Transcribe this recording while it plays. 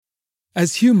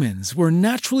As humans, we're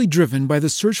naturally driven by the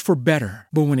search for better.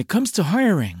 But when it comes to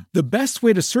hiring, the best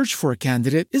way to search for a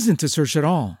candidate isn't to search at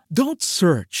all. Don't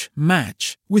search,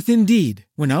 match with Indeed.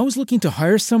 When I was looking to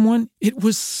hire someone, it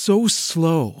was so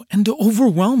slow and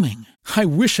overwhelming. I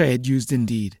wish I had used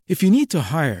Indeed. If you need to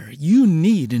hire, you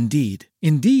need Indeed.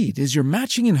 Indeed is your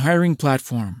matching and hiring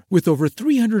platform with over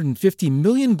 350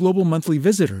 million global monthly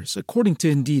visitors, according to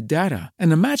Indeed data,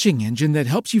 and a matching engine that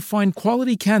helps you find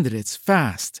quality candidates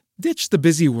fast. Ditch the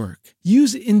busy work.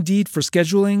 Use Indeed for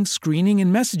scheduling, screening,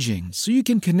 and messaging so you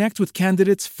can connect with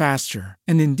candidates faster.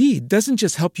 And Indeed doesn't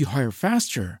just help you hire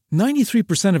faster.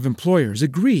 93% of employers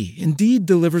agree Indeed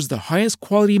delivers the highest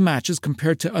quality matches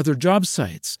compared to other job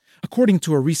sites, according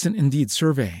to a recent Indeed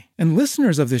survey. And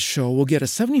listeners of this show will get a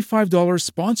 $75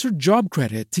 sponsored job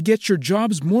credit to get your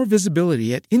jobs more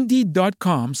visibility at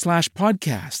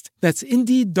Indeed.com/podcast. That's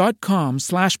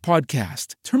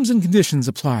Indeed.com/podcast. Terms and conditions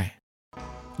apply.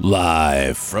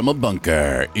 Live from a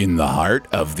bunker in the heart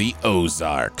of the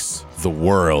Ozarks. The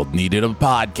world needed a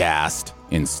podcast.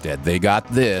 Instead, they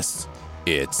got this.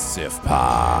 It's Sif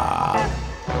Pop.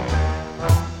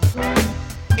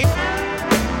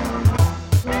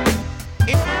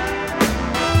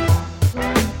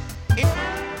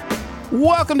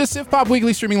 Welcome to Sif Pop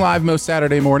Weekly, streaming live most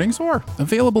Saturday mornings or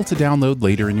available to download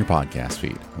later in your podcast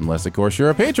feed. Unless, of course, you're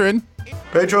a patron.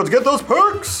 Patrons, get those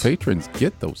perks! Patrons,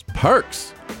 get those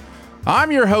perks.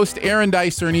 I'm your host, Aaron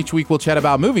Dicer, and each week we'll chat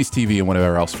about movies, TV, and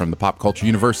whatever else from the pop culture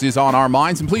universe is on our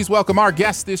minds. And please welcome our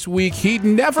guest this week. He'd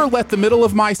never let the middle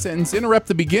of my sentence interrupt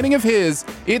the beginning of his.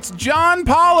 It's John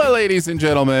Paula, ladies and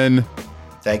gentlemen.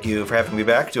 Thank you for having me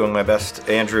back, doing my best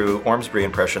Andrew Ormsby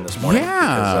impression this morning.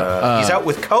 Yeah. Because, he's out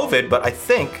with COVID, but I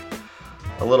think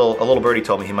a little birdie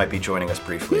told me he might be joining us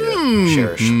briefly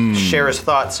to share his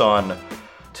thoughts on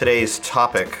today's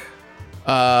topic.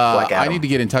 Black Adam. I need to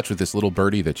get in touch with this little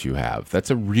birdie that you have.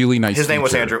 That's a really nice His name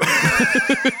was feature. Andrew.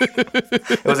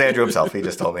 It was Andrew himself. He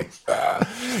just told me.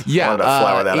 Yeah,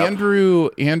 flower that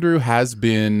Andrew has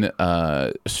been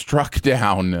struck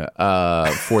down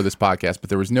for this podcast, but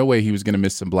there was no way he was going to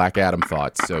miss some Black Adam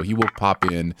thoughts. So he will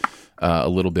pop in a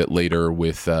little bit later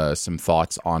with some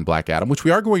thoughts on Black Adam, which we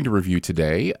are going to review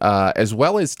today, as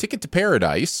well as Ticket to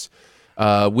Paradise,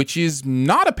 which is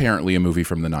not apparently a movie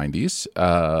from the 90s,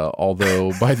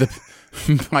 although by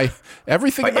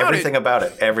everything about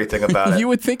it, you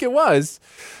would think it was.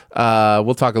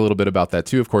 We'll talk a little bit about that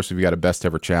too. Of course, we've got a best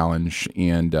ever challenge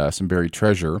and some buried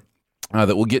treasure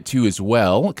that we'll get to as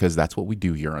well, because that's what we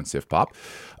do here on Sif Pop.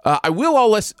 I will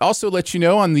also let you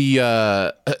know on the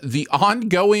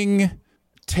ongoing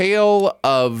tale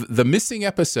of the missing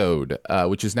episode,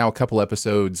 which is now a couple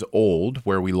episodes old,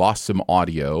 where we lost some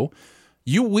audio.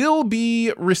 You will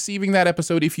be receiving that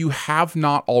episode if you have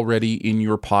not already in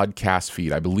your podcast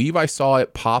feed. I believe I saw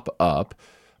it pop up.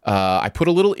 I put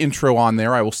a little intro on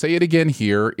there. I will say it again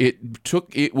here.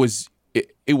 It was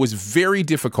very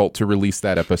difficult to release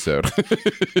that episode.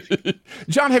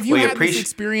 John, have you had this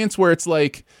experience where it's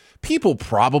like people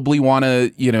probably want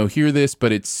to, hear this,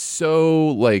 but it's so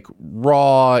like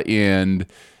raw and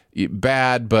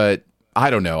bad, but I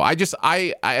don't know. I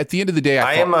at the end of the day,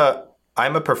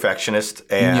 I'm a perfectionist,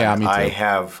 and yeah, me too. I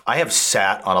have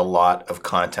sat on a lot of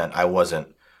content I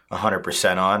wasn't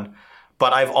 100% on,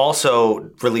 but I've also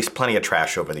released plenty of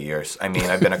trash over the years. I mean,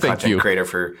 I've been a content creator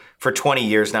for 20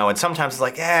 years now, and sometimes it's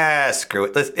like, screw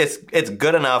it. It's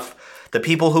good enough. The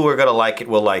people who are going to like it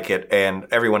will like it, and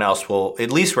everyone else will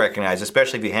at least recognize,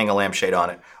 especially if you hang a lampshade on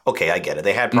it. Okay, I get it.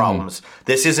 They had problems. Mm-hmm.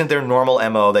 This isn't their normal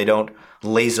MO. They don't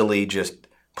lazily just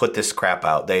put this crap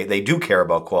out. They do care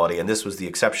about quality, and this was the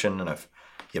exception. And if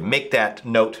you make that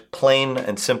note plain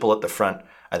and simple at the front,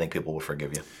 I think people will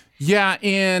forgive you. Yeah,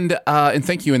 and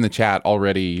thank you in the chat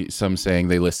already. Some saying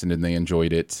they listened and they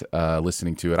enjoyed it,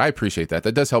 listening to it. I appreciate that.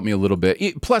 That does help me a little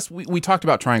bit. Plus, we talked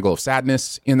about Triangle of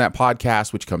Sadness in that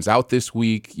podcast, which comes out this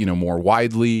week, more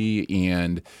widely.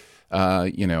 And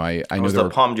I know was the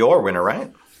Palme d'Or winner,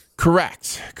 right?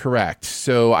 Correct.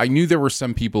 So I knew there were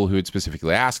some people who had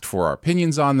specifically asked for our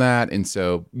opinions on that. And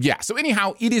so, yeah. So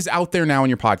anyhow, it is out there now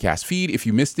in your podcast feed. If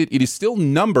you missed it, it is still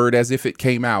numbered as if it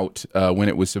came out when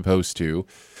it was supposed to.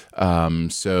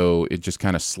 So it just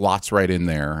kind of slots right in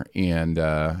there. And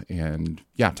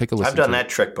yeah, take a listen. I've done that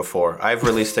trick before. I've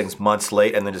released things months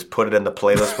late and then just put it in the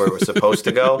playlist where it was supposed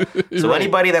to go. So right.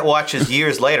 Anybody that watches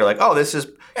years later, like, oh,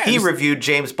 he reviewed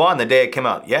James Bond the day it came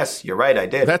out. Yes, you're right, I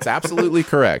did. That's absolutely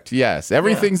correct. Yes,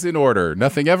 everything's in order.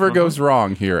 Nothing ever goes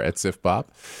wrong here at Sif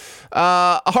Pop.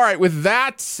 All right, with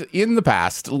that in the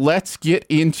past, let's get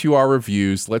into our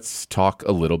reviews. Let's talk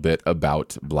a little bit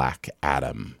about Black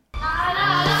Adam.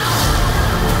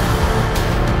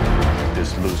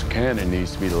 This loose cannon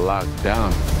needs to be locked down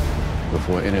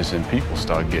before innocent people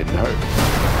start getting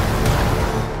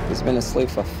hurt. He's been asleep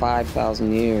for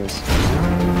 5,000 years.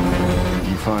 If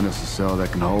you find us a cell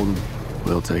that can hold him,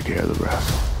 we'll take care of the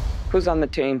rest. Who's on the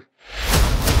team?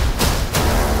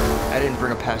 I didn't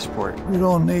bring a passport. We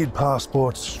don't need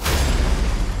passports.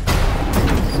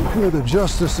 We're the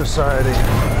Justice Society.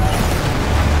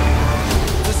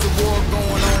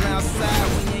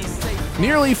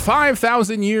 Nearly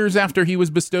 5,000 years after he was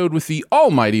bestowed with the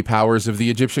almighty powers of the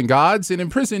Egyptian gods and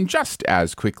imprisoned just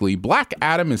as quickly, Black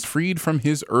Adam is freed from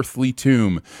his earthly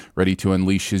tomb, ready to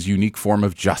unleash his unique form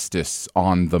of justice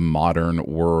on the modern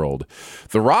world.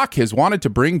 The Rock has wanted to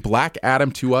bring Black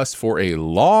Adam to us for a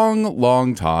long,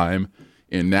 long time,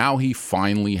 and now he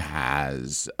finally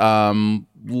has.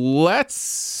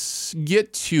 Let's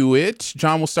get to it.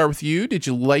 John, we'll start with you. Did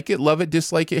you like it, love it,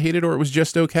 dislike it, hate it, or it was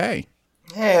just okay?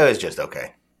 Yeah, it was just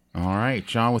okay. All right,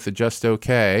 John with the just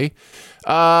okay.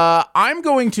 I'm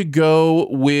going to go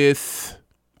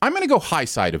high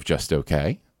side of just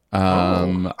okay.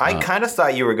 I kind of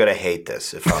thought you were going to hate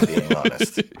this, if I'm being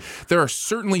honest. There are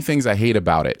certainly things I hate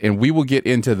about it, and we will get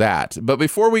into that. But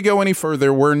before we go any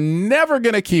further, we're never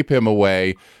going to keep him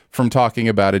away from talking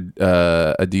about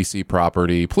a DC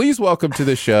property. Please welcome to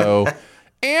the show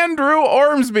Andrew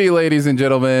Ormsby, ladies and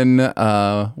gentlemen,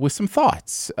 with some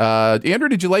thoughts. Andrew,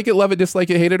 did you like it, love it,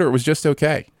 dislike it, hate it, or it was just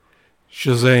okay?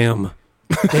 Shazam.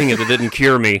 Dang it didn't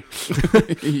cure me.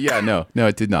 Yeah, no,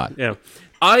 it did not. Yeah.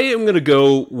 I am going to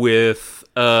go with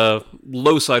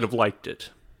low side of liked it.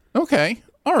 Okay,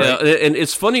 all right. And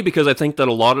it's funny because I think that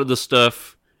a lot of the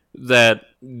stuff that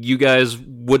you guys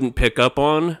wouldn't pick up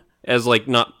on as like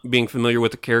not being familiar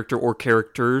with the character or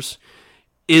characters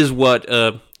is what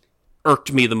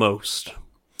irked me the most.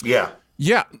 Yeah.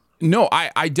 No,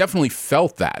 I definitely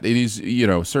felt that. It is,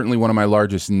 certainly one of my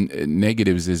largest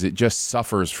negatives is it just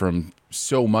suffers from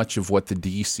so much of what the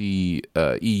DC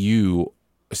EU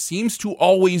seems to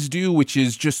always do, which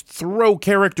is just throw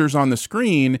characters on the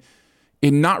screen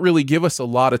and not really give us a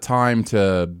lot of time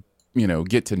to,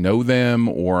 get to know them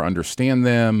or understand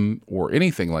them or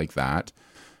anything like that.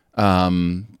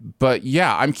 But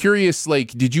yeah, I'm curious,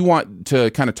 like, did you want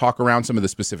to kind of talk around some of the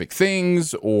specific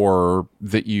things or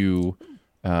that you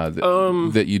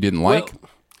that you didn't like?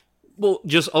 Well,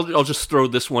 I'll just throw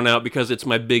this one out because it's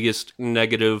my biggest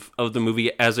negative of the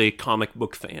movie as a comic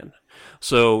book fan.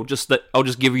 So I'll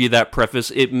just give you that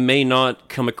preface. It may not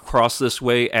come across this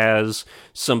way as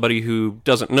somebody who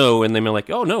doesn't know, and they may be like,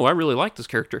 oh no, I really like this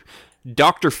character.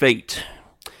 Dr. Fate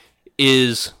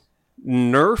is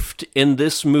nerfed in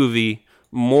this movie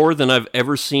more than I've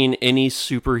ever seen any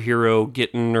superhero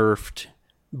get nerfed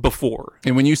before.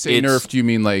 And when you say nerfed, you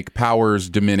mean like powers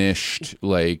diminished,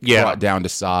 like brought down to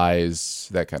size,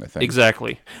 that kind of thing.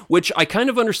 Exactly. Which I kind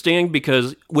of understand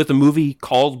because with a movie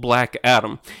called Black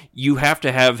Adam, you have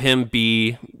to have him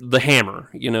be the hammer.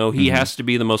 He has to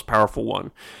be the most powerful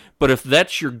one. But if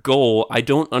that's your goal, I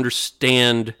don't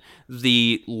understand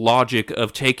the logic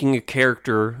of taking a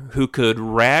character who could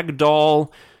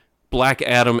ragdoll Black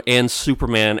Adam and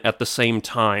Superman at the same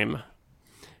time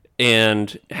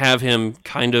and have him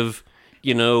kind of,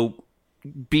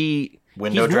 be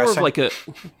window dressing. More of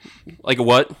like a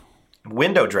what?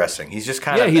 Window dressing. He's just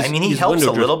kind of. He helps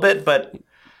a little bit, but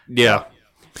yeah,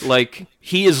 like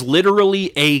he is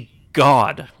literally a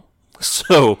god.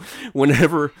 So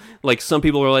whenever, like, some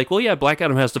people are like, well, yeah, Black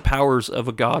Adam has the powers of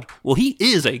a god. Well, he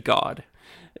is a god.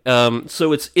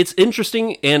 So it's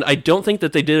interesting, and I don't think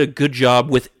that they did a good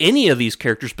job with any of these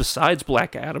characters besides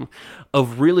Black Adam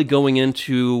of really going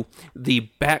into the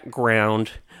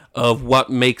background of what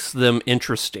makes them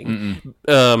interesting.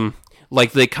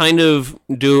 Like, they kind of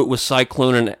do it with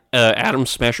Cyclone and Atom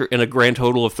Smasher in a grand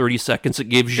total of 30 seconds. It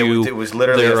gives you... It was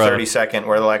literally a 30-second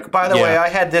where they're like, by the way, I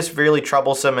had this really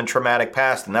troublesome and traumatic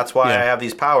past, and that's why I have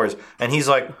these powers. And he's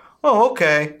like, oh,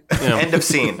 okay. End of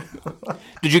scene.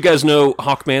 Did you guys know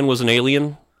Hawkman was an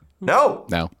alien? No.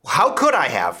 How could I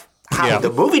have? The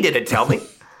movie didn't tell me.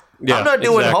 I'm not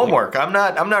doing homework. I'm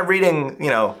not reading,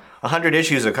 100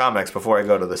 issues of comics before I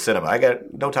go to the cinema. I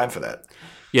got no time for that.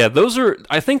 Yeah, those are,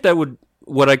 I think that would,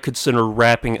 what I consider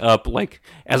wrapping up, like,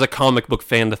 as a comic book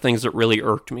fan, the things that really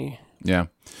irked me. Yeah.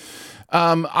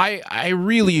 I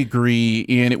really agree,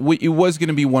 and it was going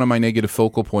to be one of my negative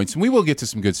focal points, and we will get to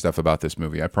some good stuff about this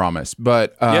movie, I promise.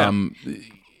 But we're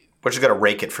just going to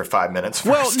rake it for 5 minutes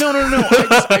first. Well,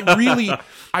 no.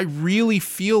 I really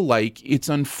feel like it's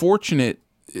unfortunate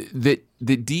that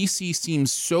DC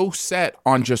seems so set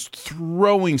on just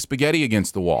throwing spaghetti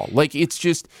against the wall. Like, it's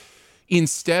just,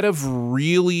 instead of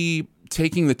really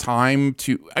taking the time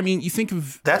to. I mean, you think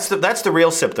of that's the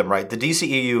real symptom, right? The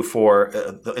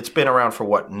DCEU it's been around for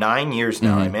what 9 years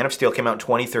now. Man of Steel came out in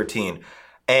 2013,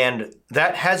 and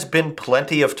that has been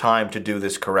plenty of time to do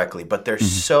this correctly. But they're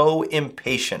so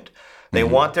impatient. They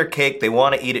want their cake, they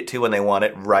want to eat it too, and they want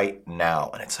it right now.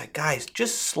 And it's like, guys,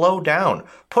 just slow down.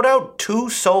 Put out 2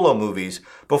 solo movies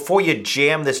before you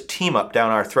jam this team up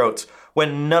down our throats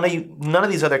when none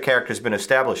of these other characters have been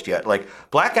established yet. Like,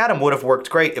 Black Adam would have worked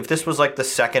great if this was like the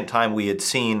second time we had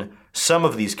seen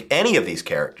any of these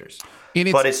characters.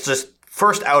 But it's just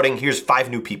first outing, here's 5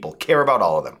 new people. Care about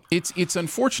all of them. It's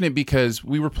unfortunate because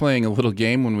we were playing a little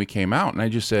game when we came out, and I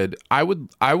just said, I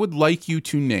would like you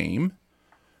to name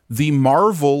the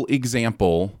Marvel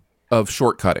example of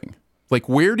shortcutting. Like,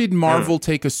 where did Marvel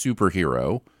take a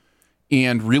superhero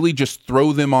and really just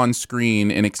throw them on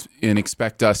screen and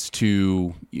expect us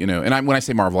to, and when I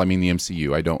say Marvel, I mean the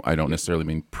MCU. I don't necessarily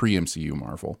mean pre-MCU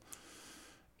Marvel.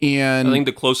 And I think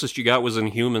the closest you got was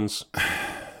Inhumans.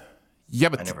 Yeah,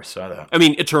 but I never saw that. I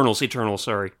mean, Eternals,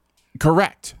 sorry.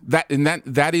 Correct. That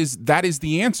is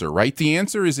the answer, right? The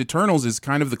answer is Eternals is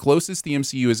kind of the closest the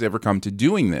MCU has ever come to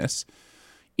doing this.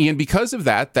 And because of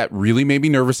that really made me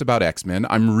nervous about X-Men.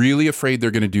 I'm really afraid they're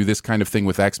going to do this kind of thing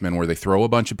with X-Men where they throw a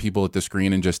bunch of people at the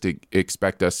screen and just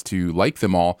expect us to like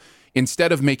them all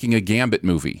instead of making a Gambit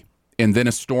movie and then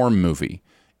a Storm movie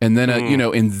and then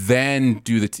and then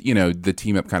do the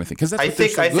team up kind of thing. Because that's what they're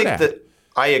so good at. That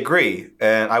I agree,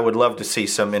 and I would love to see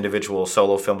some individual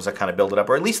solo films that kind of build it up,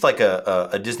 or at least like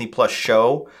a Disney Plus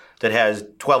show that has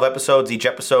 12 episodes. Each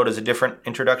episode is a different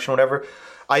introduction, whatever.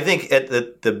 I think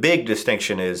the big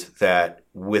distinction is that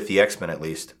with the X-Men, at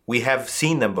least, we have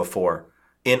seen them before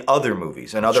in other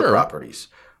movies and other properties.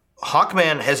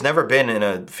 Hawkman has never been in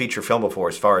a feature film before,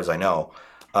 as far as I know.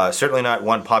 Certainly not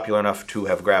one popular enough to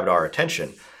have grabbed our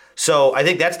attention. So I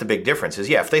think that's the big difference is,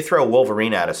 if they throw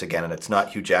Wolverine at us again and it's not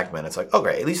Hugh Jackman, it's like, oh,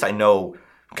 great, at least I know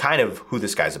kind of who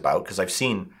this guy's about because I've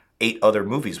seen 8 other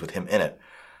movies with him in it.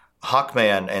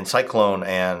 Hawkman and Cyclone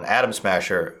and Atom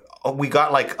Smasher, we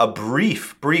got like a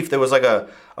brief. There was like a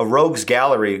rogues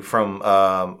gallery from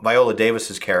Viola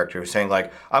Davis's character saying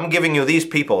like, I'm giving you these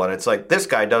people. And it's like, this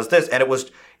guy does this. And it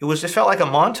just felt like a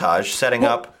montage setting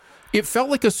up. It felt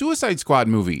like a Suicide Squad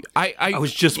movie. I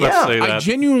was just about to say that. I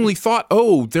genuinely thought,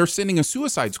 they're sending a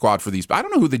Suicide Squad for these. But I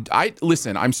don't know who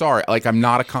listen, I'm sorry. Like, I'm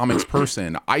not a comics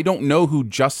person. I don't know who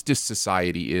Justice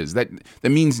Society is. That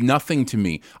means nothing to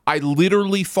me. I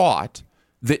literally thought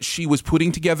that she was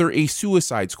putting together a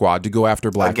Suicide Squad to go after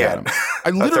Black Adam.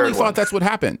 I literally thought that's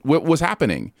what was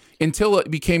happening until it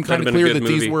became kind of clear that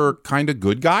these were kind of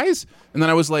good guys. And then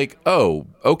I was like, oh,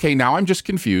 okay, now I'm just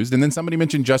confused. And then somebody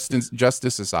mentioned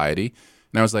Justice Society.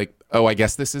 And I was like, oh, I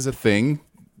guess this is a thing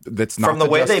that's not from the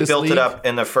way Justice they built League. It up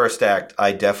in the first act.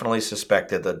 I definitely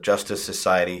suspected that Justice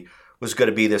Society was going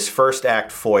to be this first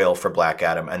act foil for Black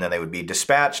Adam. And then they would be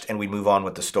dispatched and we'd move on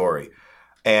with the story.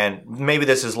 And maybe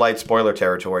this is light spoiler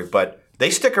territory, but they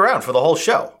stick around for the whole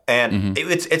show. And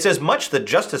it's as much the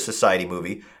Justice Society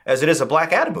movie as it is a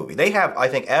Black Adam movie. They have, I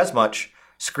think, as much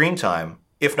screen time,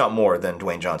 if not more, than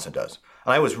Dwayne Johnson does.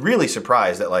 And I was really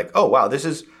surprised that, like, oh, wow, this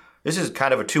is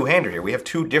kind of a two-hander here. We have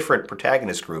 2 different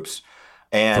protagonist groups.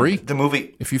 And 3. The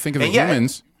movie... If you think of the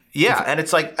humans... Yeah, and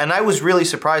it's like... And I was really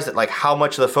surprised at, like, how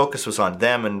much of the focus was on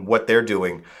them and what they're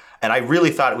doing. And I really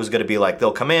thought it was going to be like,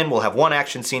 they'll come in, we'll have one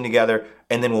action scene together,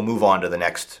 and then we'll move on to the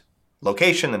next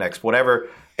location, the next whatever.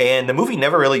 And the movie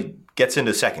never really gets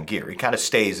into second gear. It kind of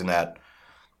stays in that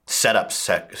setup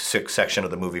section of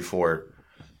the movie for,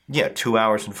 2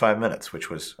 hours and 5 minutes,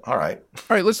 which was all right.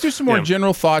 All right, let's do some more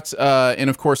general thoughts. And,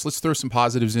 of course, let's throw some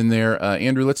positives in there.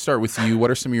 Andrew, let's start with you.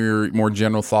 What are some of your more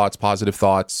general thoughts, positive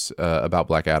thoughts about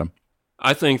Black Adam?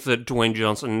 I think that Dwayne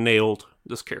Johnson nailed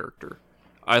this character.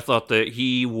 I thought that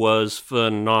he was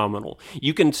phenomenal.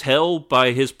 You can tell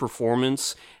by his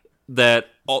performance that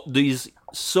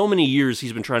so many years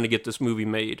he's been trying to get this movie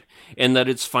made, and that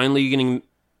it's finally getting,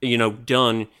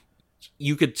 done.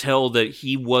 You could tell that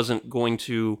he wasn't going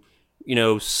to,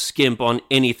 skimp on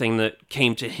anything that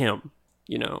came to him.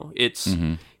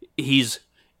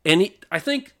 I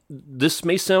think this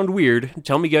may sound weird.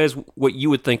 Tell me, guys, what you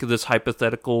would think of this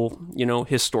hypothetical,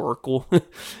 historical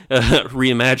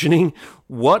reimagining.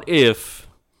 What if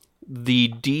the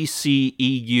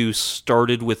DCEU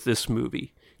started with this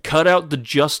movie? Cut out the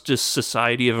Justice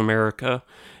Society of America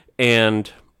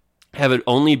and have it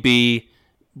only be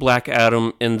Black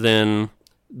Adam and then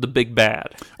the big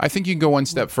bad. I think you can go one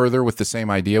step further with the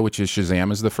same idea, which is Shazam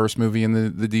is the first movie in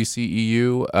the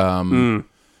DCEU.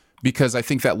 Because I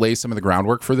think that lays some of the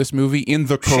groundwork for this movie in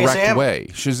the correct way.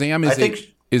 Shazam is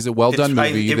is a well-done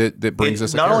movie that brings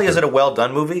us a not character. only is it a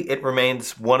well-done movie, it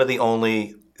remains one of the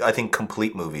only, I think,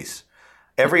 complete movies.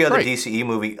 Every other DCE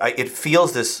movie, it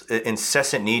feels this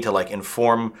incessant need to like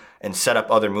inform and set up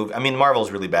other movies. I mean,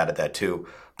 Marvel's really bad at that too.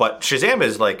 But Shazam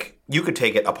is like, you could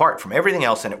take it apart from everything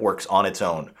else and it works on its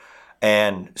own.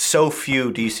 And so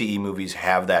few DCE movies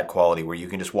have that quality where you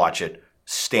can just watch it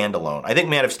standalone. I think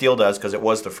Man of Steel does because it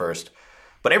was the first.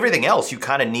 But everything else, you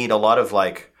kind of need a lot of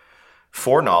like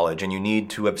foreknowledge, and you need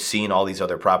to have seen all these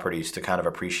other properties to kind of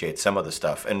appreciate some of the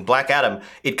stuff. And Black Adam,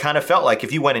 it kind of felt like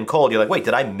if you went in cold, you're like, wait,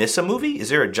 did I miss a movie? Is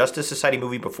there a Justice Society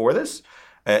movie before this?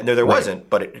 No, there wasn't,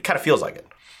 but it kind of feels like it.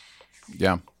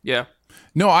 Yeah. Yeah.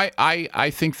 No,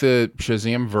 I think the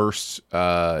Shazam verse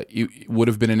it would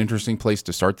have been an interesting place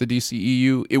to start the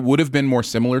DCEU. It would have been more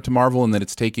similar to Marvel in that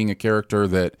it's taking a character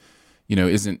that, you know,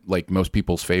 isn't like most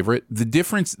people's favorite. The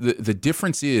difference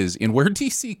is in where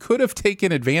DC could have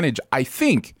taken advantage, I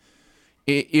think,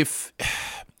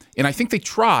 and I think they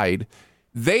tried,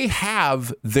 they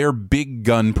have their big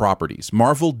gun properties.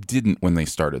 Marvel didn't when they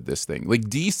started this thing. Like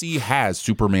DC has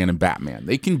Superman and Batman.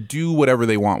 They can do whatever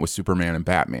they want with Superman and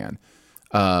Batman.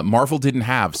 Marvel didn't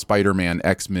have Spider-Man,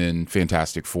 X-Men,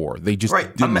 Fantastic Four. They just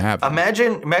didn't have them.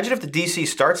 Imagine if the DC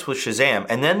starts with Shazam,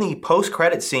 and then the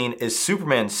post-credit scene is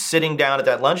Superman sitting down at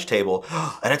that lunch table,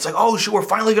 and it's like, oh, sure, we're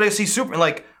finally going to see Superman.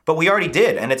 Like, but we already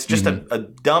did, and it's just a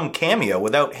dumb cameo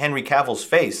without Henry Cavill's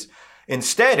face.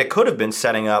 Instead, it could have been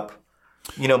setting up,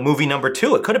 you know, movie number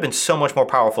 2. It could have been so much more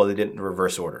powerful if they did it in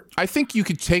reverse order. I think you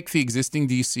could take the existing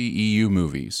DCEU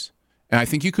movies, and I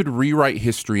think you could rewrite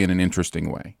history in an interesting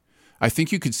way. I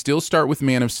think you could still start with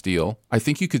Man of Steel. I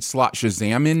think you could slot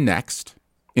Shazam in next,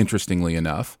 interestingly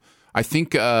enough. I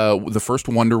think the first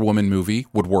Wonder Woman movie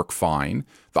would work fine.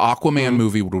 The Aquaman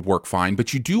movie would work fine.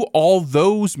 But you do all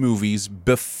those movies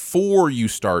before you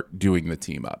start doing the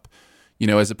team up, you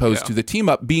know, as opposed to the team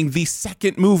up being the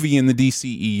second movie in the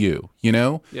DCEU, you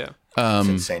know? Yeah. It's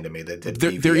insane to me.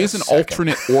 There is an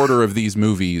alternate order of these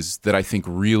movies that I think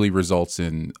really results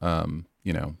in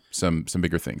you know, some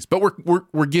bigger things. But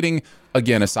we're getting,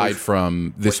 again, aside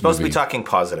from this, we're supposed movie, to be talking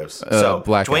positives. So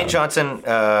Black Dwayne Adam.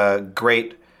 Johnson,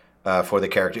 great for the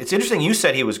character. It's interesting you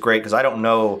said he was great because I don't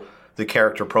know the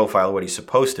character profile, what he's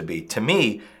supposed to be. To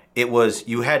me, it was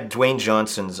you had Dwayne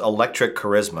Johnson's electric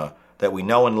charisma that we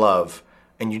know and love,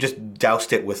 and you just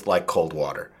doused it with like cold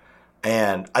water.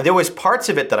 And there was parts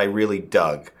of it that I really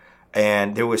dug.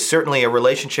 And there was certainly a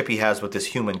relationship he has with this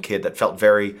human kid that felt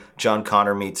very John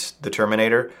Connor meets the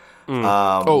Terminator. It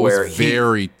was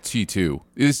very T2.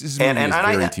 This movie is very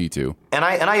T2. And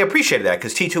I appreciated that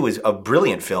because T2 is a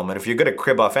brilliant film. And if you're going to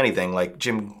crib off anything, like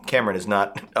Jim Cameron is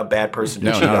not a bad person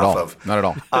to cheat off of. Not at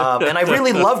all. And I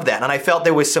really loved that. And I felt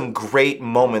there was some great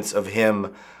moments of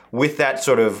him with that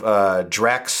sort of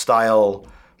Drax style,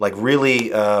 like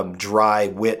really dry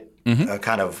wit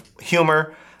kind of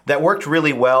humor. That worked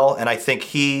really well, and I think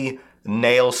he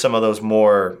nails some of those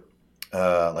more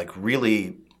like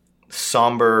really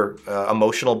somber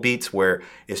emotional beats where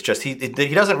it's just he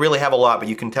doesn't really have a lot, but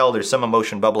you can tell there's some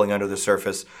emotion bubbling under the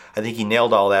surface. I think he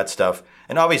nailed all that stuff,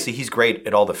 and obviously he's great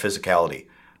at all the physicality.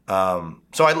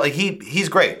 So he's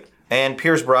great, and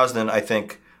Pierce Brosnan I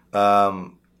think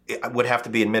would have to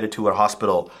be admitted to a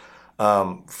hospital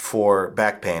for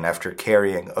back pain after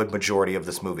carrying a majority of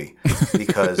this movie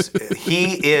because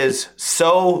he is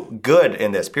so good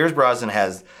in this. Pierce Brosnan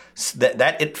has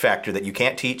that it factor that you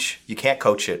can't teach, you can't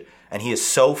coach it, and he is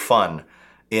so fun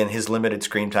in his limited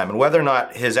screen time. And whether or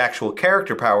not his actual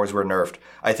character powers were nerfed,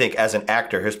 I think as an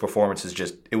actor, his performance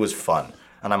is it was fun.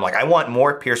 And I'm like, I want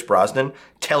more Pierce Brosnan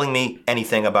telling me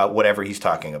anything about whatever he's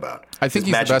talking about. I think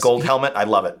his magic gold helmet, I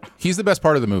love it. He's the best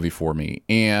part of the movie for me.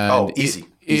 And easy.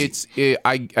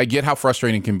 I get how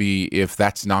frustrating it can be if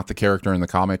that's not the character in the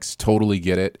comics. Totally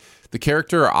get it. The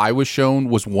character I was shown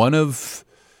was one of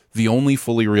the only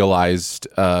fully realized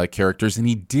characters, and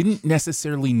he didn't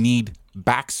necessarily need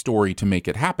backstory to make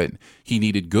it happen. He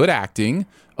needed good acting,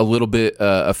 a little bit,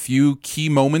 a few key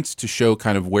moments to show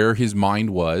kind of where his mind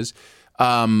was.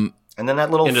 And then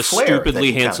that little and a flare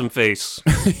stupidly handsome face.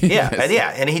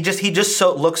 and he just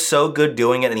looks so good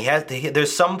doing it, and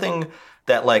there's something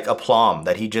that like aplomb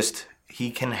that he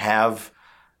can have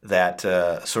that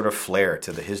sort of flair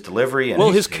to his delivery. And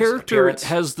his character appearance.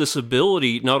 has this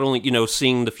ability, not only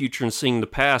seeing the future and seeing the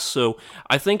past. So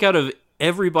I think out of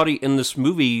everybody in this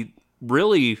movie,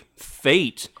 really,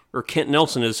 Fate, or Kent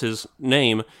Nelson is his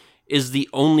name, is the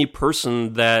only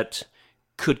person that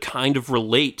could kind of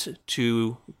relate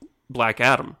to Black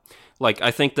Adam. Like,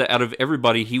 I think that out of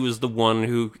everybody, he was the one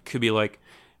who could be like,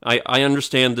 I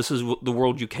understand this is the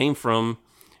world you came from.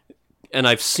 and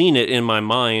I've seen it in my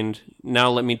mind. Now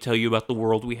let me tell you about the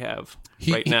world we have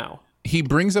now. He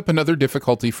brings up another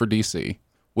difficulty for DC,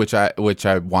 which I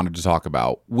wanted to talk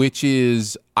about, which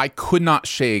is I could not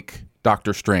shake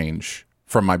Doctor Strange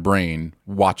from my brain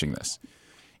watching this.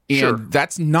 And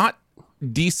that's not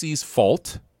DC's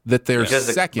fault that they're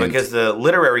second. Because the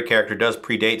literary character does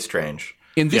predate Strange.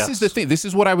 And this is the thing. This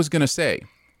is what I was going to say.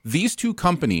 These two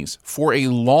companies, for a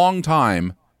long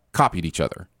time, copied each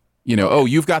other. You know,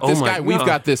 you've got this guy, we've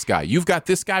got this guy. You've got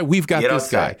this guy, we've got this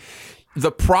guy.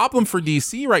 The problem for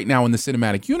DC right now in the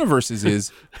cinematic universes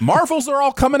is Marvels are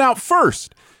all coming out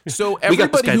first. So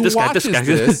everybody who watches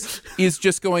this is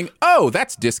just going, oh,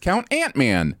 that's discount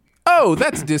Ant-Man. Oh,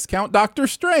 that's discount Doctor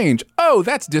Strange. Oh,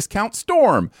 that's discount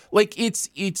Storm. Like, it's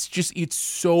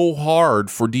so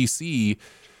hard for DC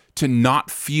to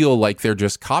not feel like they're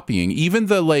just copying. Even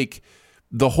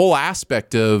the whole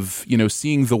aspect of, you know,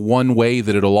 seeing the one way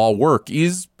that it'll all work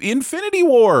is Infinity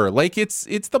War. Like, it's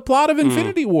the plot of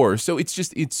Infinity War. So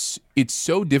it's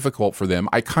so difficult for them.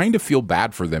 I kind of feel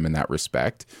bad for them in that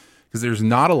respect, because there's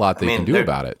not a lot they can do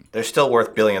about it. They're still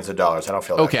worth billions of dollars. I don't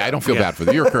feel okay. I don't feel bad for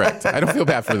them. You're correct. I don't feel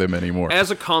bad for them anymore.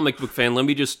 As a comic book fan, let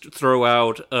me just throw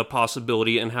out a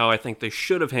possibility and how I think they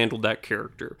should have handled that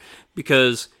character.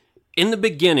 Because in the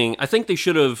beginning, I think they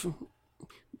should have.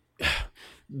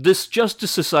 This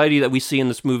Justice Society that we see in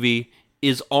this movie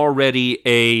is already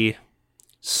a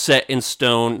set in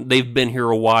stone, they've been here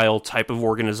a while type of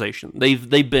organization.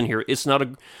 They've been here. It's not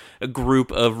a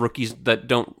group of rookies that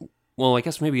don't. Well, I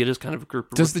guess maybe it is kind of a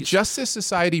group of Does rookies. the Justice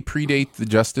Society predate the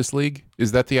Justice League?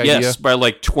 Is that the idea? Yes, by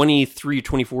like 23,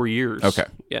 24 years. Okay.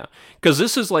 Yeah. Because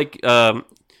this is like,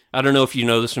 I don't know if you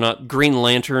know this or not, Green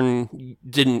Lantern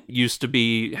didn't used to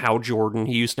be Hal Jordan.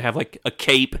 He used to have like a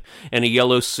cape and a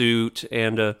yellow suit,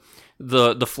 and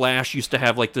the Flash used to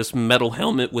have like this metal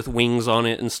helmet with wings on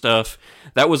it and stuff.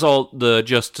 That was all the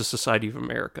Justice Society of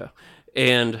America.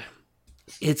 And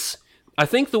I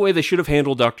think the way they should have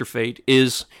handled Dr. Fate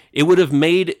is it would have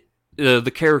made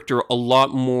the character a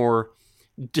lot more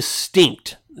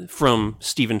distinct from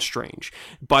Stephen Strange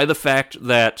by the fact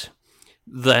that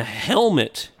the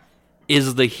helmet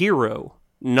is the hero,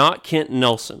 not Kent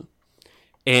Nelson.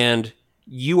 And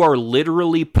you are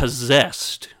literally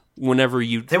possessed whenever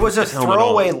you There was a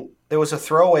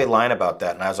throwaway line about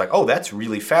that, and I was like, "Oh, that's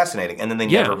really fascinating." And then they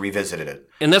never revisited it.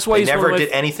 And that's why they never did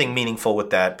anything meaningful with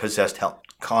that possessed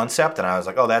concept. And I was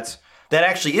like, "Oh, that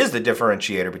actually is the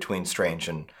differentiator between Strange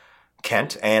and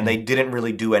Kent." And they didn't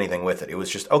really do anything with it. It was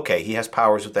just, okay, he has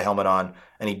powers with the helmet on,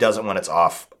 and he doesn't when it's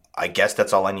off. I guess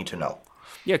that's all I need to know.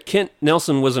 Yeah, Kent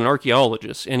Nelson was an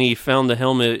archaeologist, and he found the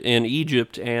helmet in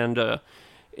Egypt, and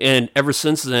ever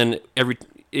since then,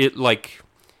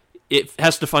 it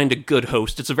has to find a good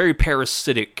host. It's a very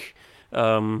parasitic,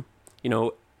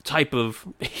 type of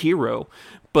hero,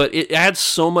 but it adds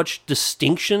so much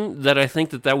distinction that I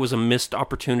think that was a missed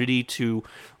opportunity to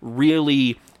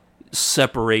really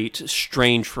separate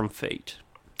Strange from Fate.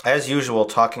 As usual,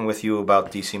 talking with you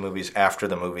about DC movies after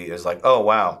the movie is like, oh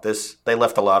wow, they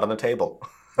left a lot on the table.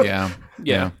 Yeah.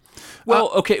 Well,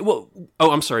 okay. Well,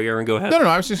 I'm sorry, Aaron. Go ahead. No.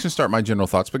 I was just going to start my general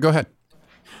thoughts, but go ahead.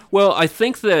 Well, I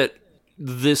think that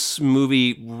this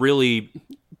movie really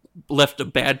left a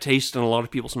bad taste in a lot of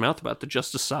people's mouth about the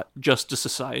Justice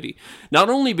Society. Not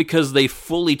only because they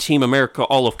fully Team America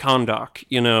all of Kahndaq,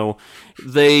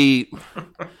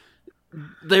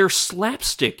 they're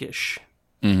slapstickish.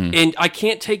 Mm-hmm. And I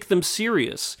can't take them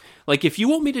serious. Like, if you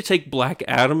want me to take Black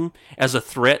Adam as a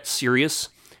threat serious,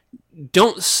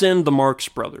 don't send the Marx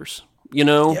Brothers,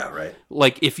 Yeah, right.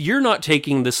 Like, if you're not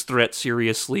taking this threat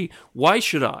seriously, why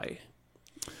should I?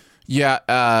 Yeah,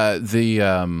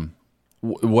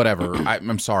 whatever.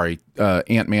 I'm sorry,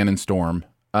 Ant-Man and Storm.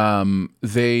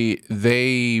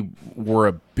 They were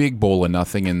a big bowl of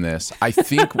nothing in this. I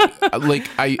think,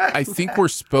 I think we're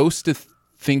supposed to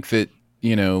think that,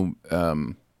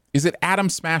 is it Atom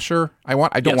Smasher?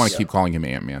 I don't want to keep calling him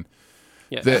Ant-Man.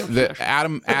 Yeah,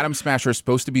 Atom Smasher is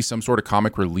supposed to be some sort of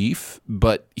comic relief,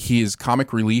 but his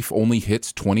comic relief only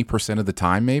hits 20% of the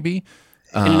time, maybe.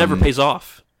 And it never pays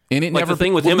off. And it never. The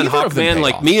thing with him and Hawkman,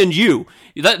 like me and you,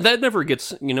 that never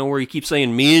gets, where you keep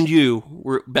saying me and you,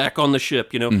 we're back on the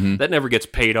ship. Mm-hmm. That never gets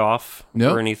paid off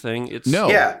or anything.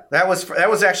 Yeah, that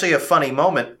was actually a funny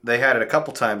moment. They had it a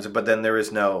couple times, but then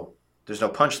there's no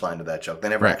punchline to that joke. They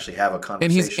never actually have a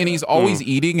conversation. And he's always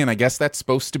eating, and I guess that's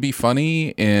supposed to be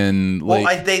funny. And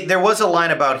there was a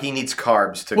line about he needs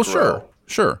carbs to grow.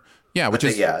 Sure, yeah,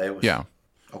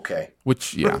 okay,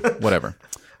 whatever.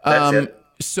 That's it.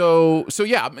 So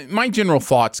yeah, my general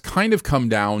thoughts kind of come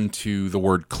down to the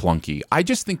word clunky. I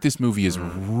just think this movie is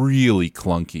really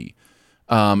clunky.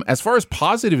 As far as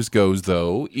positives goes,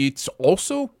 though, it's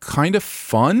also kind of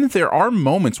fun. There are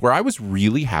moments where I was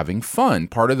really having fun.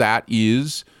 Part of that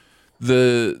is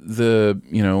the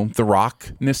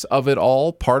rockness of it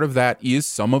all. Part of that is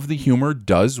some of the humor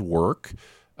does work.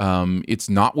 It's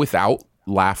not without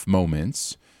laugh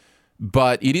moments,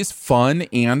 but it is fun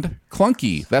and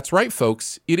clunky. That's right,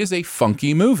 folks. It is a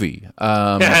funky movie.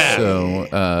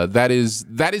 That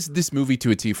is this movie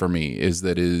to a T for me. It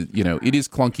is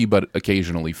clunky but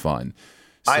occasionally fun.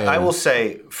 So, I will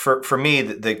say for me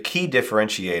the key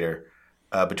differentiator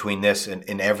between this and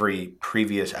in every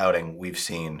previous outing we've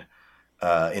seen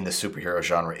in the superhero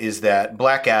genre is that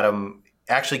Black Adam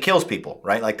actually kills people,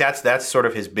 right? Like that's sort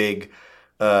of his big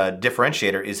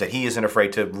differentiator, is that he isn't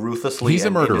afraid to ruthlessly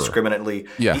and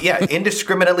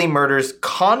indiscriminately murders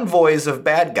convoys of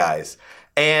bad guys.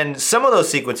 And some of those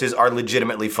sequences are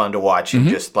legitimately fun to watch. And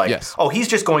just like, he's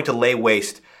just going to lay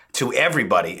waste to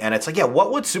everybody. And it's like,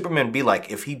 what would Superman be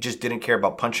like if he just didn't care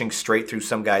about punching straight through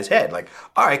some guy's head? Like,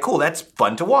 all right, cool, that's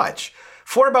fun to watch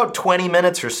for about 20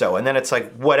 minutes or so. And then it's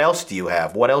like, what else do you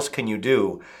have? What else can you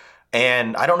do?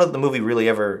 And I don't know if the movie really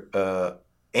ever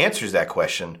answers that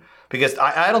question, because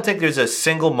I don't think there's a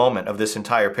single moment of this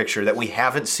entire picture that we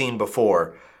haven't seen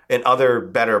before in other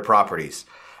better properties.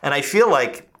 And I feel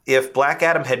like if Black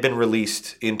Adam had been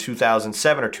released in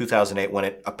 2007 or 2008, when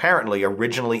it apparently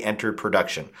originally entered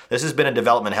production, this has been in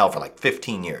development hell for like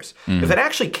 15 years. If it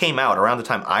actually came out around the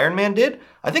time Iron Man did,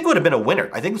 I think it would have been a winner.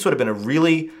 I think this would have been a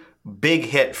really big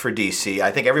hit for DC.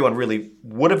 I think everyone really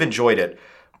would have enjoyed it.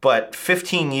 But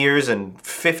 15 years and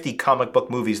 50 comic book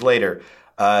movies later,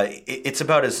 it's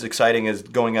about as exciting as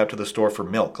going out to the store for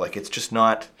milk. Like, it's just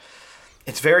not.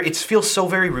 It feels so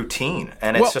very routine,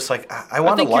 and it's just like I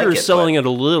want to like it. I think you're selling it a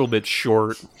little bit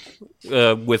short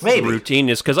with the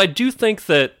routineness, because I do think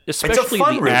that especially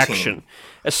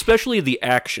the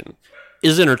action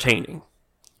is entertaining.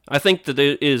 I think that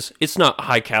it's not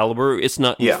high caliber, it's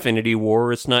not Infinity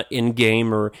War, it's not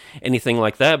Endgame or anything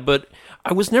like that, but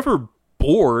I was never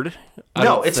bored.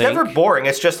 No, it's never boring.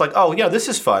 It's just like, this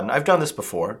is fun. I've done this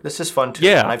before. This is fun too.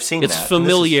 Yeah, and I've seen it's that.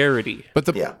 familiarity. But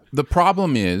the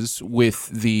problem is with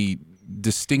the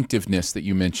distinctiveness that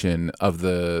you mention of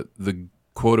the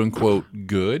quote unquote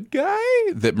good guy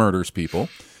that murders people.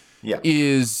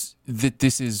 Is that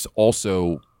this is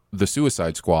also the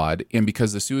Suicide Squad, and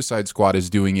because the Suicide Squad is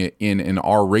doing it in an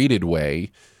R-rated way.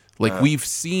 Like, we've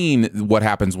seen what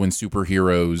happens when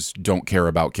superheroes don't care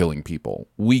about killing people.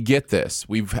 We get this.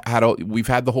 We've had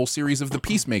the whole series of The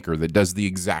Peacemaker that does the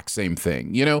exact same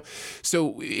thing,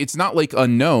 So it's not like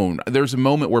unknown. There's a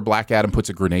moment where Black Adam puts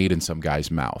a grenade in some guy's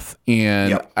mouth.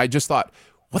 And I just thought,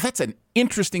 well, that's an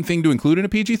interesting thing to include in a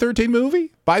PG-13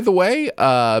 movie, by the way,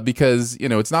 because,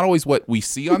 it's not always what we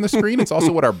see on the screen. It's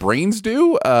also what our brains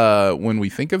do when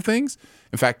we think of things.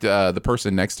 In fact, the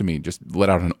person next to me just let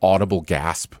out an audible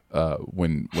gasp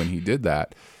when he did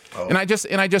that. And I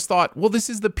just thought, well, this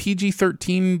is the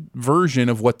PG-13 version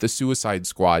of what the Suicide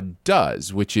Squad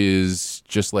does, which is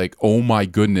just like, oh my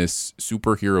goodness,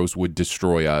 superheroes would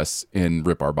destroy us and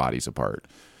rip our bodies apart.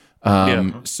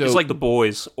 So it's like The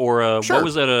Boys, or what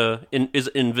was that? Is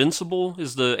Invincible?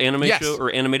 Is the show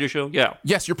or animated show? Yeah.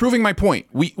 Yes, you're proving my point.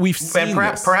 We've seen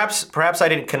this. Perhaps I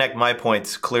didn't connect my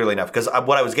points clearly enough, because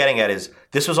what I was getting at is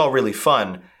this was all really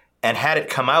fun, and had it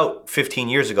come out 15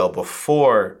 years ago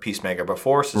before Peacemaker,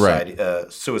 before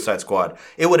Suicide Squad,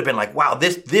 it would have been like, wow,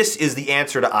 this is the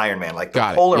answer to Iron Man, like the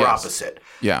polar opposite.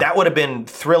 Yeah, that would have been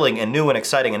thrilling and new and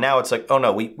exciting. And now it's like, oh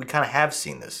no, we kind of have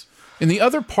seen this. And the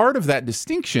other part of that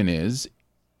distinction is,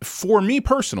 for me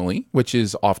personally, which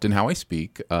is often how I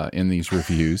speak in these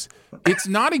reviews, it's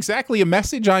not exactly a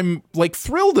message I'm like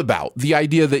thrilled about. The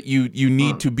idea that you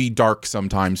need to be dark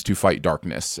sometimes to fight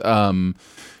darkness. That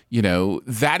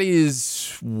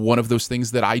is one of those things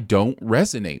that I don't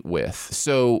resonate with.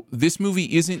 So this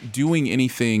movie isn't doing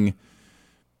anything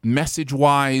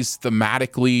message-wise,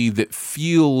 thematically, that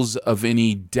feels of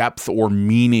any depth or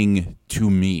meaning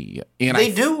to me. And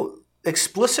they do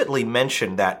explicitly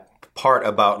mention that part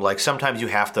about, like, sometimes you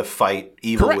have to fight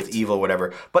evil with evil,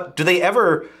 whatever. But do they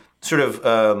ever sort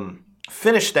of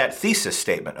finish that thesis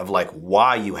statement of, like,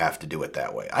 why you have to do it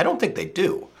that way? I don't think they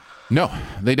do. No,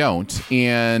 they don't.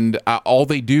 And all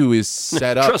they do is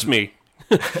set up... Trust me.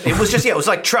 It was just, it was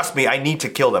like, trust me, I need to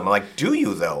kill them. I'm like, do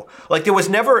you, though? Like, there was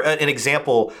never an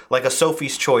example, like a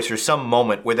Sophie's Choice or some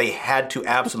moment where they had to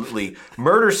absolutely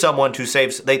murder someone to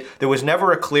save... There was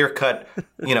never a clear-cut,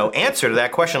 answer to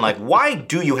that question. Like, why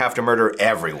do you have to murder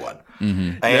everyone?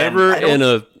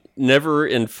 Mm-hmm. Never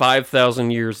in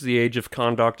 5,000 years, the age of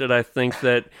conduct, did I think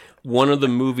that one of the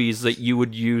movies that you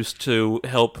would use to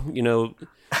help,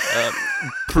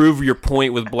 prove your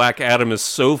point with Black Adam as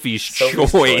Sophie's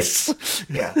choice.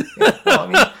 Yeah. Well,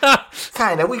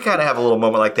 I mean, we kind of have a little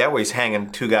moment like that where he's hanging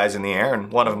two guys in the air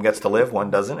and one of them gets to live, one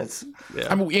doesn't. It's. Yeah.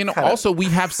 I mean, also we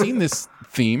have seen this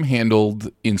theme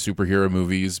handled in superhero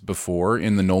movies before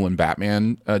in the Nolan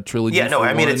Batman trilogy. Yeah, no,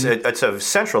 I mean it's a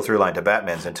central through line to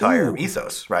Batman's entire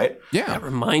ethos, right? Yeah, that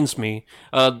reminds me.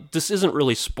 This isn't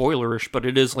really spoilerish, but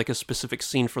it is like a specific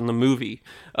scene from the movie.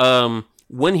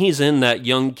 When he's in that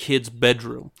young kid's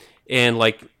bedroom and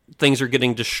like things are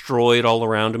getting destroyed all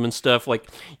around him and stuff, like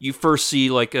you first see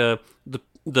like the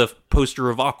poster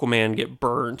of Aquaman get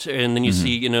burnt, and then you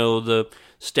see, the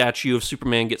statue of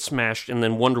Superman get smashed, and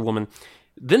then Wonder Woman.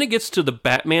 Then it gets to the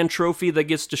Batman trophy that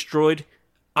gets destroyed.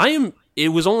 It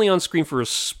was only on screen for a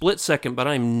split second, but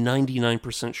I'm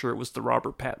 99% sure it was the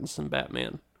Robert Pattinson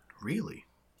Batman. Really?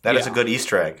 That is a good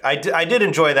Easter egg. I did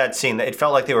enjoy that scene. It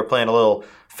felt like they were playing a little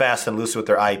fast and loose with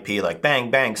their IP, like bang,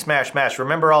 bang, smash, smash.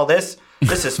 Remember all this?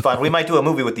 This is fun. We might do a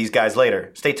movie with these guys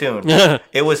later. Stay tuned.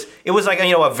 It was like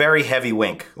a very heavy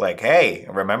wink. Like, hey,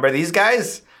 remember these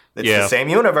guys? It's the same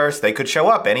universe. They could show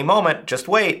up any moment. Just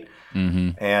wait.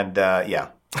 Mm-hmm.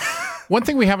 And one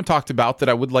thing we haven't talked about that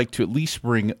I would like to at least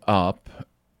bring up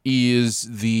is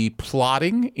the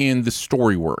plotting and the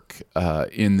story work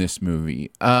in this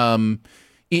movie.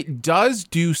 It does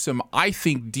do some, I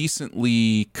think,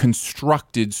 decently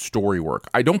constructed story work.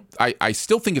 I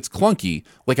still think it's clunky.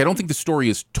 Like, I don't think the story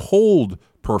is told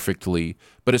perfectly,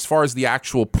 but as far as the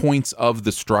actual points of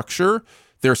the structure,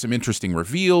 there are some interesting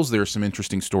reveals, there are some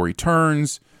interesting story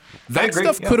turns. That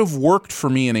stuff could have worked for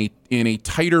me in a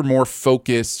tighter, more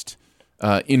focused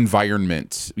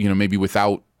environment, maybe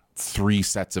without 3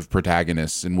 sets of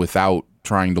protagonists and without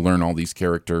trying to learn all these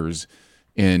characters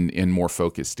in more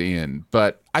focused in.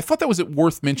 But I thought that was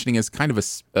worth mentioning as kind of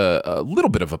a little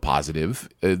bit of a positive.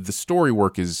 The story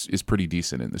work is pretty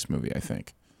decent in this movie, I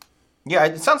think. Yeah,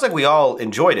 it sounds like we all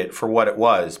enjoyed it for what it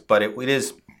was, but it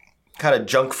is kind of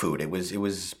junk food. It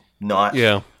was not.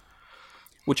 Yeah.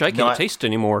 Which I can't taste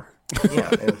anymore.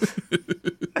 Yeah.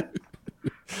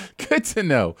 Good to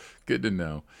know. Good to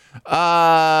know.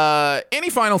 Any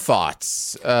final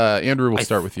thoughts? Andrew, we'll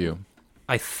start with you.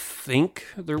 I think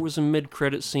there was a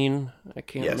mid-credit scene. I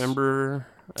can't remember.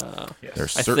 There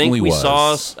certainly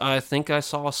was. I think I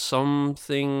saw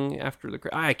something after the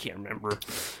credit. I can't remember.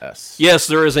 Yes,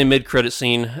 there is a mid-credit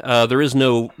scene. There is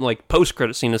no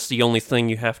post-credit scene. It's the only thing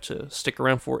you have to stick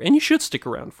around for, and you should stick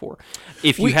around for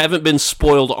if you haven't been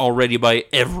spoiled already by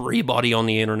everybody on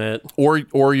the internet,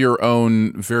 or your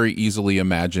own very easily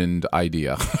imagined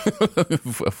idea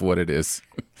of what it is.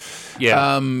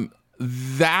 Yeah.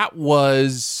 That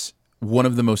was one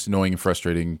of the most annoying and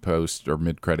frustrating post or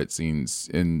mid-credit scenes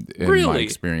in my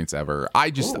experience ever.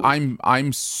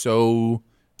 I'm so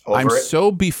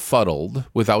befuddled,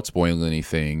 without spoiling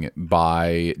anything,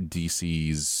 by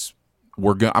DC's.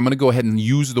 I'm going to go ahead and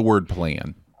use the word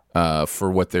plan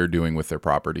for what they're doing with their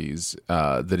properties.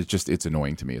 That it's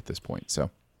annoying to me at this point.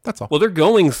 So that's all. Well, they're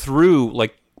going through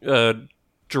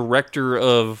director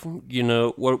of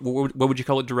what would you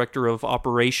call it? Director of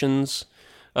operations.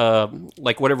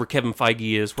 Whatever Kevin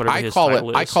Feige is, whatever his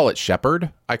title is. I call it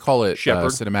Shepherd. I call it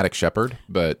Cinematic Shepherd,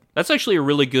 but that's actually a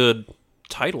really good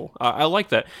title. I like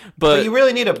that. But you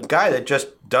really need a guy that just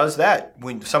does that.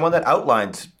 Someone that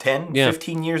outlines 10,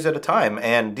 15 years at a time.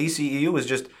 And DCEU is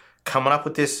just coming up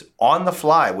with this on the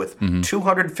fly with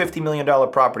 $250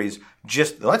 million properties.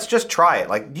 Let's just try it.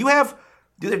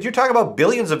 You're talking about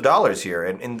billions of dollars here,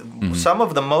 and some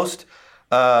of the most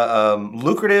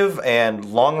lucrative and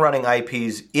long-running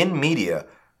IPs in media,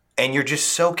 and you're just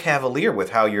so cavalier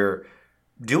with how you're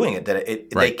doing it that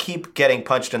they keep getting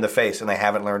punched in the face, and they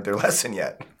haven't learned their lesson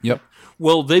yet. Yep.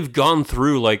 Well, they've gone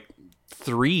through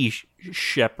 3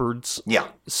 Shepherds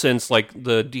since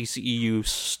the DCEU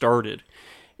started,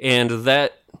 and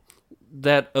that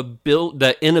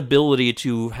inability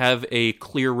to have a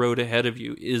clear road ahead of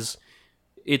you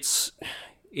it's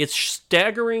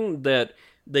staggering that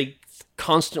they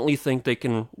constantly think they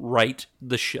can right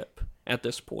the ship at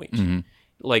this point. Mm-hmm.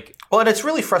 And it's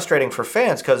really frustrating for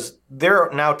fans because they're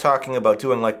now talking about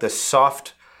doing this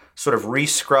soft sort of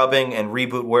re-scrubbing and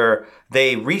reboot where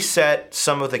they reset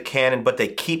some of the canon, but they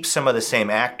keep some of the same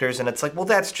actors, and it's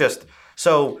that's just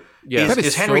so. Yeah,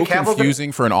 is Henry Cavill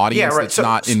confusing for an audience that's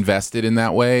not invested in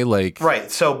that way? Right.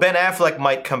 So Ben Affleck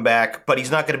might come back, but he's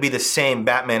not going to be the same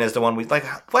Batman as the one we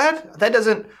what? That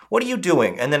doesn't. What are you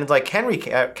doing? And then Henry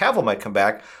Cavill might come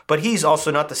back, but he's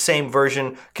also not the same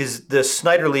version because the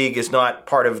Snyder League is not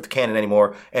part of the canon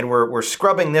anymore, and we're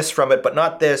scrubbing this from it, but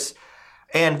not this.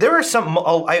 And there are some.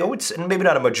 I would say maybe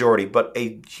not a majority, but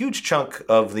a huge chunk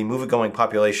of the movie-going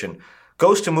population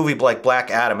goes to a movie like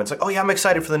Black Adam, it's like, oh yeah, I'm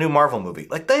excited for the new Marvel movie.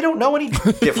 Like they don't know any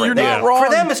different. You're not wrong.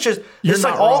 For them, it's just it's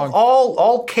like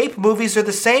all cape movies are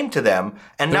the same to them,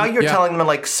 and now you're telling them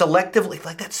like selectively,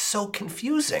 like that's so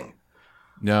confusing.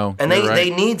 No, and they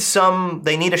need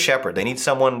a shepherd. They need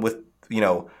someone with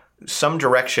some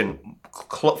direction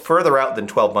further out than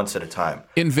 12 months at a time.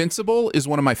 Invincible is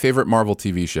one of my favorite Marvel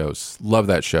TV shows. Love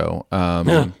that show.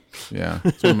 Yeah,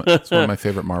 it's one of my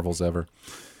favorite Marvels ever.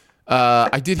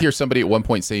 I did hear somebody at one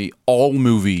point say all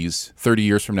movies 30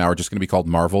 years from now are just going to be called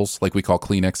Marvels, like we call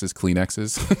Kleenexes.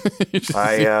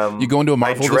 You go into a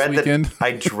Marvel this weekend?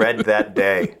 I dread that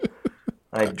day.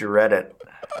 I dread it.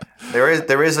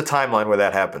 There is a timeline where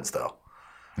that happens, though.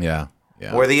 Yeah.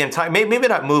 Yeah. Where the entire maybe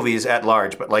not movies at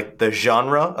large, but like the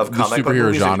genre of comic book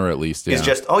movies, genre at least, is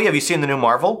just have you seen the new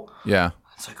Marvel? Yeah.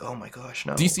 It's like, oh my gosh,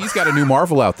 no. DC's got a new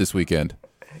Marvel out this weekend.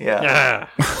 Yeah.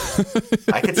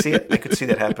 I could see it. I could see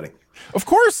that happening. Of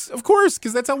course,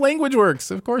 because that's how language works.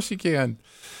 Of course you can.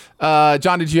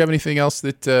 John, did you have anything else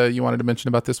that you wanted to mention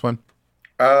about this one?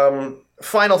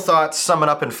 Final thoughts, sum it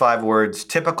up in 5 words.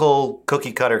 Typical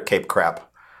cookie cutter cape crap.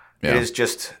 Yeah. It is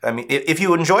just, I mean, if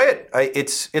you enjoy it,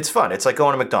 it's fun. It's like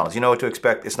going to McDonald's. You know what to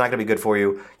expect. It's not going to be good for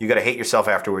you. You got to hate yourself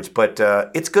afterwards, but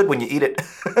it's good when you eat it.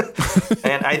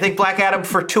 And I think Black Adam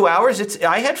for 2 hours,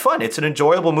 I had fun. It's an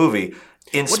enjoyable movie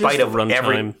in spite of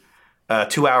every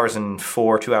 2 hours and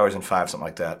 4, 2 hours and 5, something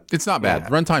like that. It's not bad.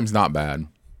 Runtime's not bad.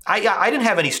 I didn't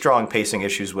have any strong pacing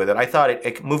issues with it. I thought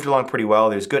it moved along pretty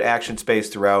well. There's good action space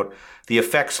throughout. The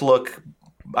effects look,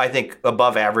 I think,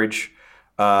 above average.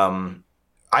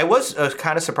 I was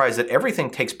kind of surprised that everything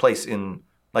takes place in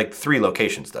like 3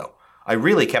 locations, though. I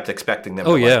really kept expecting them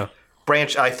to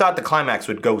branch. I thought the climax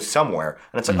would go somewhere,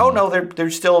 and it's like, oh no, they're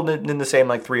still in the same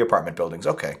like 3 apartment buildings.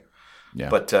 Okay, yeah.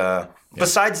 But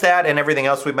besides that and everything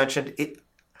else we mentioned,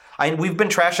 we've been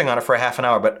trashing on it for a half an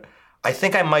hour, but I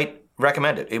think I might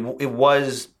recommend it. It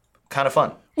was kind of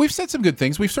fun. We've said some good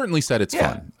things. We've certainly said it's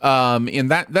fun,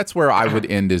 and that's where I would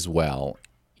end as well.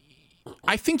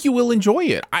 I think you will enjoy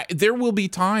it. There will be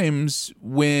times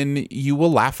when you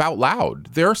will laugh out loud.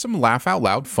 There are some laugh out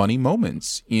loud funny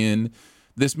moments in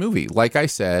this movie. Like I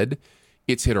said,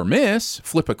 it's hit or miss,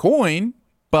 flip a coin,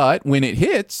 but when it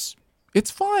hits,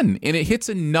 it's fun. And it hits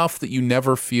enough that you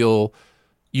never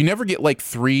get like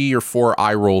 3 or 4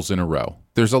 eye rolls in a row.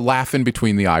 There's a laugh in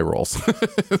between the eye rolls.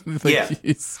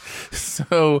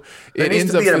 So it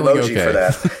ends up feeling okay. For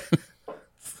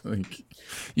that.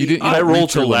 The eye roll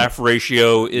to laugh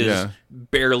ratio is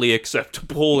barely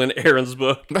acceptable in Aaron's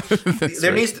book.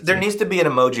 There needs to be an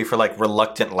emoji for like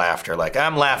reluctant laughter. Like,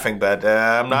 I'm laughing, but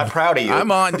I'm not proud of you.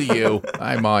 I'm on to you.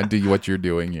 I'm on to what you're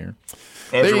doing here.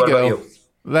 Andrew, there you what go. About you?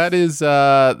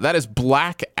 That is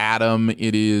Black Adam.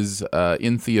 It is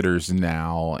in theaters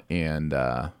now, and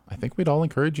I think we'd all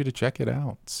encourage you to check it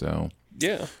out. So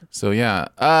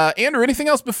Andrew, anything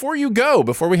else before you go?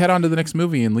 Before we head on to the next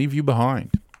movie and leave you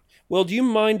behind? Well, do you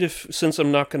mind if, since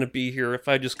I'm not going to be here, if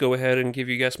I just go ahead and give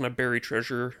you guys my buried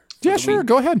treasure? Yeah, sure. Week?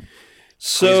 Go ahead.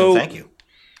 So, thank you.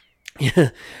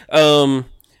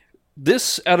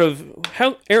 This Aaron,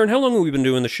 how long have we been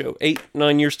doing the show?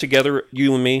 8-9 years together,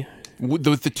 you and me?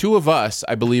 With the two of us,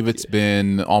 I believe it's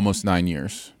been almost 9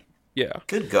 years. Yeah.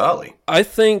 Good golly. I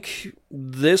think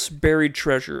this buried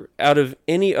treasure, out of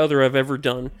any other I've ever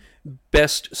done,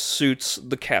 best suits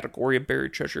the category of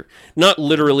buried treasure. Not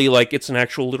literally like it's an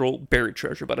actual little buried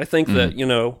treasure, but I think that,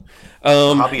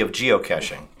 hobby of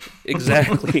geocaching.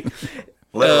 Exactly.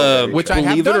 Which I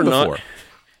have done before.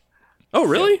 Oh,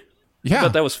 really? Yeah. I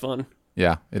thought that was fun.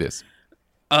 Yeah, it is.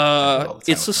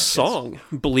 It's a song,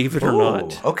 believe it or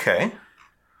not. Okay.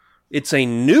 It's a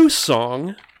new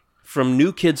song from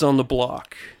New Kids on the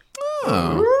Block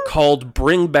called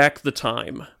Bring Back the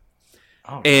Time.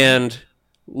 Oh, and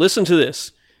listen to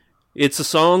this. It's a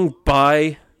song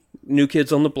by New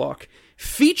Kids on the Block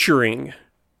featuring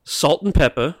Salt and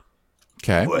Peppa,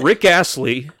 Rick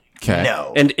Astley,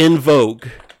 and En Vogue.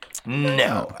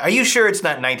 No. Are you sure it's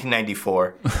not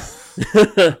 1994?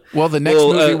 Well, the next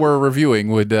movie we're reviewing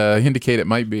would indicate it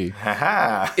might be.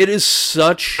 It is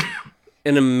such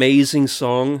an amazing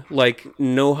song, like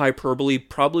no hyperbole,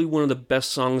 probably one of the best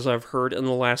songs I've heard in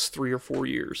the last 3 or 4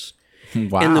 years.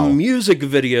 Wow. And the music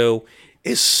video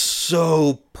is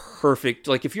so perfect.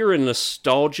 Like, if you're a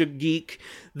nostalgia geek,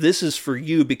 this is for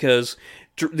you, because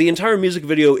the entire music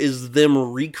video is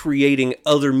them recreating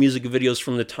other music videos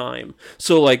from the time.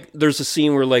 So, like, there's a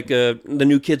scene where, like, the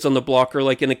New Kids on the Block are,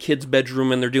 like, in a kid's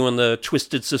bedroom and they're doing the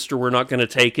Twisted Sister, We're Not Gonna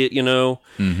Take It, you know?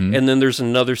 Mm-hmm. And then there's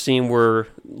another scene where,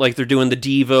 like, they're doing the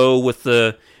Devo with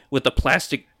the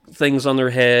plastic things on their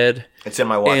head. It's in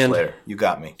my watch later. You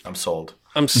got me. I'm sold.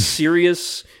 I'm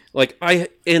serious. Like,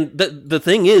 the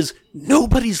thing is,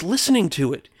 nobody's listening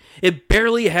to it. It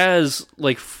barely has,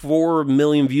 like, 4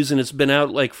 million views, and it's been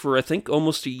out, like, for, I think,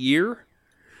 almost a year.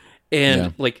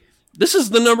 And, like, this is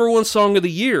the #1 song of the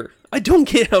year. I don't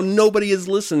get how nobody is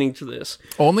listening to this.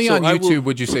 Only on YouTube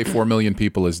would you say 4 million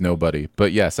people is nobody.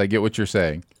 But yes, I get what you're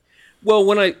saying. Well,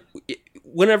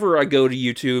 whenever I go to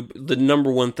YouTube, the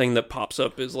 #1 thing that pops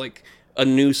up is, like, a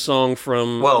new song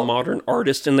from a modern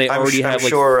artist, and they already have,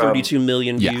 like, 32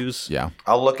 million views. Yeah.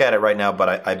 I'll look at it right now,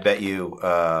 but I bet you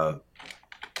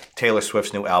Taylor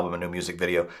Swift's new album, a new music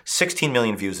video, 16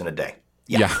 million views in a day.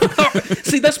 Yeah.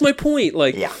 See, that's my point.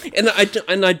 Like, yeah.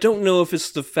 And I don't know if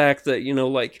it's the fact that, you know,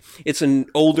 like, it's an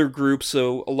older group,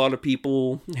 so a lot of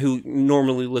people who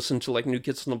normally listen to, like, New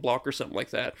Kids on the Block or something like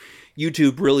that,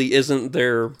 YouTube really isn't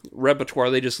their repertoire.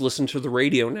 They just listen to the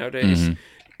radio nowadays. Mm-hmm.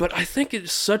 But I think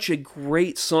it's such a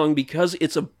great song because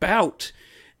it's about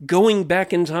going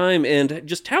back in time and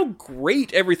just how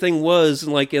great everything was,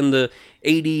 like, in the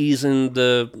 80s and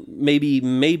the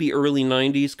maybe early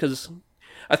 90s, because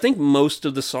I think most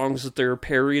of the songs that they're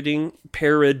parodying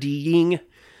for the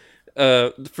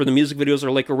music videos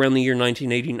are, like, around the year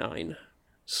 1989.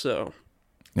 So,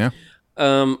 yeah.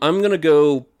 I'm gonna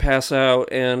go pass out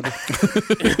and.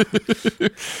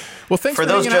 Well, thanks for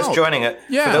those just out. joining it.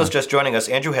 Yeah. For those just joining us,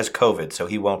 Andrew has COVID, so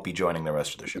he won't be joining the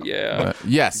rest of the show. Yeah.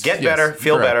 Yes. Get better.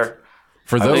 Feel correct. better.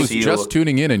 For those just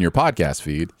tuning in your podcast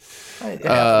feed,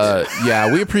 yeah,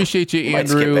 we appreciate you,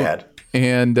 Andrew,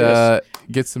 and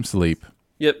get some sleep.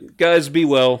 Yep, guys, be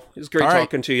well. It's great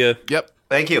talking to you. Yep.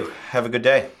 Thank you. Have a good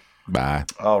day. Bye.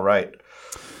 All right.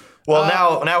 Well,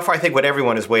 now for I think what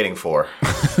everyone is waiting for.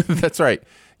 That's right.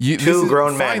 Two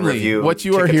grown men review what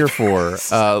you are here for.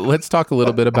 Let's talk a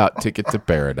little bit about Ticket to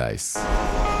Paradise.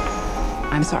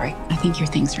 I'm sorry. I think your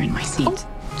things are in my seat.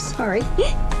 Oh, sorry.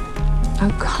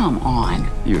 Oh, come on.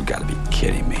 You've got to be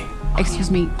kidding me.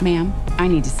 Excuse me, ma'am. I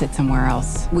need to sit somewhere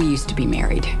else. We used to be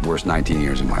married. Worst 19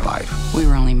 years of my life. We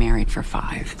were only married for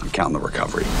 5. I'm counting the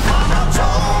recovery.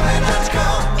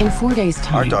 In 4 days'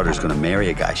 time. Our daughter's going to marry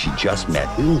a guy she just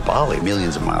met in Bali,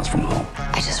 millions of miles from home.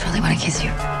 I just really want to kiss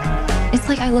you. It's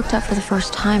like I looked up for the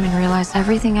first time and realized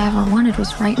everything I ever wanted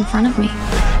was right in front of me.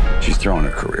 She's throwing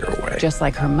her career away. Just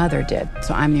like her mother did.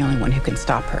 So I'm the only one who can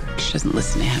stop her. She doesn't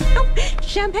listen to him. Oh,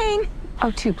 champagne.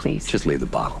 Oh, 2, please. Just leave the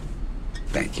bottle.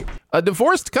 Thank you. A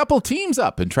divorced couple teams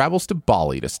up and travels to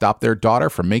Bali to stop their daughter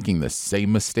from making the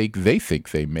same mistake they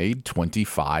think they made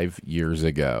 25 years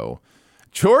ago.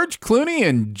 George Clooney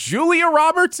and Julia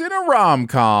Roberts in a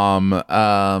rom-com.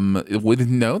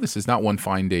 No, this is not One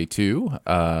Fine Day 2.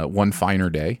 One Finer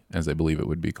Day, as I believe it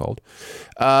would be called.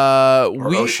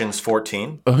 Or Ocean's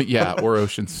 14. Yeah, or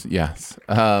Ocean's, yes.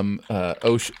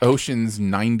 Ocean's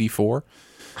 94.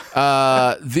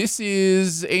 This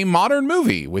is a modern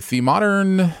movie with the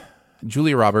modern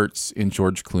Julia Roberts and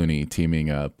George Clooney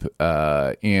teaming up,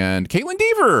 and Caitlin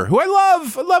Dever, who I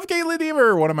love. I love Caitlin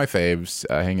Dever, one of my faves,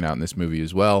 hanging out in this movie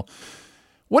as well.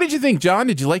 What did you think, John?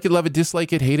 Did you like it, love it,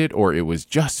 dislike it, hate it, or it was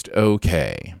just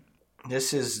okay?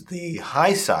 This is the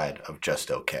high side of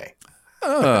just okay.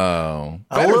 Oh,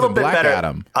 a little than bit Black better.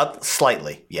 Adam.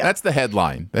 Slightly, yeah. That's the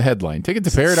headline. The headline: Ticket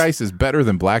to Paradise is better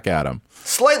than Black Adam.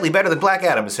 Slightly better than Black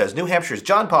Adam, it says. New Hampshire's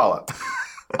John Paula.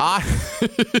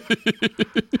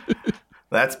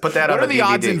 Let's put that on the DVD. What are the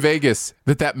odds in Vegas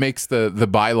that makes the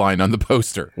byline on the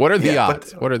poster? What are the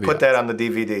odds? What are the odds? Put that on the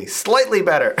DVD. Slightly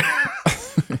better.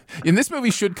 And this movie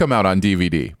should come out on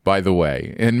DVD, by the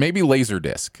way, and maybe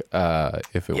Laserdisc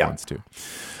if it wants to.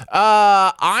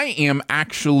 I am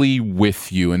actually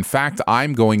with you. In fact,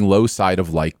 I'm going low side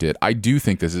of liked it. I do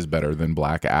think this is better than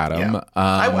Black Adam. Yeah.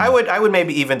 I would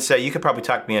maybe even say you could probably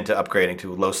talk me into upgrading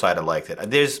to low side of liked it.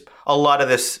 There's a lot of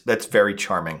this that's very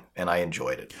charming, and I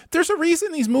enjoyed it. There's a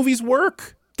reason these movies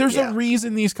work. There's a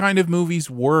reason these kind of movies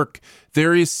work.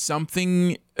 There is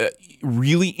something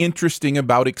really interesting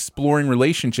about exploring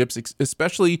relationships,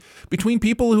 especially between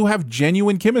people who have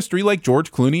genuine chemistry like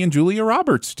George Clooney and Julia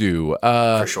Roberts do.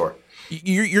 For sure.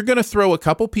 You're going to throw a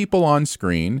couple people on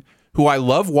screen who I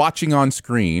love watching on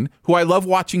screen, who I love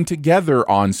watching together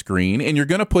on screen, and you're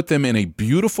going to put them in a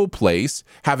beautiful place,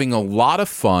 having a lot of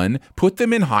fun, put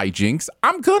them in hijinks.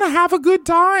 I'm going to have a good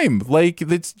time. Like,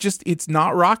 it's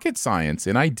not rocket science.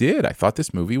 And I did. I thought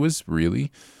this movie was really,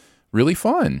 really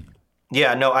fun.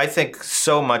 Yeah, no, I think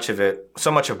so much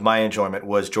of my enjoyment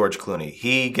was George Clooney.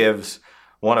 He gives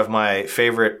one of my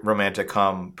favorite romantic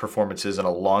performances in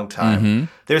a long time. Mm-hmm.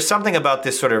 There's something about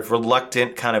this sort of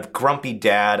reluctant, kind of grumpy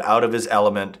dad out of his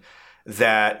element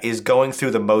that is going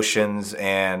through the motions.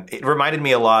 And it reminded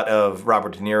me a lot of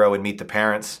Robert De Niro in Meet the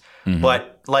Parents,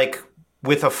 but like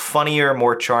with a funnier,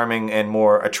 more charming, and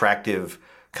more attractive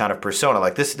kind of persona.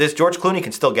 Like this George Clooney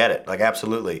can still get it, like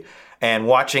absolutely. And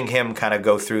watching him kind of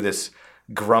go through this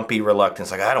grumpy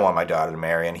reluctance, like I don't want my daughter to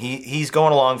marry, and he's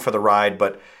going along for the ride,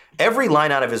 but every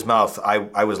line out of his mouth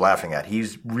I was laughing at.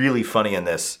 He's really funny in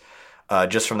this,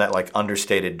 just from that like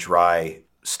understated, dry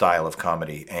style of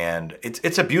comedy. And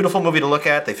it's a beautiful movie to look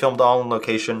at. They filmed all in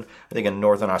location, I think in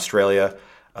Northern Australia,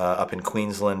 up in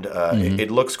Queensland.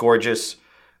 It looks gorgeous.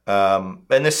 And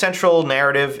the central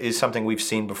narrative is something we've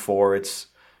seen before. It's,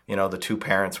 the two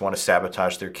parents want to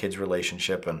sabotage their kids'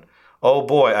 relationship, and oh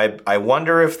boy, I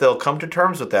wonder if they'll come to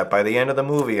terms with that by the end of the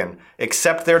movie and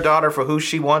accept their daughter for who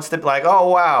she wants to be. Like, oh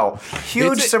wow,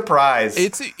 huge surprise.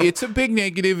 It's a big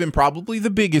negative, and probably the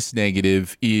biggest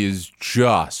negative is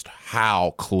just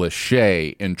how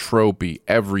cliche and tropey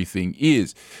everything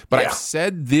is. But I've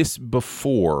said this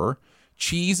before.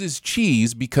 Cheese is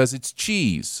cheese because it's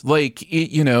cheese. Like,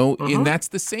 and that's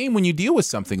the same when you deal with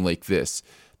something like this.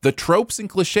 The tropes and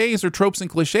cliches are tropes and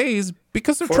cliches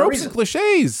because they're tropes and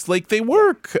cliches. Like, they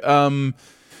work.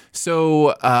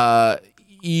 So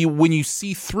when you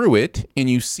see through it and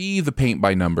you see the paint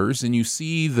by numbers and you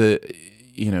see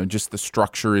just the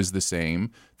structure is the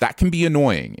same, that can be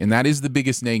annoying. And that is the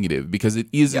biggest negative, because it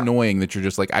is annoying that you're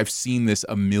just like, I've seen this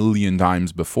a million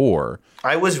times before.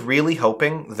 I was really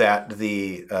hoping that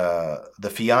the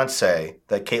fiance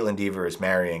that Caitlin Dever is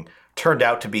marrying turned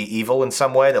out to be evil in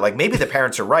some way, that like maybe the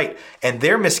parents are right and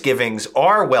their misgivings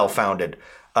are well-founded.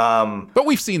 But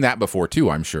we've seen that before too,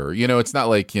 I'm sure. It's not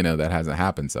like, that hasn't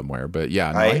happened somewhere. But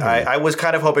yeah. No, I was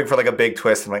kind of hoping for like a big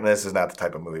twist. I'm like, this is not the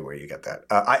type of movie where you get that.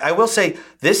 I will say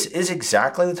this is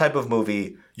exactly the type of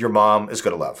movie your mom is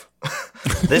going to love.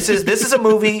 This is a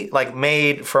movie like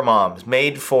made for moms,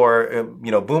 made for,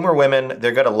 boomer women.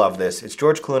 They're going to love this. It's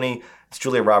George Clooney. It's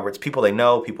Julia Roberts, people they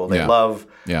know, people they love.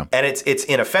 Yeah. And it's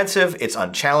inoffensive, it's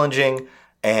unchallenging,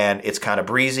 and it's kind of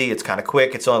breezy, it's kind of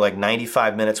quick. It's only like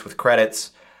 95 minutes with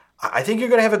credits. I think you're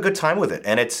going to have a good time with it.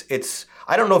 And it's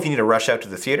I don't know if you need to rush out to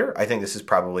the theater. I think this is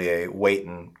probably a wait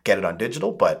and get it on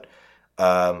digital. But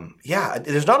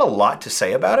there's not a lot to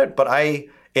say about it, but I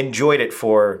enjoyed it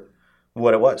for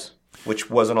what it was, which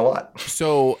wasn't a lot.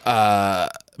 So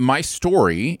my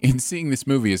story in seeing this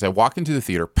movie is I walk into the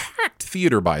theater, packed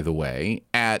theater, by the way,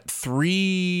 at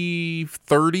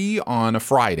 3:30 on a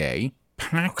Friday,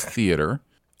 packed theater.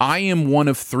 I am one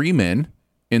of three men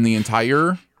in the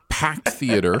entire packed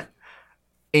theater,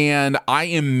 and I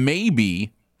am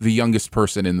maybe the youngest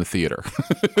person in the theater.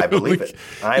 I believe it.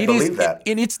 I believe that.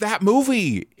 And it's that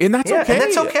movie, and that's okay. And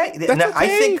that's okay. That's okay. I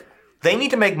think they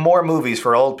need to make more movies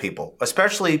for old people,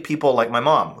 especially people like my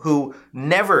mom, who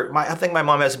I think my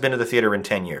mom hasn't been to the theater in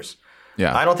 10 years.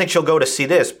 Yeah. I don't think she'll go to see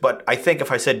this, but I think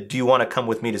if I said, do you want to come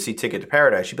with me to see Ticket to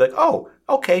Paradise? She'd be like, oh,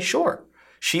 okay, sure.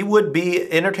 She would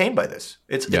be entertained by this.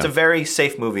 It's a very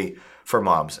safe movie for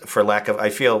moms, for lack of, I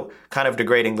feel kind of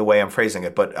degrading the way I'm phrasing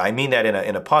it, but I mean that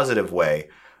in a positive way.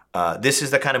 This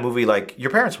is the kind of movie like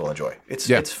your parents will enjoy. It's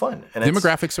fun. And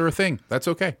demographics are a thing. That's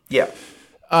okay. Yeah.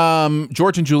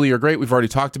 George and Julie are great. We've already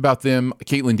talked about them.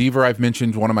 Caitlin Dever, I've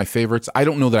mentioned, one of my favorites. I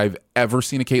don't know that I've ever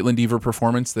seen a Caitlin Dever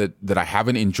performance that I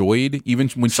haven't enjoyed. Even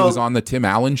when she was on the Tim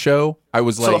Allen show, I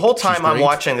was like, so the whole time I'm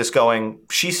watching this going,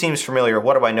 she seems familiar.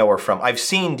 What do I know her from? I've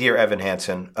seen Dear Evan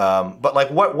Hansen. But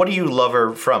like, what do you love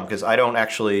her from? Because I don't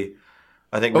actually,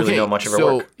 I think, really know much of her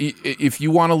work. So if you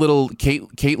want a little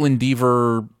Caitlin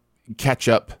Dever catch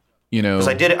up, Because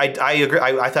I agree.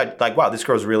 I thought like, wow, this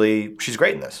girl's she's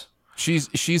great in this.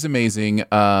 She's amazing.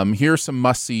 Here are some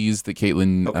must-sees that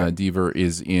Caitlin Dever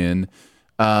is in.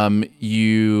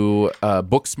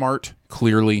 Booksmart,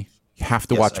 clearly. You have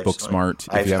to watch Booksmart.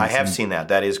 I have seen that.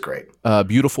 That is great.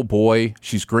 Beautiful Boy.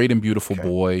 She's great in Beautiful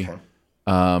Boy.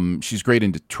 Okay. She's great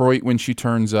in Detroit when she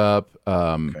turns up.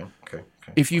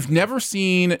 If you've never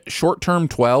seen Short Term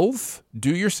 12,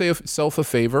 do yourself a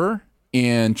favor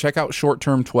and check out Short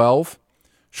Term 12.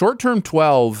 Short Term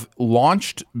 12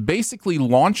 launched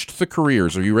the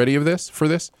careers. Are you ready for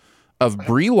this? Of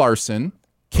Brie Larson,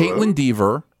 Caitlin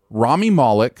Dever, Rami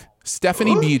Malek,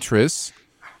 Stephanie Beatrice,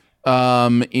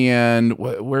 and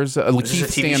where's Lakeith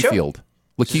Stanfield?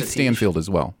 Lakeith Stanfield as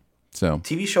well. So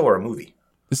TV show or a movie?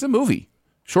 This is a movie.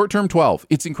 Short Term 12.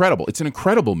 It's incredible. It's an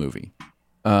incredible movie.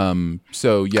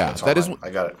 So yeah, that is. I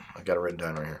got it. I got it written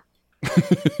down right here.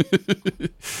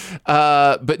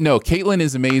 But no, Caitlin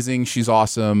is amazing. She's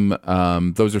awesome.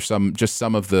 Those are some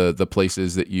of the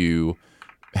places that you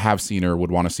have seen her, would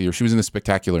want to see her. She was in The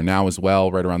Spectacular Now as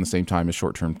well, right around the same time as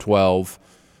Short Term 12.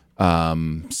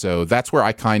 So that's where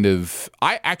I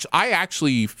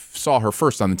actually saw her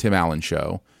first on the Tim Allen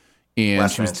show. And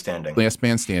Last Man Standing. Last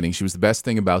Man Standing. She was the best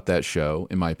thing about that show,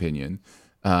 in my opinion.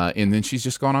 And then she's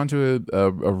just gone on to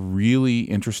a really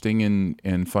interesting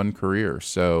and fun career.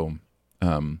 So,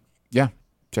 yeah,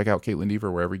 check out Kaitlyn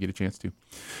Dever wherever you get a chance to.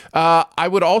 I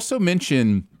would also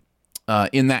mention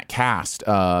in that cast,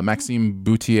 Maxime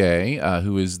Boutier,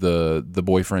 who is the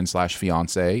boyfriend /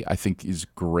 fiance, I think is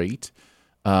great.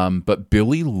 But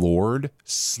Billy Lord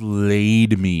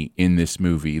slayed me in this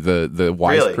movie. The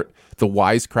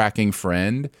wisecracking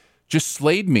friend just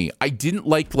slayed me. I didn't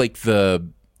like the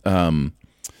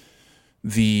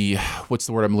what's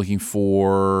the word I'm looking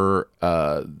for?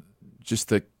 Just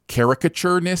the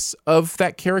caricatureness of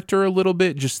that character a little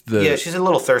bit. She's a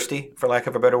little thirsty, for lack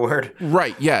of a better word.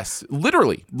 Right. Yes.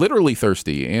 Literally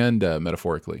thirsty and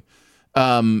metaphorically.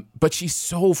 But she's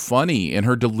so funny, and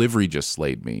her delivery just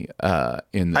slayed me.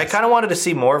 In this. I kind of wanted to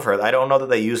see more of her. I don't know that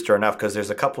they used her enough because there's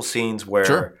a couple scenes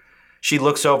where she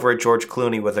looks over at George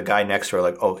Clooney with a guy next to her,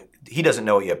 like, oh, he doesn't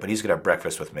know it yet, but he's gonna have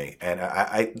breakfast with me. And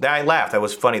I laughed. That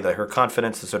was funny. That her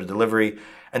confidence, the sort of delivery,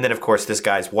 and then of course this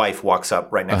guy's wife walks up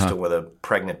right next to him with a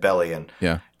pregnant belly, and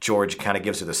George kind of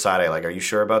gives her the side eye, like, "Are you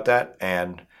sure about that?"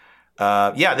 And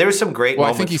there was some great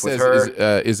moments. I think he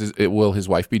says, "Will his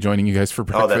wife be joining you guys for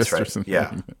breakfast?" Oh, that's right. Or something?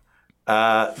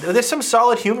 Yeah. There's some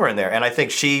solid humor in there, and I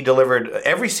think she delivered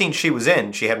every scene she was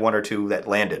in. She had one or two that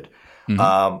landed,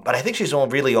 but I think she's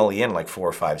only in like 4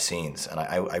 or 5 scenes, and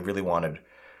I really wanted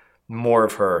more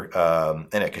of her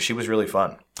in it because she was really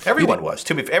fun. Everyone was.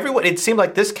 To be everyone, it seemed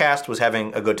like this cast was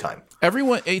having a good time.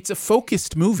 It's a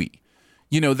focused movie.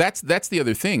 That's the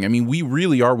other thing. I mean, we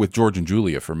really are with George and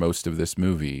Julia for most of this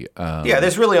movie.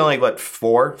 There's really only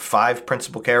 4, 5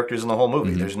 principal characters in the whole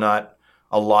movie. There's not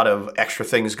a lot of extra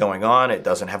things going on. It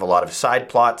doesn't have a lot of side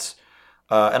plots,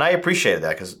 and I appreciated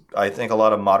that because I think a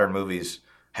lot of modern movies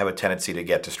have a tendency to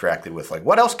get distracted with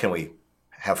what else can we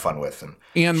have fun with,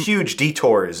 and huge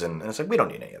detours, and it's like we don't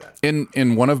need any of that.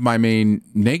 And one of my main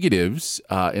negatives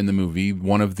in the movie,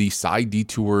 one of the side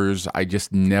detours I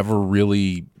just never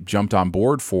really jumped on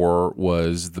board for,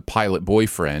 was the pilot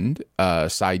boyfriend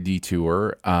side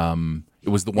detour. It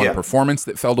was the one performance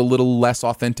that felt a little less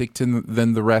authentic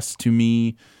than the rest to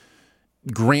me.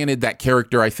 Granted, that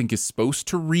character I think is supposed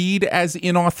to read as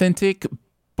inauthentic,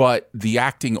 but the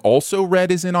acting also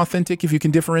read as inauthentic, if you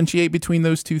can differentiate between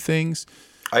those two things.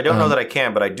 I don't know that I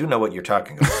can, but I do know what you're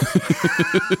talking about.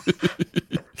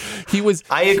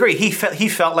 I agree. He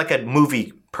felt like a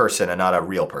movie person and not a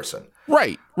real person.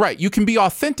 Right. You can be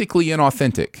authentically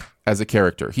inauthentic as a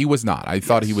character. He was not. I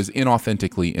thought he was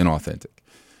inauthentically inauthentic.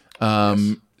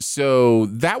 So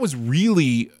that was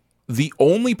really the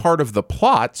only part of the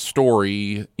plot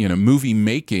story, movie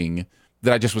making,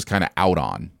 that I just was kind of out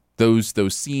on. Those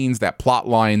scenes, that plot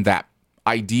line, that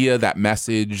idea, that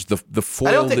message, the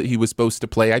foil that he was supposed to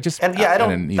play. I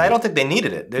don't think they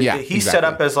needed it. He's set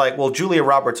up as Julia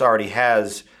Roberts already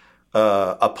has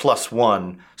a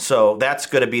 +1, so that's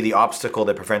going to be the obstacle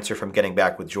that prevents her from getting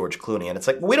back with George Clooney. And it's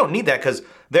like, we don't need that because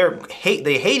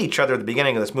they hate each other at the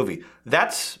beginning of this movie.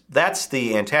 That's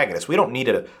the antagonist. We don't need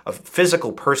a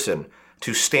physical person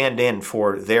to stand in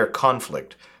for their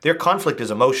conflict. Their conflict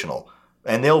is emotional.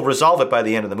 And they'll resolve it by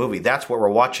the end of the movie. That's what we're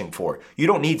watching for. You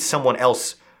don't need someone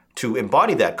else to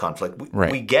embody that conflict.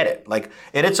 We get it.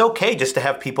 And it's okay just to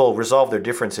have people resolve their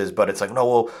differences, but it's like,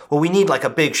 no, well, we need a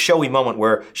big showy moment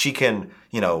where she can,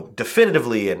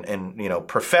 definitively and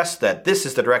profess that this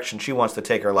is the direction she wants to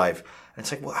take her life. And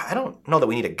it's like, well, I don't know that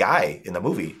we need a guy in the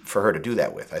movie for her to do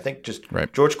that with. I think just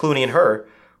George Clooney and her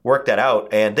work that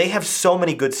out, and they have so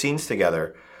many good scenes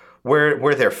together.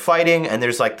 Where they're fighting and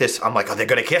there's this, I'm like, oh, they're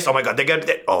gonna kiss. Oh my god, they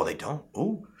don't.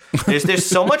 Ooh, there's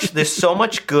so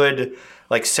much good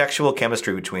sexual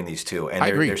chemistry between these two, and I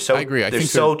agree. They're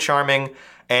so charming,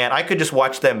 and I could just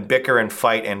watch them bicker and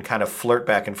fight and kind of flirt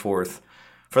back and forth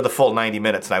for the full 90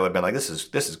 minutes, and I would have been like, this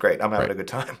is great. I'm having a good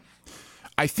time.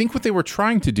 I think what they were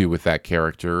trying to do with that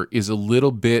character is a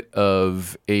little bit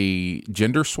of a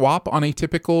gender swap on a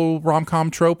typical rom-com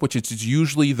trope, which is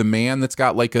usually the man that's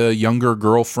got a younger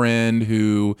girlfriend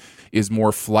who is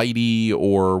more flighty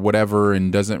or whatever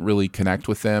and doesn't really connect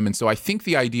with them. And so I think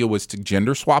the idea was to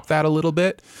gender swap that a little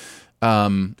bit.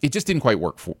 It just didn't quite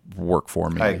work for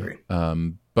me. I agree.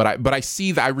 But I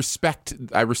see that I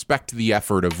respect the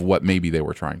effort of what maybe they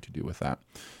were trying to do with that.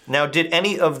 Now, did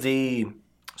any of the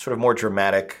sort of more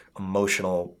dramatic,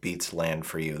 emotional beats land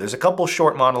for you? There's a couple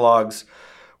short monologues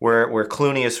where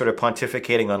Clooney is sort of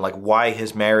pontificating on why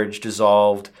his marriage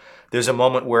dissolved. There's a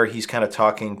moment where he's kind of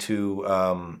talking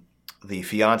to the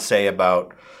fiance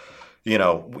about, you're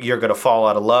going to fall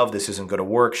out of love. This isn't going to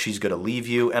work. She's going to leave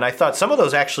you. And I thought some of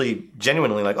those actually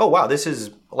genuinely oh, wow, this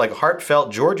is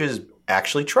heartfelt. George is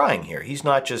actually trying here. He's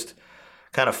not just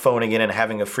kind of phoning in and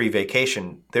having a free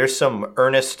vacation. There's some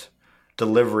earnest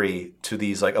delivery to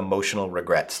these like emotional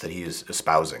regrets that he is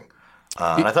espousing.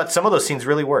 And I thought some of those scenes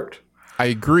really worked. I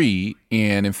agree.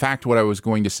 And in fact, what I was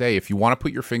going to say, if you want to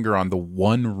put your finger on the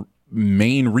one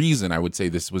main reason I would say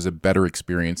this was a better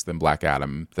experience than Black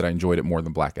Adam, that I enjoyed it more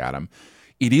than Black Adam,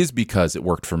 it is because it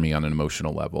worked for me on an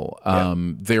emotional level.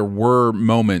 There were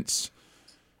moments,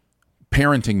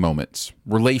 parenting moments,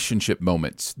 relationship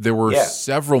moments. There were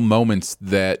several moments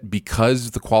that,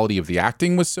 because the quality of the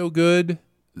acting was so good,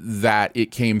 that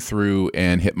it came through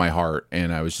and hit my heart,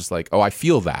 and I was just like, oh, I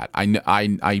feel that.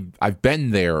 I've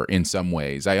been there in some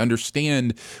ways. I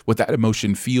understand what that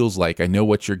emotion feels like. I know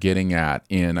what you're getting at,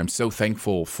 and I'm so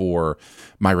thankful for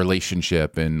my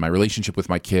relationship and my relationship with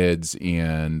my kids.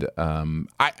 And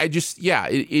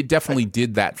it definitely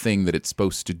did that thing that it's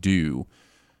supposed to do.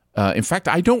 In fact,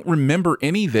 I don't remember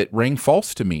any that rang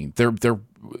false to me. They're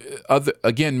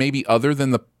maybe other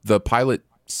than the pilot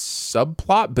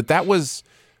subplot, but that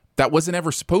wasn't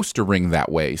ever supposed to ring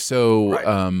that way. So,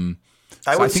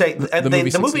 I would say the movie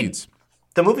succeeds.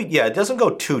 The movie, it doesn't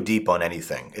go too deep on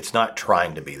anything. It's not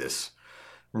trying to be this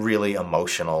really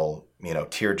emotional,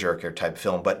 tearjerker type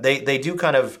film, but they do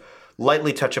kind of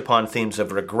lightly touch upon themes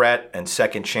of regret and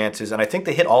second chances, and I think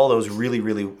they hit all those really,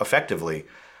 really effectively.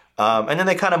 And then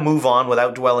they kind of move on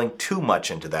without dwelling too much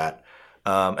into that.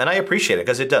 And I appreciate it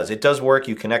because it does work.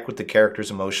 You connect with the characters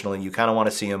emotionally. You kind of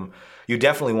want to see them. You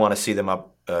definitely want to see them up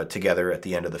together at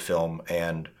the end of the film.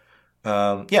 And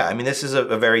this is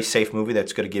a very safe movie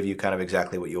that's going to give you kind of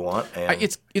exactly what you want. And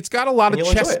it's got a lot of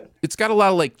chest. It's got a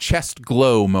lot of like chest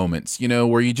glow moments,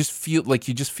 where you just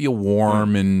feel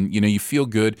warm and you feel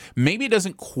good. Maybe it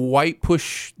doesn't quite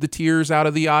push the tears out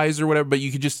of the eyes or whatever, but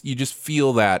you just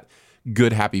feel that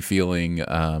good, happy feeling.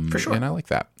 For sure. And I like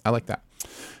that.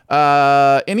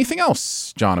 Anything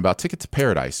else, John, about Ticket to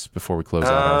Paradise before we close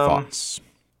out our thoughts?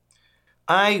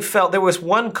 I felt there was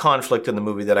one conflict in the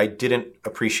movie that I didn't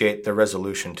appreciate the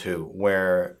resolution to,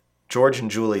 where George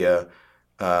and Julia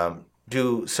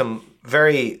do some a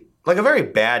very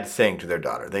bad thing to their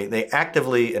daughter. They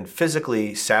actively and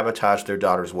physically sabotage their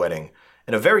daughter's wedding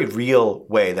in a very real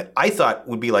way that I thought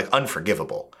would be like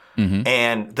unforgivable. Mm-hmm.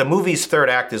 And the movie's third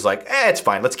act is like, it's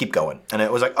fine, let's keep going. And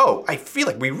it was like, oh, I feel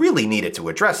like we really needed to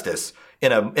address this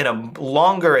in a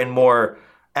longer and more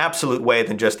absolute way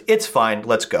than just, it's fine,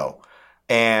 let's go.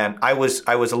 And I was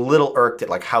a little irked at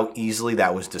like how easily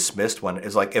that was dismissed, when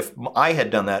it's like, if I had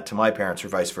done that to my parents or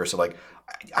vice versa, like,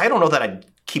 I don't know that I'd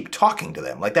keep talking to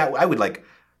them like that. I would like,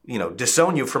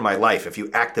 disown you from my life if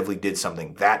you actively did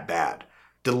something that bad,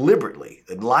 deliberately,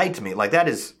 and lied to me. Like that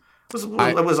is...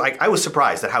 I was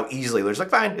surprised at how easily there's like,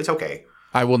 fine, it's okay.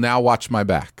 I will now watch my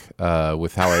back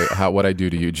with what I do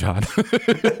to you, John.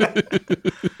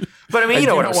 But I mean, you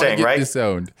know what I'm saying, right?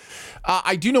 Disowned.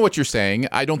 I do know what you're saying.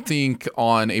 I don't think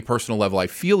on a personal level I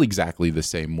feel exactly the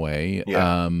same way.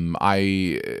 Yeah.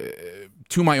 I,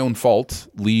 to my own fault,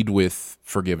 lead with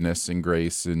forgiveness and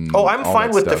grace and. Oh, I'm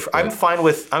fine with I'm fine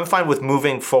with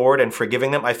moving forward and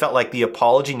forgiving them. I felt like the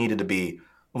apology needed to be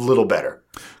a little better.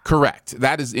 Correct.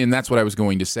 That's what I was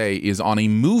going to say, is on a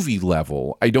movie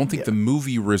level, I don't think the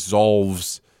movie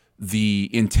resolves the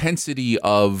intensity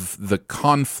of the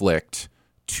conflict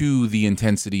to the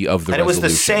intensity of the resolution.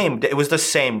 It was the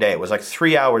same day. It was like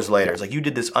 3 hours later. It's like, you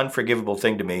did this unforgivable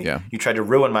thing to me. Yeah. You tried to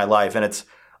ruin my life. And it's,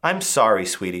 I'm sorry,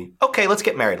 sweetie. Okay, let's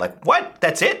get married. Like, what?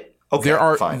 That's it? Okay,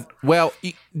 fine. Well,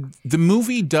 the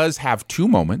movie does have two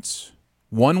moments,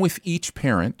 one with each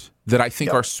parent, that I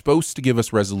think are supposed to give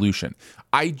us resolution.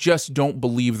 I just don't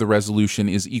believe the resolution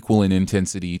is equal in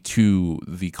intensity to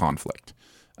the conflict.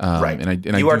 Right.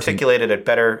 And you articulated it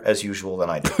better as usual than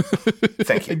I did.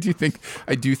 Thank you.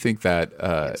 I do think that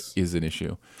is an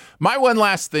issue. My one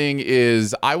last thing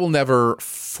is, I will never,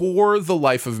 for the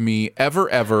life of me,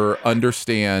 ever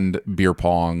understand beer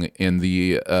pong and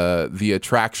the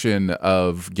attraction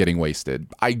of getting wasted.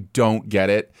 I don't get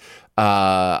it.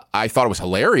 I thought it was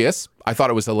hilarious.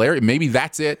 Maybe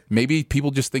that's it. Maybe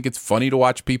people just think it's funny to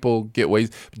watch people get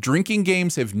wasted. Drinking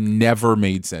games have never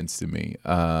made sense to me.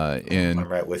 I'm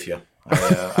right with you.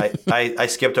 I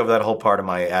skipped over that whole part of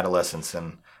my adolescence,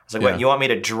 and I was like, "Wait, you want me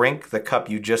to drink the cup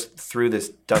you just threw this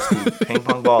dusty ping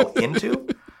pong ball into?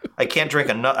 I can't drink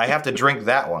enough. I have to drink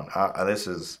that one. This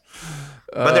is."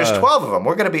 But there's 12 of them.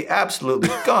 We're going to be absolutely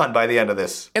gone by the end of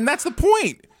this. And that's the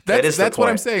point. That's what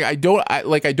I'm saying. I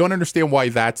don't understand why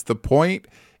that's the point.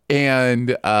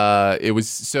 And it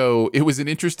was an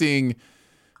interesting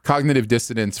cognitive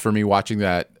dissonance for me watching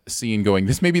that scene going,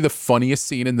 this may be the funniest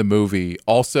scene in the movie.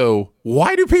 Also,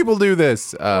 why do people do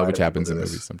this? Which happens in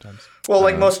movies sometimes. Well,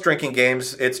 like most drinking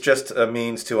games, it's just a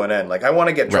means to an end. Like, I want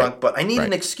to get drunk, but I need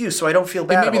an excuse so I don't feel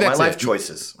bad about my life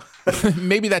choices.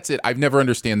 Maybe that's it. I've never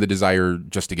understand the desire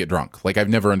just to get drunk. Like, I've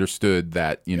never understood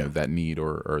that, that need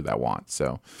or that want.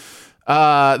 So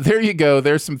there you go.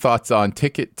 There's some thoughts on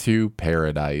Ticket to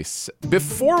Paradise.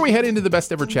 Before we head into the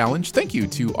Best Ever Challenge, thank you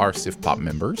to our Sif Pop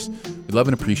members. We love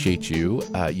and appreciate you.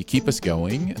 You keep us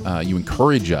going. You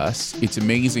encourage us. It's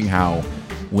amazing how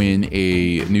when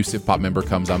a new Sif Pop member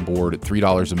comes on board at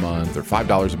 $3 a month or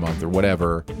 $5 a month or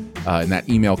whatever, and that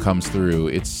email comes through,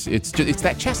 it's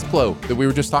that chest flow that we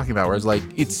were just talking about, where it's like,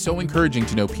 it's so encouraging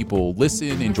to know people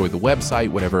listen, enjoy the website,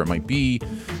 whatever it might be,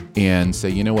 and say,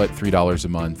 you know what, $3 a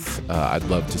month, I'd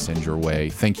love to send your way.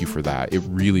 Thank you for that. It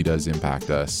really does impact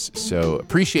us. So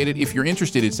appreciate it. If you're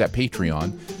interested, it's at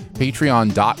Patreon,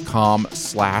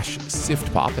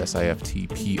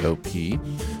 patreon.com/siftpop,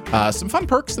 SIFTPOP. Some fun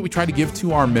perks that we try to give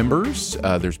to our members.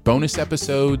 There's bonus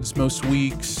episodes most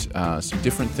weeks, some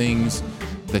different things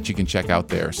that you can check out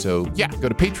there. So yeah, go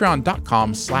to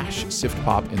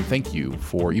patreon.com/siftpop, and thank you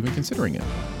for even considering it.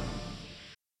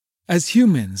 As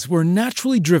humans, we're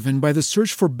naturally driven by the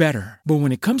search for better. But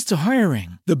when it comes to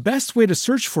hiring, the best way to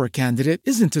search for a candidate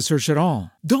isn't to search at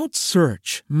all. Don't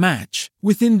search, match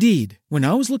with Indeed. When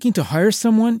I was looking to hire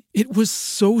someone, it was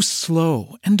so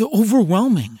slow and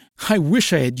overwhelming. I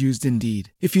wish I had used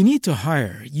Indeed. If you need to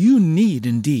hire, you need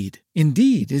Indeed.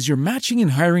 Indeed is your matching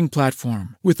and hiring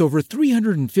platform with over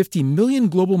 350 million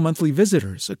global monthly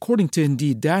visitors, according to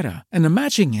Indeed data, and a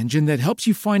matching engine that helps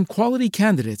you find quality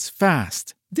candidates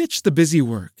fast. Ditch the busy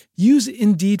work. Use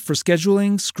Indeed for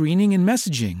scheduling, screening, and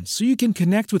messaging so you can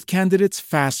connect with candidates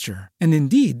faster. And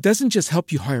Indeed doesn't just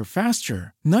help you hire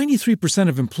faster. 93%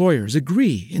 of employers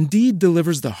agree Indeed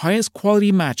delivers the highest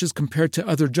quality matches compared to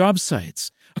other job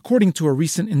sites, according to a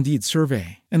recent Indeed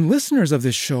survey. And listeners of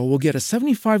this show will get a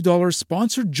 $75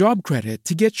 sponsored job credit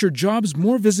to get your jobs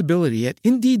more visibility at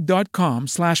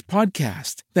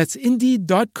Indeed.com/podcast. That's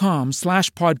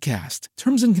Indeed.com/podcast.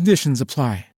 Terms and conditions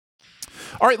apply.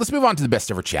 All right, let's move on to the Best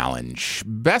Ever Challenge.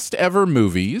 Best Ever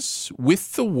Movies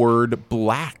with the word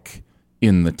black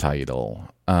in the title.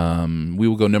 We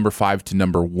will go number 5 to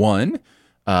number 1.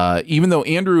 Even though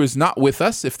Andrew is not with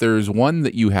us, if there's one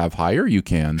that you have higher, you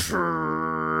can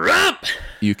trump.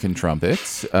 You can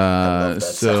trumpet. I love that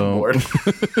soundboard.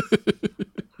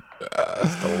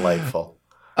 It's delightful.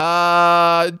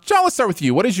 John, let's start with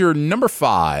you. What is your number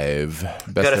 5?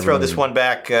 Got to throw this one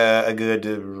back a good,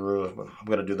 I'm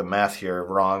going to do the math here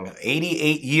wrong,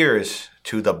 88 years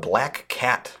to The Black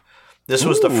Cat. This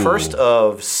was the first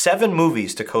of 7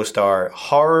 movies to co-star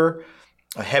horror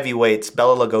heavyweights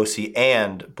Bela Lugosi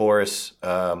and Boris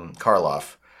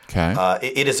Karloff. Okay.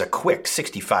 It is a quick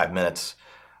 65 minutes.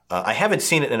 I haven't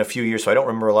seen it in a few years, so I don't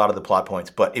remember a lot of the plot points.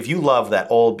 But if you love that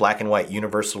old black and white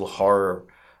Universal horror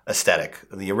aesthetic,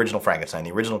 the original Frankenstein,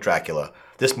 the original Dracula,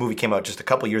 this movie came out just a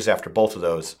couple years after both of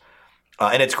those.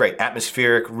 And it's great.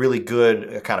 Atmospheric, really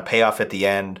good kind of payoff at the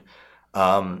end.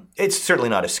 It's certainly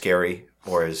not as scary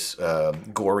or as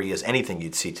gory as anything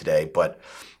you'd see today, but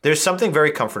there's something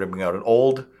very comforting about an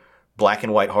old black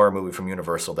and white horror movie from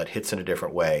Universal that hits in a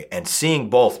different way. And seeing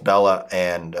both Bela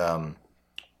and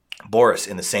Boris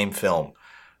in the same film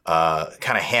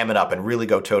kind of ham it up and really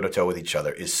go toe-to-toe with each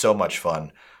other is so much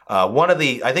fun.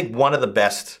 I think one of the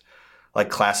best like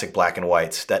classic black and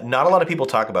whites that not a lot of people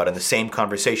talk about in the same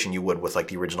conversation you would with like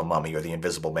the original Mummy or the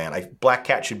Invisible Man. Black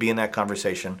Cat should be in that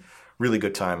conversation. Really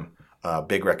good time.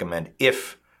 Big recommend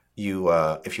if you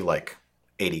like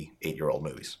 88-year-old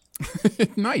movies.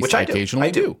 Nice. Which I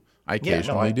occasionally do.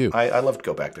 I love to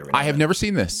go back there. I have never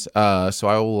seen this, so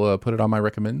I will put it on my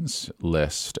recommends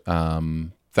list.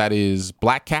 That is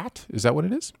Black Cat. Is that what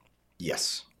it is?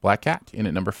 Yes. Black Cat in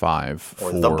at number 5.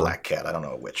 Or The Black Cat. I don't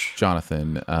know which.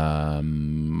 Jonathan.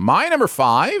 My number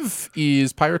 5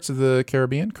 is Pirates of the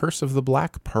Caribbean, Curse of the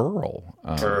Black Pearl.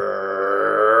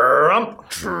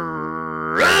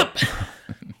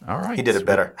 All right. He did it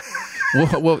better.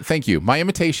 well, thank you. My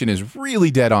imitation is really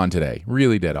dead on today.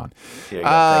 Really dead on.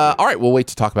 All right, we'll wait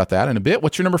to talk about that in a bit.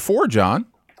 What's your number 4, John?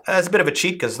 It's a bit of a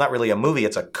cheat because it's not really a movie.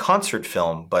 It's a concert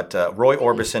film. But Roy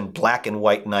Orbison, Black and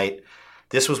White Night.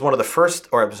 This was one of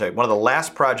the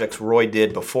last projects Roy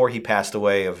did before he passed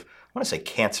away of, I want to say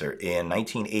cancer, in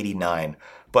 1989.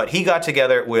 But he got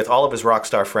together with all of his rock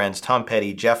star friends, Tom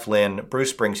Petty, Jeff Lynne,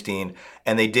 Bruce Springsteen,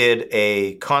 and they did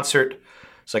a concert.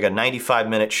 It's like a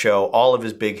 95-minute show, all of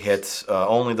his big hits,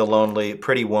 Only the Lonely,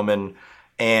 Pretty Woman,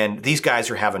 and these guys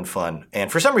are having fun. And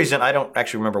for some reason, I don't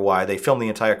actually remember why, they filmed the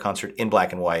entire concert in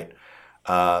black and white.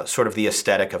 sort of the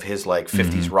aesthetic of his like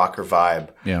 50s rocker vibe.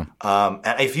 Yeah.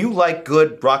 And if you like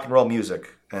good rock and roll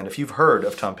music, and if you've heard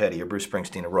of Tom Petty or Bruce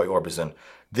Springsteen or Roy Orbison,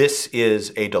 this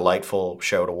is a delightful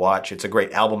show to watch. It's a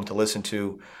great album to listen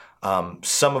to.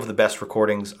 Some of the best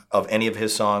recordings of any of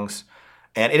his songs.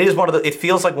 And it is it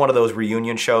feels like one of those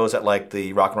reunion shows at like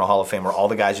the Rock and Roll Hall of Fame where all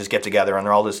the guys just get together and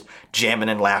they're all just jamming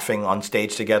and laughing on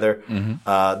stage together.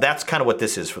 That's kind of what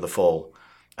this is for the full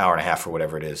hour and a half or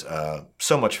whatever it is.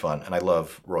 So much fun. And I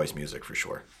love Roy's music for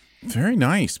sure. Very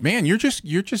nice, man. You're just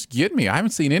getting me. I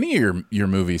haven't seen any of your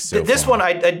movies so This far. one,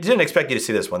 I didn't expect you to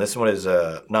see this one. This one is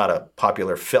not a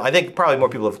popular film. I think probably more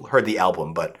people have heard the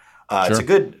album, but it's a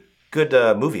good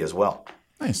movie as well.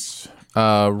 Nice.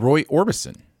 Roy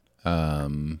Orbison.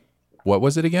 What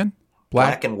was it again?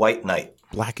 Black and White Night.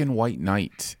 Black and White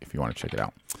Night, if you want to check it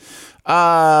out.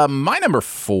 My number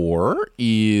 4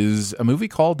 is a movie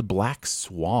called Black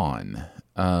Swan.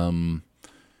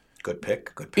 Good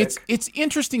pick. It's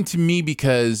interesting to me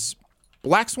because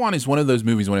Black Swan is one of those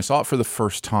movies, when I saw it for the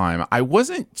first time, I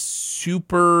wasn't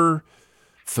super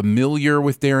familiar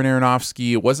with Darren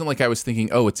Aronofsky. It wasn't like I was thinking,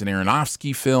 oh, it's an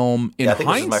Aronofsky film. I think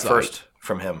this is my first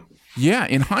from him. Yeah,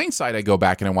 in hindsight, I go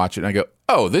back and I watch it and I go,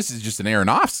 oh, this is just an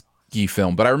Aronofsky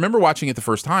film. But I remember watching it the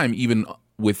first time, even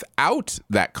without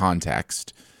that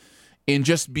context, and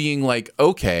just being like,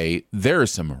 okay, there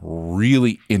is some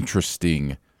really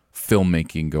interesting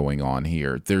filmmaking going on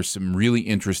here. There's some really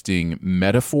interesting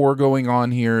metaphor going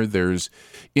on here. There's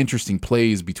interesting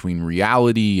plays between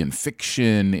reality and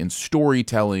fiction and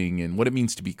storytelling and what it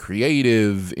means to be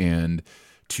creative and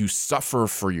to suffer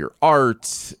for your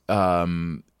art.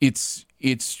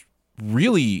 It's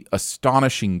really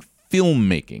astonishing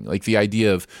filmmaking, like the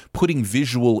idea of putting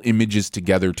visual images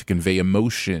together to convey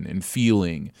emotion and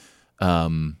feeling.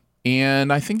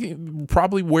 And I think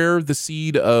probably where the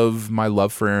seed of my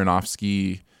love for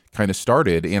Aronofsky kind of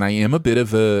started. And I am a bit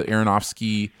of a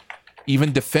Aronofsky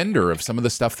even defender of some of the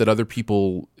stuff that other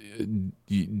people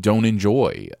don't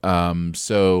enjoy.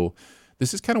 So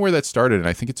this is kind of where that started, and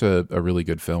I think it's a really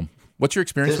good film. What's your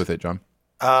experience with it, John?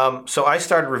 So I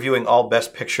started reviewing all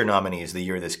Best Picture nominees the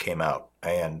year this came out,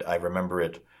 and I remember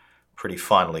it pretty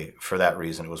fondly for that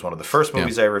reason. It was one of the first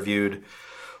movies I reviewed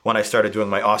when I started doing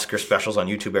my Oscar specials on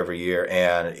YouTube every year,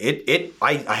 and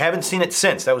I haven't seen it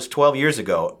since. That was 12 years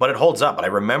ago, but it holds up. And I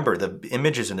remember the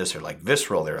images in this are like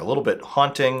visceral. They're a little bit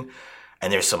haunting,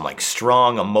 and there's some like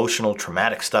strong, emotional,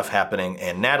 traumatic stuff happening.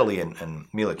 And Natalie and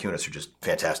Mila Kunis are just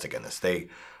fantastic in this.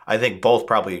 I think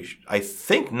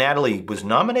Natalie was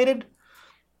nominated,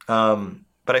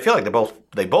 but I feel like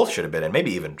they both should have been, and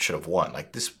maybe even should have won.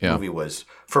 Like this movie was,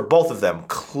 for both of them,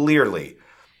 clearly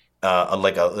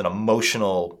an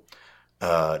emotional,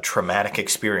 traumatic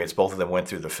experience. Both of them went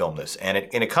through to film this, and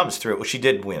it comes through. Well, she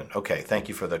did win. Okay, thank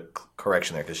you for the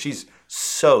correction there, because she's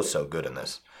so good in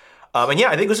this. And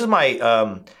yeah, I think this is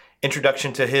my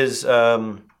introduction to his.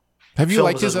 Have you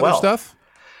liked his other stuff?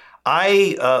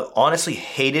 I honestly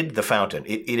hated The Fountain.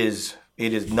 It is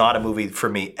not a movie for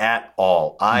me at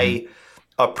all. I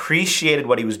appreciated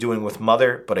what he was doing with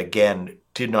Mother, but again,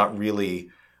 did not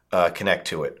really connect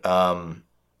to it.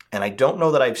 And I don't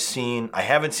know that I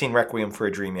haven't seen Requiem for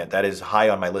a Dream yet. That is high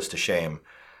on my list of shame.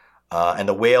 And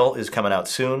The Whale is coming out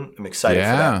soon. I'm excited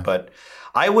for that. But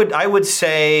I would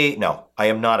say, no, I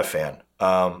am not a fan.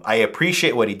 I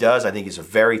appreciate what he does. I think he's a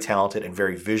very talented and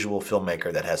very visual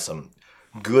filmmaker that has some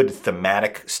good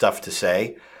thematic stuff to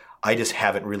say. I just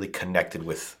haven't really connected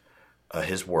with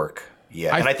his work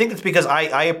yet. And I think that's because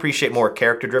I appreciate more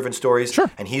character-driven stories.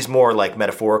 Sure. And he's more like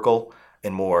metaphorical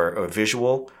and more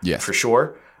visual, for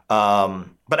sure.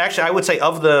 But actually, I would say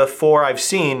of the 4 I've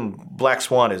seen, Black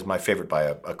Swan is my favorite by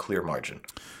a clear margin.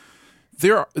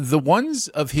 There are the ones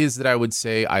of his that I would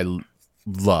say I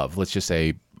love. Let's just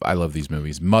say I love these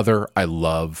movies. Mother, I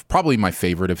love. Probably my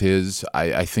favorite of his.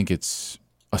 I think it's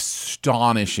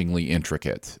astonishingly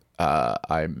intricate.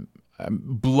 I'm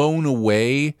blown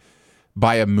away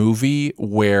by a movie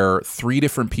where 3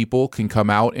 different people can come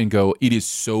out and go, it is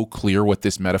so clear what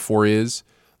this metaphor is.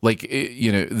 Like,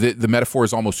 the metaphor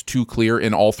is almost too clear,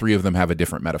 and all 3 of them have a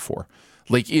different metaphor.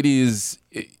 Like, it is...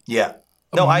 Yeah.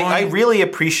 No, I really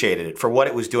appreciated it for what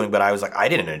it was doing, but I was like, I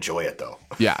didn't enjoy it though.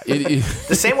 Yeah,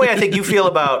 the same way I think you feel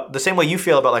about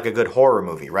like a good horror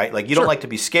movie, right? Like you don't like to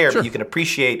be scared, but you can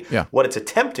appreciate what it's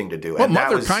attempting to do. Well, and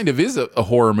Mother kind of is a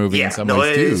horror movie in some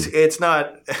ways too. It's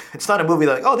not a movie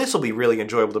that like, this will be really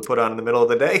enjoyable to put on in the middle of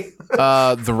the day.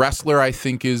 The Wrestler, I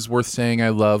think, is worth saying I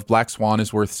love. Black Swan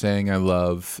is worth saying I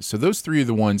love. So those 3 are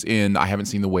the ones in. I haven't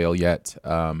seen The Whale yet.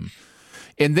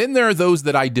 And then there are those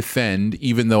that I defend,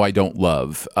 even though I don't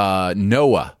love.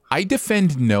 Noah I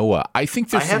defend Noah. I think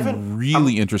there's some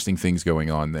really interesting things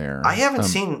going on there. I haven't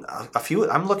seen a few.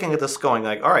 I'm looking at this going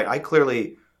like, all right,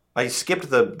 I skipped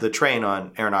the train on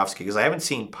Aronofsky because I haven't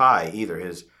seen Pi either,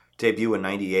 his debut in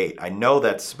 98. I know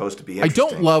that's supposed to be interesting. I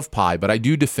don't love Pi, but I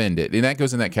do defend it. And that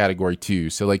goes in that category too.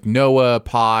 So like Noah,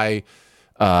 Pi,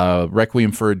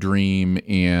 Requiem for a Dream,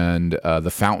 and The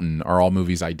Fountain are all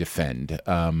movies I defend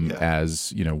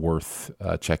as worth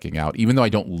checking out, even though I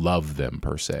don't love them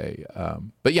per se.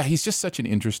 But yeah, he's just such an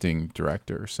interesting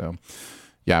director. So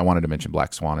yeah, I wanted to mention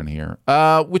Black Swan in here,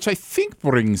 which I think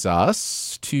brings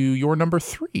us to your number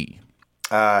 3.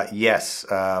 Yes.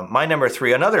 My number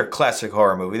 3, another classic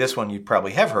horror movie. This one you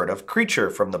probably have heard of,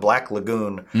 Creature from the Black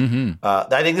Lagoon. Mm-hmm.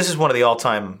 I think this is one of the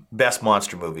all-time best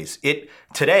monster movies.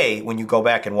 Today, when you go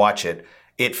back and watch it,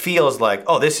 it feels like,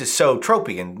 oh, this is so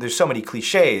tropey and there's so many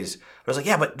cliches. But I was like,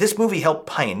 yeah, but this movie helped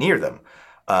pioneer them.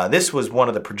 This was one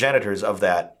of the progenitors of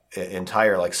that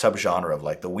entire like subgenre of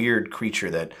like the weird creature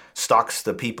that stalks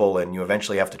the people and you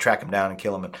eventually have to track him down and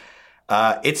kill him.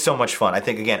 It's so much fun. I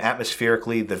think, again,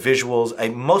 atmospherically, the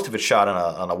visuals, most of it's shot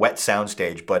on a wet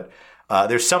soundstage, but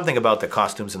there's something about the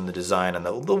costumes and the design and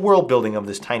the world building of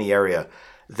this tiny area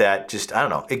that just, I don't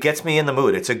know, it gets me in the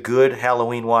mood. It's a good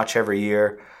Halloween watch every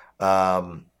year,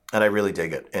 and I really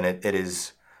dig it. And it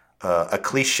is a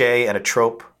cliche and a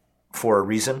trope for a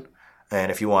reason.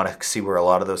 And if you want to see where a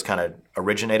lot of those kind of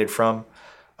originated from,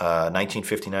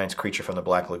 1959's Creature from the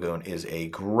Black Lagoon is a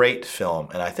great film,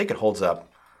 and I think it holds up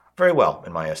very well,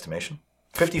 in my estimation.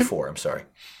 54, I'm sorry.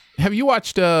 Have you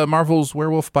watched Marvel's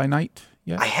Werewolf by Night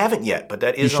yet? I haven't yet, but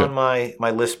that is on my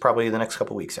list probably the next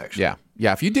couple weeks, actually.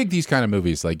 Yeah. If you dig these kind of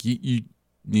movies, like you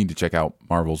need to check out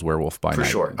Marvel's Werewolf by Night. For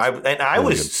sure. I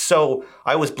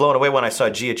was blown away when I saw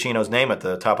Giacchino's name at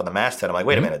the top of the masthead. I'm like,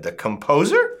 wait a minute, the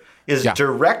composer is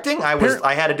directing?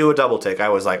 I had to do a double take. I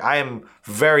was like, I am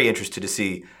very interested to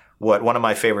see what one of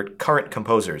my favorite current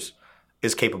composers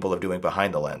is capable of doing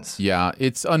behind the lens. Yeah,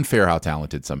 it's unfair how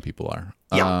talented some people are.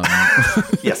 Yeah.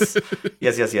 Yes.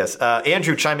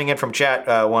 Andrew, chiming in from chat,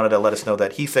 wanted to let us know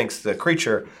that he thinks the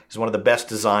creature is one of the best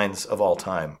designs of all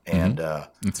time. And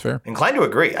that's fair. Inclined to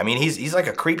agree. I mean, he's like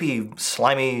a creepy,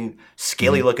 slimy,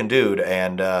 scaly-looking dude.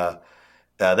 And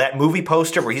that movie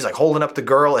poster where he's like holding up the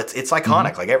girl, it's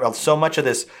iconic. Like so much of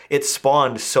this, it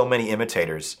spawned so many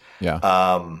imitators.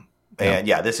 Yeah.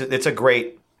 It's a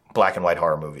great black and white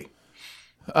horror movie.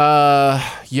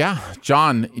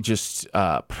 John just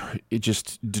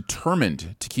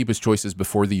determined to keep his choices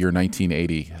before the year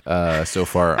 1980 so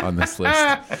far on this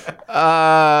list.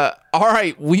 All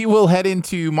right, we will head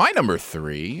into my number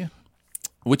 3,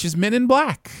 which is Men in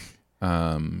Black. I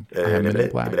have Men in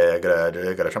Black.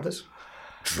 Gotta trump this.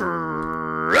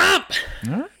 Trump.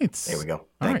 All right, there we go.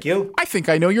 Thank you. I think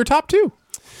I know your top 2.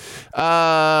 We'll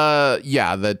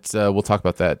talk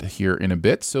about that here in a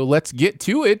bit. So let's get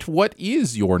to it. What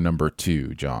is your number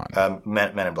 2, John?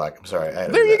 Men in Black. I'm sorry.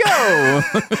 There you go.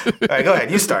 All right, go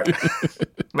ahead. You start.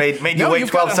 Made you wait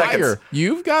 12 seconds. Higher.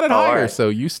 You've got it higher, right. So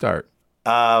you start.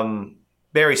 Barry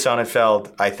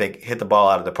Sonnenfeld, I think, hit the ball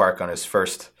out of the park on his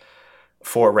first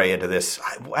foray into this.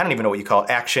 I don't even know what you call it,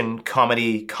 action,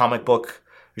 comedy, comic book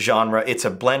genre. It's a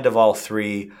blend of all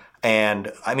three.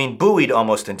 And, I mean, buoyed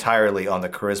almost entirely on the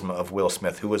charisma of Will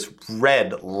Smith, who was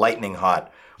red lightning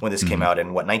hot when this came out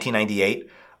in, 1998?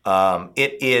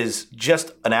 It is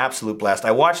just an absolute blast. I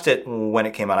watched it when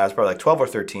it came out. I was probably like 12 or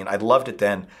 13. I loved it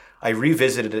then. I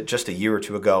revisited it just a year or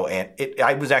two ago, and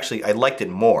I liked it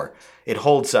more. It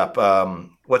holds up.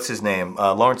 What's his name?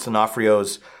 Lawrence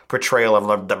D'Onofrio's portrayal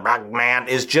of the Bugman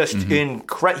is just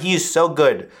incredible. He is so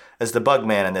good as the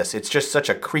Bugman in this. It's just such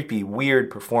a creepy, weird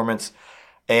performance.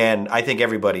 And I think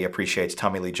everybody appreciates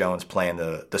Tommy Lee Jones playing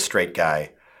the straight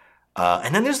guy.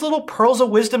 And then there's little pearls of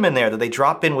wisdom in there that they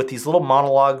drop in with these little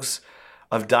monologues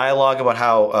of dialogue about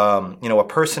how a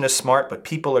person is smart, but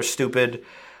people are stupid.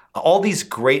 All these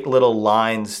great little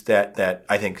lines that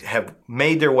I think have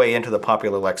made their way into the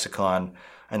popular lexicon.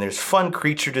 And there's fun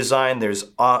creature design.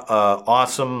 There's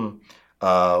awesome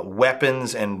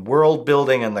weapons and world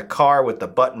building, and the car with the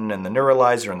button and the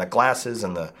neuralizer and the glasses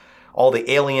and all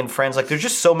the alien friends. Like, there's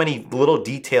just so many little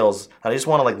details. I just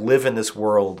want to live in this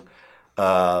world.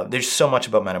 There's so much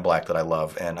about Men in Black that I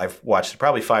love, and I've watched it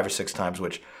probably 5 or 6 times,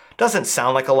 which doesn't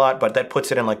sound like a lot, but that puts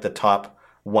it in the top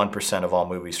 1% of all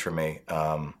movies for me.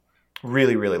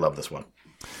 Really, really love this one.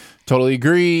 Totally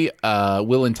agree.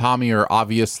 Will and Tommy are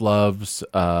obvious loves.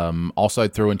 Also,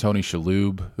 I'd throw in Tony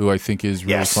Shalhoub, who I think is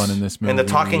really fun in this movie. And the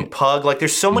talking pug.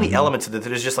 There's so many elements of it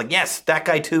that is just yes, that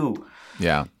guy too.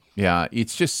 Yeah. Yeah,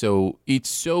 it's just so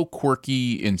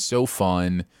quirky and so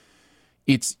fun.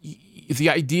 It's the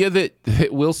idea that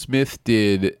Will Smith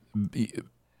did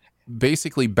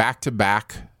basically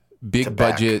back-to-back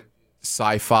big-budget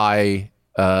sci-fi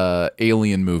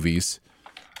alien movies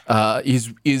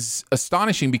is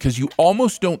astonishing because you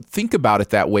almost don't think about it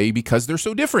that way because they're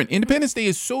so different. Independence Day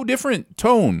is so different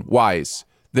tone-wise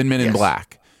than Men in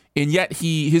Black. And yet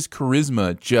his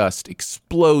charisma just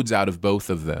explodes out of both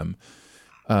of them.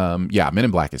 Men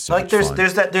in Black is so much fun.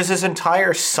 There's this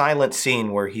entire silent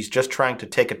scene where he's just trying to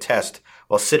take a test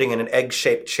while sitting in an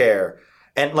egg-shaped chair.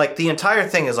 And like the entire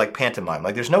thing is like pantomime.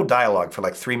 Like there's no dialogue for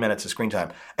like 3 minutes of screen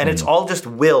time. And it's all just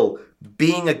Will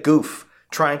being a goof,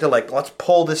 trying to like, let's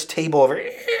pull this table over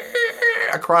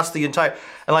across the entire,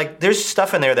 and like there's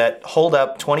stuff in there that hold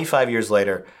up 25 years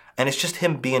later, and it's just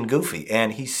him being goofy.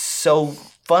 And he's so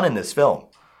fun in this film.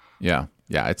 Yeah,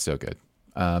 it's so good.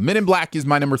 Men in Black is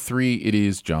my number 3. It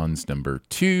is John's number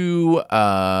 2.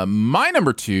 My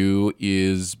number 2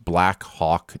 is Black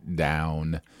Hawk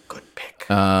Down. Good pick.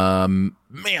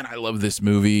 Man, I love this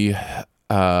movie.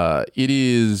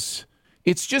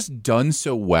 It's just done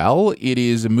so well. It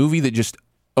is a movie that just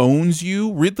owns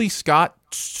you. Ridley Scott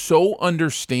so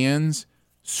understands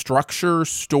structure,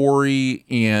 story,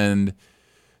 and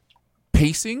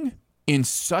pacing in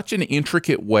such an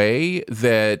intricate way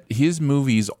that his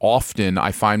movies often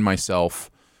I find myself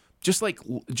just like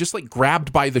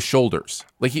grabbed by the shoulders.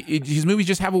 Like his movies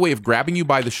just have a way of grabbing you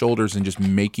by the shoulders and just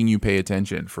making you pay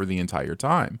attention for the entire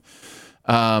time.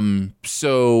 Black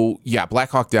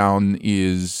Hawk Down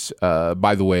is,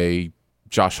 by the way,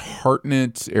 Josh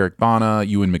Hartnett, Eric Bana,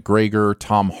 Ewan McGregor,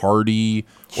 Tom Hardy,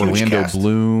 Huge Orlando cast.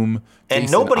 Bloom, And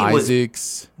Jason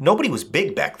Isaacs. Nobody was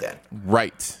big back then.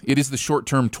 Right. It is the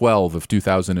short-term 12 of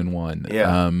 2001.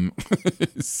 Yeah. Tom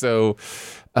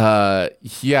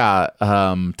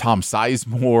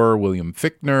Sizemore, William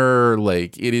Fichtner.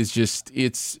 Like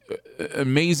it's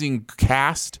amazing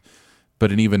cast,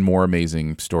 but an even more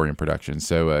amazing story and production.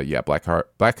 So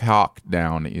Black Hawk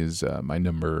Down is my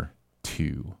number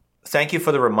 2. Thank you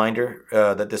for the reminder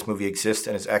that this movie exists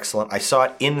and is excellent. I saw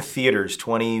it in theaters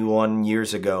 21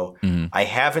 years ago. Mm-hmm. I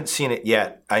haven't seen it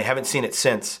yet. I haven't seen it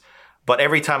since. But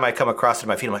every time I come across it in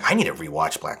my feed, I'm like, I need to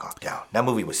rewatch Black Hawk Down. That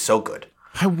movie was so good.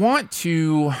 I want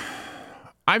to.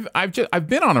 I've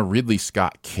been on a Ridley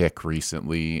Scott kick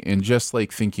recently, and just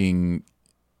like thinking,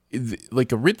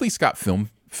 like a Ridley Scott film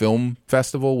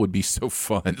festival would be so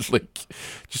fun. Like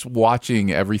just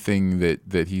watching everything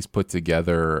that he's put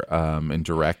together and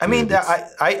directed. I mean,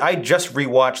 I just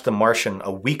rewatched The Martian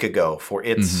a week ago for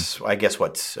its, I guess,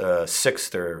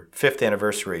 6th or 5th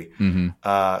anniversary. Mm-hmm.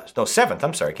 No, 7th.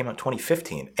 I'm sorry. It came out in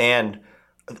 2015. And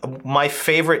my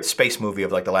favorite space movie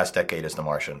of like the last decade is The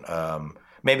Martian.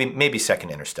 Maybe second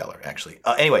Interstellar, actually.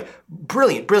 Anyway,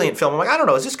 brilliant film. I'm like, I don't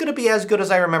know. Is this going to be as good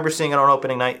as I remember seeing it on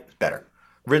opening night? It's better.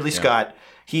 Ridley Scott,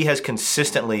 he has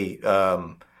consistently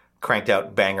cranked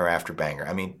out banger after banger.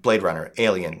 I mean, Blade Runner,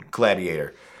 Alien,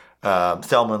 Gladiator,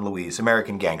 Thelma and Louise,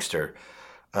 American Gangster.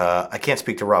 I can't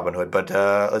speak to Robin Hood, but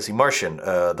let's see, Martian.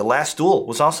 The Last Duel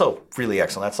was also really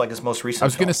excellent. That's like his most recent I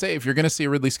was going to say, if you're going to see a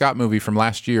Ridley Scott movie from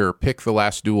last year, pick The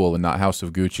Last Duel and not House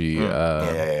of Gucci.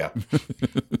 Yeah.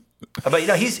 But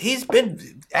he's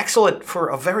been excellent for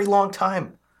a very long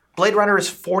time. Blade Runner is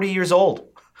 40 years old.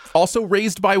 Also,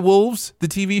 Raised by Wolves, the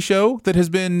TV show that has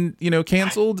been,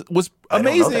 canceled, was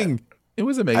amazing. It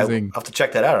was amazing. I'll have to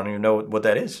check that out. I don't even know what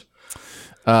that is.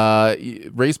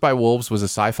 Raised by Wolves was a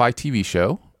sci-fi TV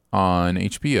show on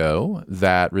HBO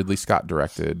that Ridley Scott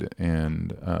directed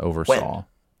and oversaw.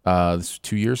 This was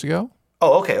 2 years ago.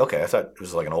 Oh, okay. I thought it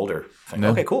was like an older thing.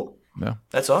 No. Okay, cool. No.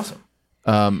 That's awesome.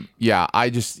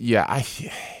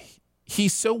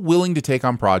 He's so willing to take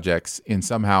on projects and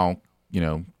somehow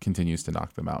continues to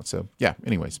knock them out. So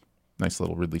anyways, nice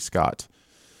little Ridley Scott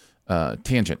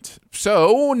tangent.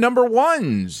 So number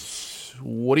 1s,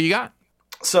 what do you got?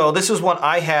 So this is one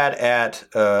I had at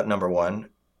number 1.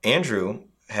 Andrew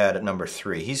had at number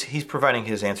 3. He's providing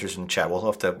his answers in the chat. We'll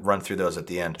have to run through those at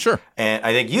the end. Sure. And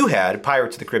I think you had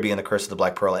Pirates of the Caribbean: The Curse of the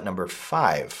Black Pearl at number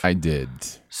 5. I did.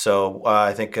 So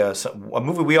I think a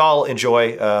movie we all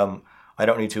enjoy. I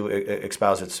don't need to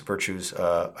espouse its virtues.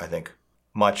 I think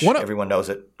much. Everyone knows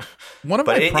it.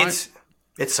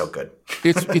 It's so good.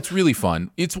 It's really fun.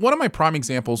 It's one of my prime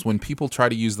examples when people try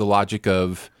to use the logic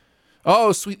of,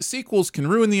 sequels can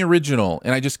ruin the original,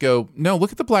 and I just go, no,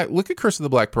 look at Curse of the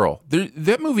Black Pearl.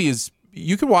 That movie is,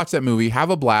 you could watch that movie, have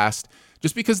a blast.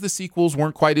 Just because the sequels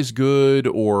weren't quite as good,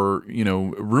 or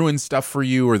ruin stuff for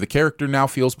you, or the character now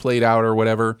feels played out, or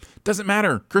whatever, doesn't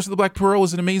matter. Curse of the Black Pearl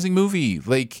is an amazing movie.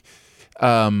 Like,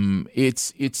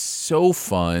 it's so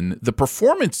fun. The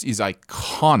performance is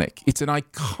iconic. It's an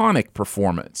iconic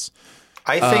performance.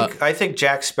 I think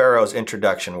Jack Sparrow's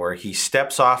introduction, where he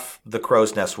steps off the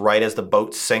crow's nest right as the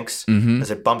boat sinks,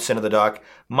 as it bumps into the dock,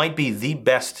 might be the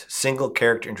best single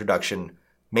character introduction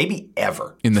maybe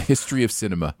ever in the history of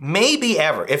cinema. Maybe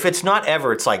ever. If it's not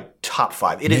ever, it's like top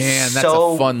 5. It is that's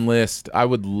a fun list. I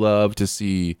would love to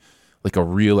see like a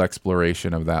real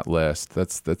exploration of that list.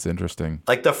 That's interesting.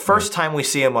 Like the first time we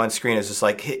see him on screen is just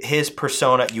like his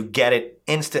persona. You get it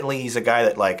instantly. He's a guy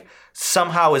that like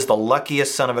somehow is the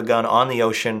luckiest son of a gun on the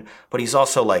ocean, but he's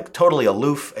also like totally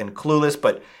aloof and clueless,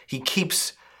 but he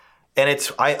keeps,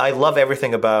 and I love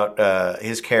everything about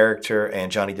his character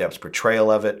and Johnny Depp's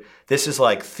portrayal of it. This is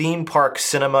like theme park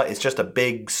cinema. It's just a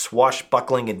big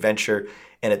swashbuckling adventure,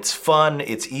 and it's fun,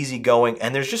 it's easygoing,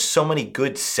 and there's just so many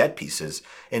good set pieces.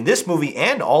 In this movie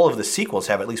and all of the sequels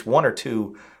have at least one or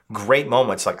two great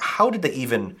moments. Like, how did they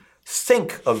even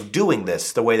think of doing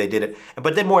this the way they did it?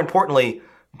 But then more importantly,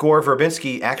 Gore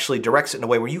Verbinski actually directs it in a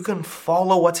way where you can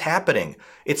follow what's happening.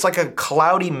 It's like a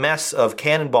cloudy mess of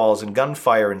cannonballs and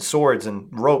gunfire and swords and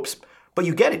ropes, but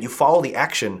you get it. You follow the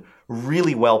action,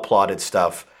 really well plotted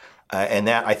stuff. And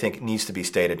that, I think, needs to be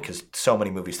stated because so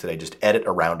many movies today just edit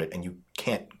around it and you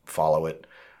can't follow it.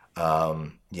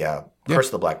 Curse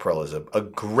of the Black Pearl is a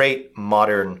great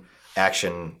modern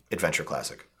action adventure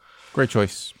classic. Great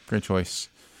choice.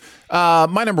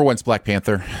 My number one's Black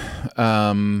Panther.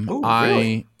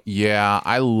 Really?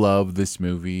 I love this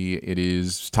movie. It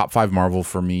is top 5 Marvel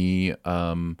for me.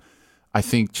 I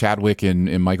think Chadwick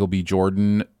and Michael B.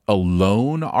 Jordan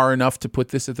alone are enough to put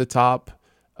this at the top.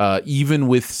 Even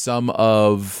with some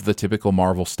of the typical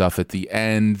Marvel stuff at the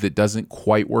end that doesn't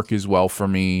quite work as well for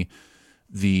me,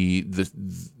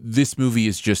 this movie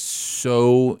is just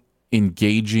so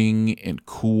engaging and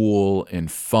cool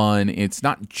and fun. It's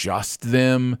not just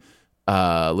them.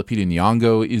 Lupita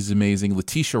Nyong'o is amazing.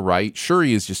 Letitia Wright,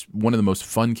 Shuri is just one of the most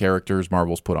fun characters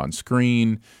Marvel's put on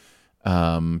screen.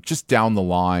 Just down the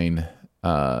line,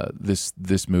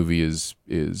 this movie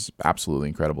is absolutely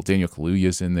incredible. Daniel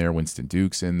Kaluuya's in there, Winston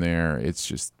Duke's in there.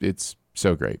 It's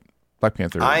so great. Black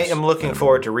Panther. I am looking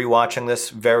forward to rewatching this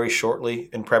very shortly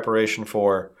in preparation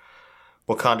for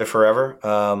Wakanda Forever.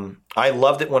 I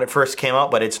loved it when it first came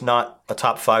out, but it's not a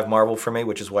top 5 Marvel for me,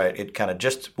 which is why it kind of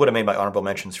just would have made my honorable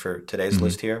mentions for today's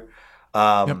list here.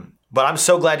 But I'm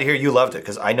so glad to hear you loved it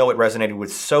because I know it resonated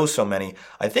with so many.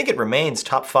 I think it remains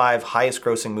top 5 highest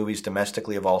grossing movies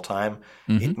domestically of all time.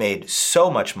 It made so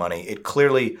much money. It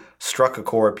clearly struck a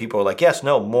chord. People are like, yes,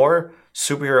 no, more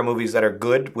superhero movies that are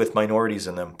good with minorities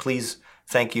in them. Please,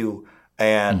 thank you.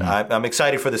 And I'm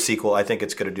excited for the sequel. I think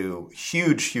it's going to do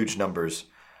huge numbers.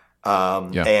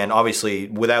 And obviously,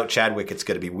 without Chadwick, it's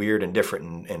going to be weird and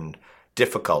different and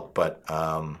difficult. But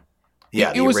the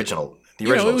original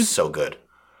was so good.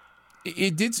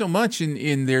 It did so much,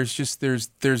 and there's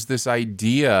this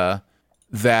idea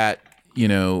that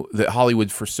that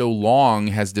Hollywood for so long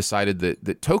has decided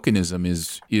that tokenism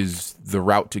is the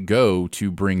route to go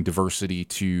to bring diversity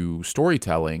to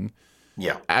storytelling.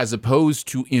 Yeah. As opposed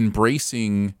to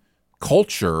embracing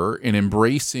culture and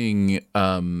embracing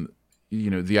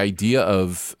the idea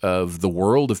of the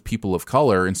world of people of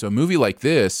color. And so a movie like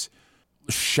this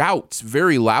shouts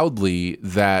very loudly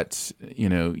that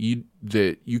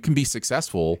you can be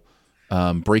successful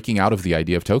breaking out of the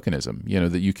idea of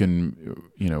tokenism, that you can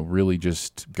really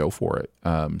just go for it.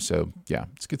 So yeah,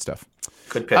 it's good stuff.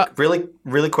 Good pick.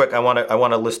 Really quick, I want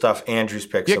to list off Andrew's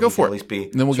picks. Yeah, so go for it. At least be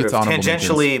and then we'll get to honorable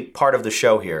tangentially mentions. Part of the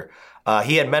show here.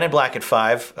 He had Men in Black at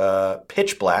 5,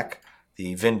 Pitch Black,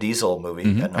 the Vin Diesel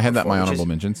movie. I had that in my honorable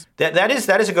mentions. That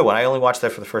is a good one. I only watched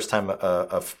that for the first time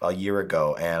a year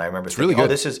ago, and I remember thinking, really good.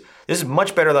 this is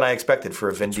much better than I expected for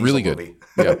a Vin Diesel really movie.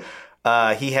 Good.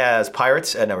 Yeah. He has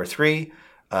Pirates at number 3,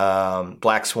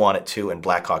 Black Swan at 2, and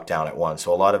Black Hawk Down at 1.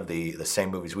 So a lot of the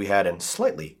same movies we had in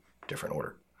slightly different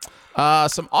order.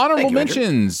 Some honorable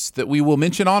mentions that we will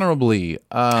mention honorably.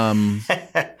 I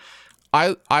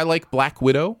like Black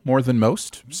Widow more than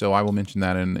most, so I will mention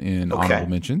that in honorable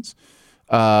mentions.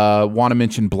 Want to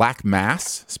mention Black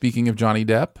Mass. Speaking of Johnny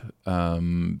Depp,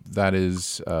 that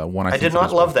is one I did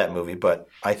not love that movie, but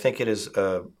I think it is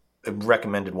a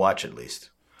recommended watch at least.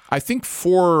 I think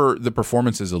for the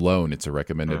performances alone, it's a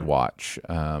recommended watch.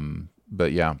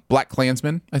 But yeah, Black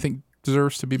Klansman I think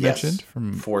deserves to be mentioned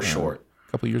from for sure.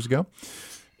 A couple of years ago.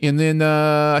 And then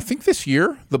I think this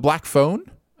year, The Black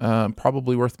Phone,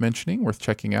 probably worth mentioning, worth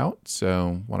checking out.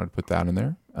 So wanted to put that in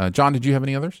there. John, did you have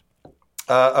any others?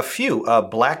 A few.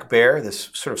 Black Bear, this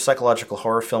sort of psychological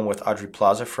horror film with Aubrey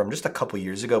Plaza from just a couple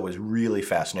years ago, was really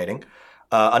fascinating.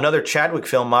 Another Chadwick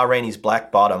film, Ma Rainey's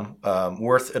Black Bottom,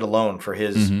 worth it alone for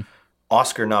his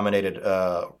Oscar-nominated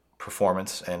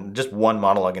performance, and just one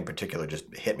monologue in particular just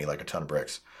hit me like a ton of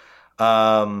bricks.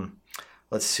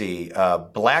 Let's see,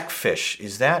 Blackfish.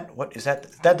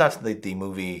 That's the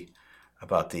movie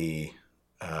about the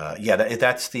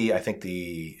that's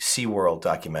the SeaWorld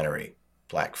documentary,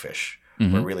 Blackfish,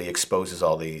 where it really exposes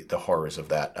all the horrors of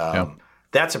that.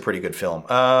 That's a pretty good film.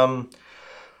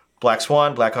 Black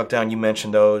Swan, Black Hawk Down, you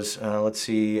mentioned those. Let's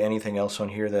see, anything else on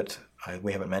here that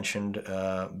we haven't mentioned?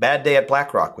 Bad Day at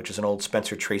Black Rock, which is an old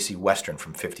Spencer Tracy Western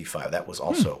from 1955. That was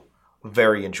also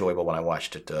very enjoyable when I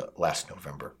watched it last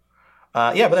November.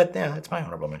 That's my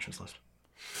honorable mentions list.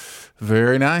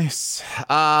 Very nice.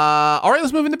 All right,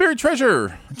 let's move into Buried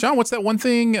Treasure. John, what's that one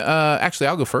thing? Actually,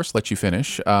 I'll go first, let you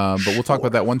finish. But we'll talk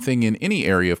about that one thing in any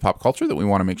area of pop culture that we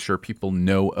want to make sure people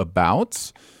know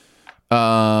about.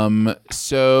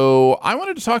 So I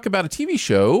wanted to talk about a TV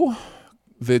show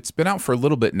that's been out for a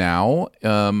little bit now.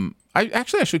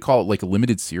 I should call it like a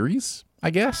limited series, I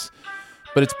guess.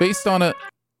 But it's based on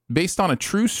a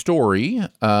true story.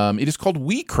 It is called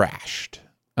We Crashed.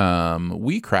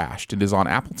 We Crashed. It is on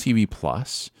Apple TV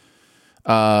Plus.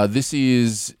 This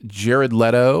is Jared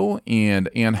Leto and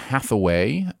Anne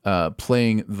Hathaway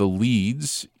playing the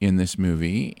leads in this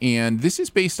movie, and this is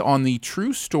based on the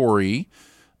true story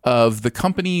of the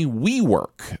company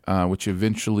WeWork, which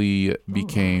eventually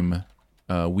became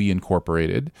We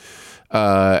Incorporated.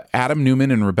 Adam Newman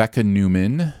and Rebecca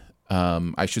Newman.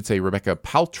 I should say Rebecca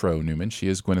Paltrow Newman. She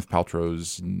is Gwyneth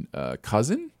Paltrow's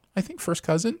cousin, I think, first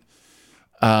cousin.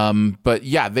 But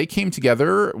yeah, they came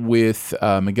together with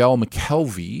Miguel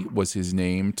McKelvey was his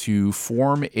name to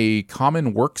form a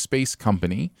common workspace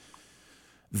company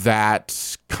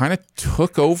that kind of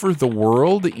took over the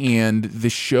world. And the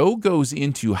show goes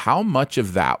into how much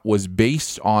of that was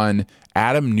based on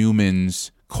Adam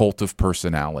Newman's cult of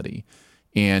personality.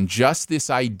 And just this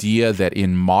idea that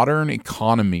in modern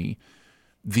economy,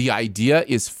 the idea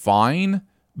is fine,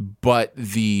 but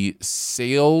the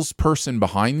salesperson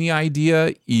behind the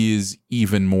idea is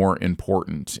even more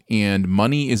important. And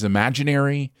money is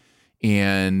imaginary,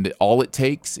 and all it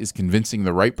takes is convincing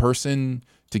the right person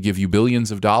to give you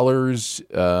billions of dollars,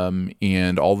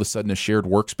 and all of a sudden a shared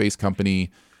workspace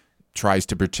company tries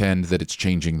to pretend that it's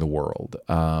changing the world.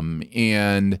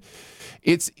 And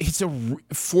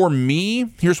for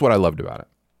me, here's what I loved about it.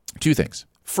 Two things.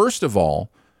 First of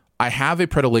all, I have a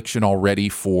predilection already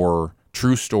for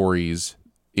true stories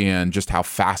and just how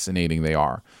fascinating they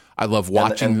are. I love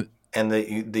watching. And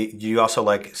you also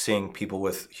like seeing people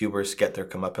with hubris get their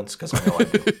comeuppance? Because I know I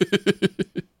do.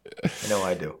 I know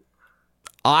I do.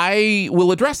 I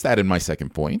will address that in my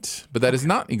second point, but that is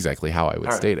not exactly how I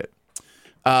would state it.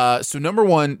 So number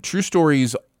one, true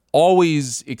stories,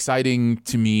 always exciting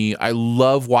to me. I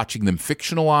love watching them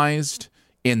fictionalized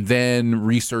and then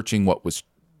researching what was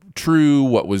true,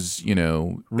 what was,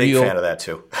 real. Big fan of that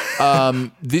too.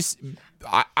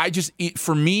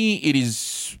 For me, it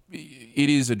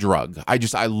is a drug.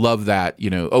 I love that,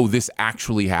 this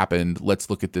actually happened.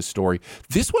 Let's look at this story.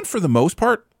 This one, for the most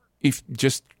part, if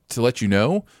just to let you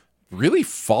know, really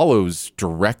follows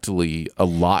directly a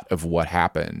lot of what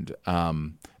happened,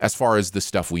 as far as the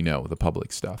stuff we know, the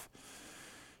public stuff.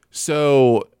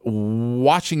 So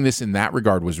watching this in that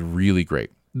regard was really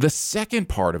great. The second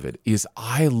part of it is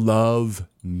I love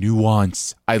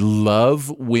nuance. I love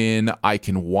when I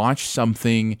can watch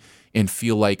something and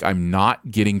feel like I'm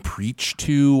not getting preached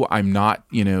to. I'm not,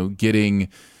 getting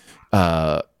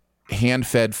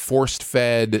hand-fed,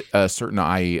 forced-fed a certain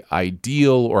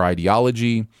ideal or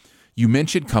ideology. You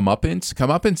mentioned comeuppance.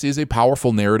 Comeuppance is a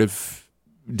powerful narrative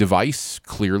device,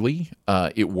 clearly.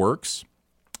 It works.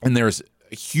 And there's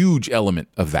a huge element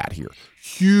of that here.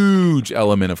 Huge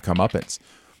element of comeuppance.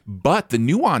 But the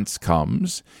nuance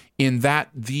comes in that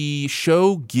the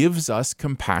show gives us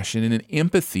compassion and an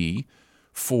empathy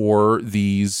for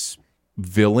these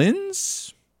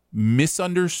villains,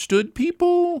 misunderstood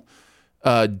people,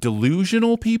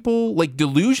 delusional people. Like,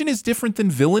 delusion is different than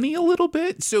villainy a little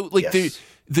bit. So, like, yes.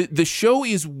 The show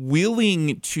is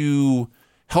willing to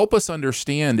help us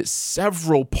understand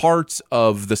several parts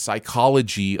of the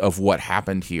psychology of what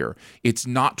happened here. It's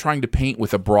not trying to paint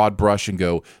with a broad brush and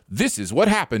go, this is what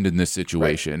happened in this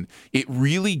situation. Right. It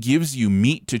really gives you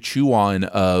meat to chew on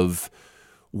of,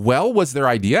 well, was their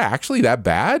idea actually that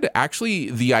bad?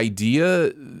 Actually, the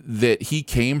idea that he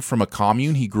came from a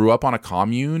commune, he grew up on a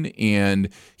commune, and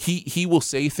he will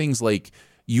say things like,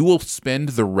 you will spend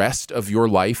the rest of your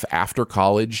life after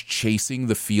college chasing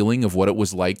the feeling of what it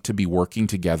was like to be working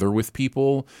together with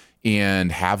people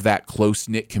and have that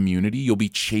close-knit community. You'll be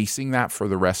chasing that for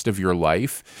the rest of your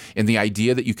life. And the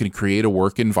idea that you can create a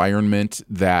work environment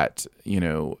that,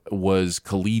 was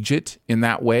collegiate in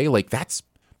that way, like, that's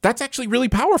that's actually really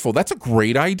powerful. That's a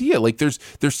great idea. Like there's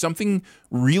something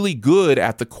really good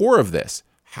at the core of this.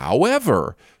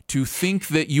 However, to think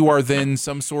that you are then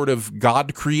some sort of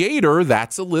God creator,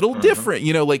 that's a little different,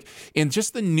 like, and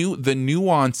just the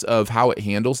nuance of how it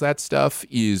handles that stuff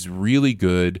is really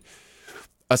good.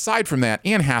 Aside from that,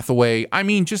 Anne Hathaway, I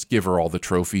mean, just give her all the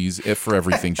trophies for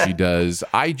everything she does.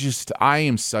 I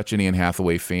am such an Anne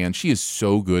Hathaway fan. She is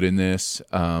so good in this.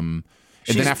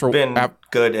 She's been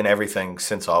good in everything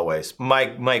since always.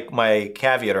 My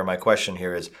caveat or my question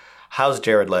here is, how's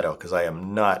Jared Leto? Because I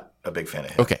am not a big fan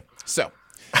of him. Okay, so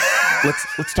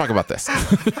let's talk about this.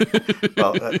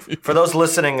 Well, for those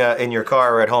listening in your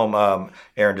car or at home,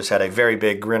 Aaron just had a very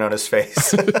big grin on his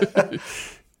face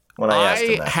when I asked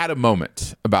him that. I had a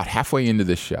moment about halfway into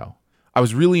this show. I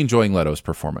was really enjoying Leto's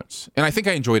performance, and I think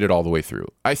I enjoyed it all the way through.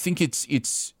 I think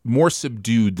it's more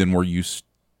subdued than we're used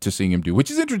to seeing him do,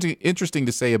 which is interesting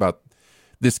to say about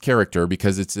this character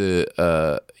because it's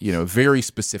a very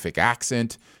specific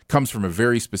accent, comes from a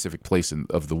very specific place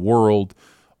of the world,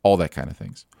 all those kind of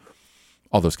things.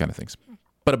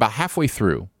 But about halfway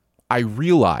through, I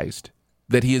realized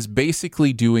that he is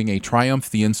basically doing a Triumph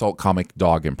the Insult Comic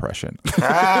Dog impression.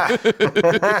 For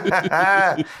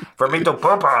me to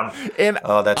poop on. And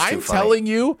that's too I'm funny. telling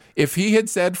you, if he had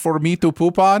said for me to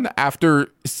poop on after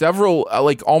several,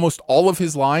 almost all of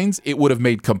his lines, it would have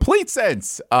made complete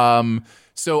sense.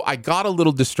 So I got a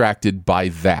little distracted by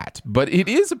that, but it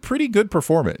is a pretty good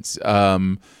performance.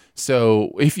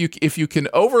 So if you can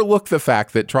overlook the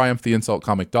fact that Triumph the Insult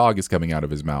Comic Dog is coming out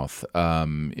of his mouth,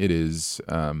 it is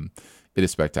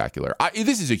spectacular.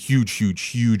 This is a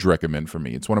huge recommend for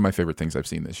me. It's one of my favorite things I've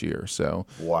seen this year. So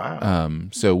wow.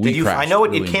 So I know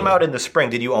it came out in the spring.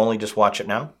 Did you only just watch it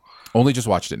now? Only just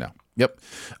watched it now. Yep.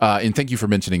 And thank you for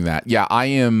mentioning that. Yeah, I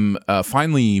am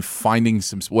finally finding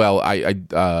some. Well, I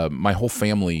my whole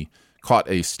family caught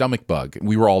a stomach bug.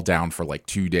 We were all down for like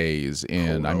 2 days,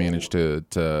 and I managed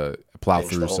to plow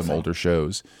through some older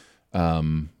shows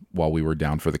while we were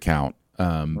down for the count.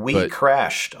 We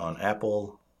crashed on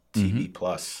Apple TV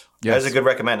Plus. Yes. That's a good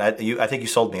recommend. I think you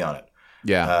sold me on it.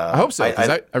 Yeah, I hope so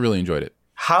because I really enjoyed it.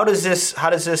 How does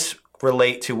this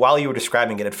relate to, while you were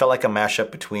describing it, it felt like a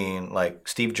mashup between like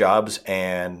Steve Jobs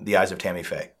and The Eyes of Tammy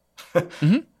Faye.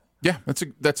 Yeah,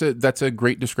 that's a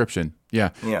great description. Yeah.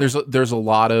 There's a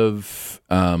lot of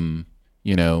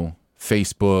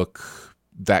Facebook,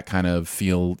 that kind of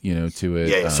feel to it.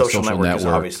 Yeah, social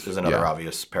network is another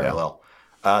obvious parallel.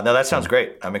 No, that sounds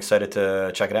great. I'm excited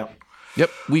to check it out. Yep,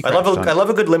 I love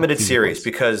a good limited series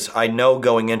because I know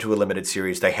going into a limited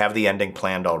series they have the ending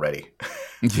planned already.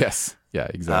 Yes. Yeah,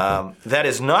 exactly. That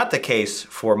is not the case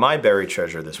for my buried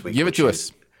treasure this week. Give it to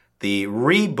us. The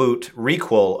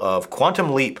requel of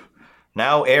Quantum Leap,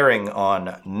 now airing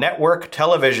on network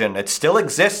television. It still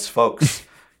exists, folks.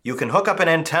 You can hook up an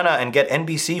antenna and get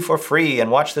NBC for free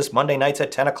and watch this Monday nights at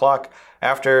 10 o'clock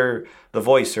after The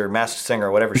Voice or Masked Singer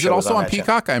or whatever show is on. Is it also on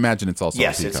Peacock? I imagine it's also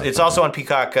on Peacock. Yes, it's also on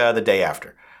Peacock the day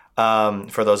after,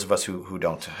 for those of us who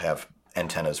don't have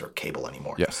antennas or cable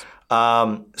anymore. Yes.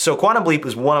 So Quantum Leap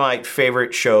is one of my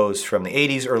favorite shows from the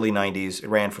 80s, early 90s. It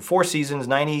ran for 4 seasons,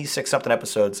 96-something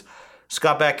episodes.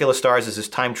 Scott Bakula stars as this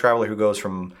time traveler who goes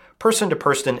from person to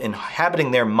person,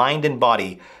 inhabiting their mind and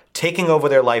body, taking over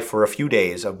their life for a few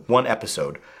days of one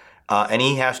episode. And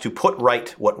he has to put right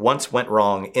what once went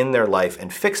wrong in their life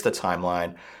and fix the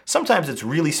timeline. Sometimes it's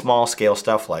really small-scale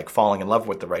stuff like falling in love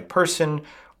with the right person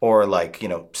or like,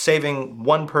 saving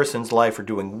one person's life or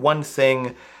doing one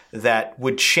thing that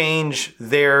would change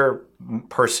their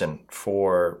person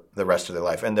for the rest of their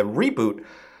life. And the reboot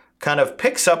kind of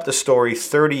picks up the story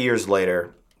 30 years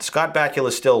later. Scott Bakula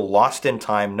is still lost in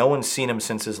time. No one's seen him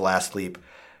since his last leap.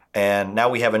 And now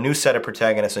we have a new set of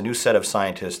protagonists, a new set of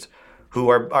scientists who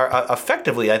are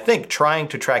effectively, I think, trying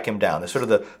to track him down.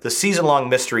 The season-long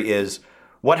mystery is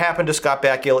what happened to Scott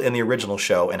Bakula in the original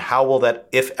show and how will that,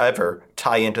 if ever,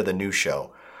 tie into the new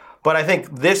show. But I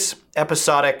think this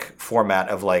episodic format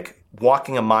of like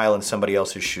walking a mile in somebody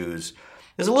else's shoes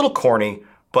is a little corny,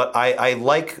 but I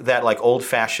like that like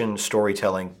old-fashioned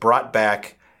storytelling brought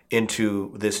back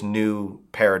into this new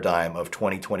paradigm of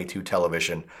 2022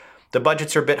 television. The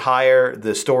budgets are a bit higher.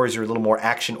 The stories are a little more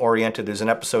action-oriented. There's an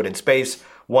episode in space,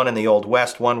 one in the Old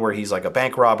West, one where he's like a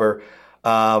bank robber.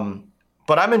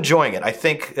 But I'm enjoying it. I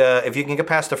think if you can get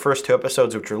past the first 2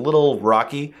 episodes, which are a little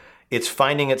rocky, it's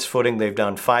finding its footing. They've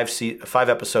done 5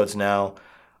 episodes now.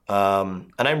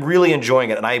 And I'm really enjoying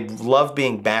it. And I love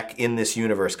being back in this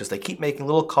universe because they keep making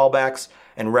little callbacks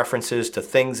and references to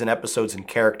things and episodes and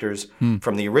characters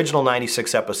from the original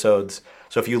 96 episodes.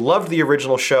 So if you loved the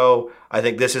original show, I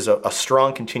think this is a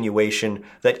strong continuation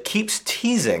that keeps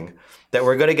teasing that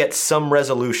we're going to get some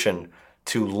resolution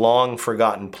to long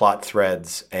forgotten plot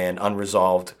threads and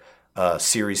unresolved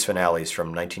series finales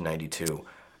from 1992.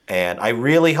 And I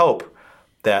really hope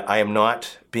that I am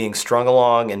not being strung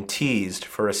along and teased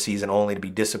for a season only to be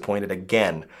disappointed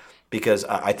again, because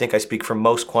I think I speak for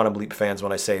most Quantum Leap fans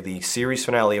when I say the series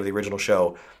finale of the original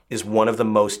show is one of the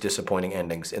most disappointing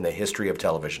endings in the history of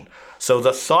television. So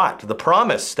the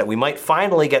promise that we might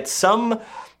finally get some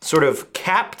sort of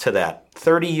cap to that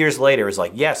 30 years later is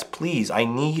like, yes, please, I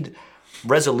need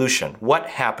resolution. What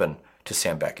happened to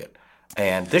Sam Beckett?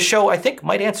 And this show, I think,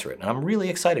 might answer it, and I'm really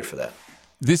excited for that.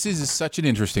 This is such an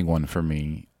interesting one for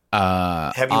me.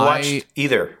 Have you watched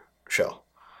either show?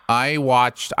 I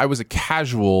was a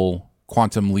casual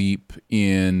Quantum Leap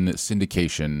in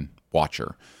syndication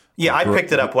watcher. Yeah, I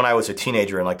picked it up when I was a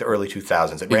teenager in like the early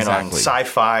 2000s. It ran on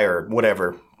Sci-Fi or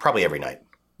whatever, probably every night.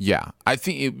 Yeah, I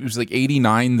think it was like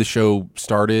 89 the show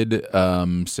started.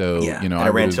 And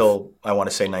it ran till, I want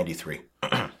to say, 93.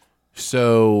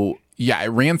 So, yeah, it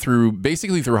ran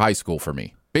basically through high school for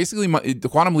me. Basically, the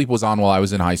Quantum Leap was on while I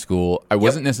was in high school. I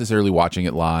wasn't necessarily watching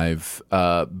it live,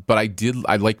 but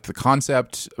I liked the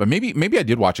concept. Maybe I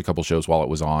did watch a couple shows while it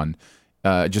was on.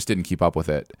 Just didn't keep up with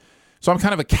it. So I'm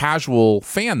kind of a casual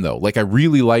fan, though. Like, I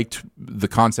really liked the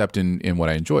concept and what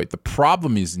I enjoyed. The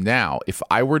problem is now, if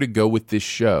I were to go with this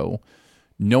show,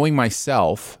 knowing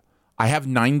myself, I have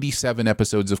 97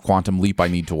 episodes of Quantum Leap I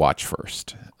need to watch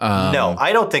first. No,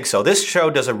 I don't think so. This show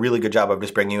does a really good job of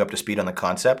just bringing you up to speed on the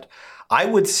concept. I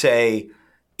would say,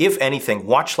 if anything,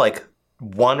 watch like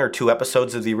 1 or 2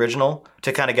 episodes of the original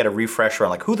to kind of get a refresher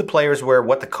on like who the players were,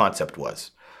 what the concept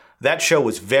was. That show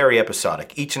was very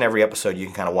episodic. Each and every episode you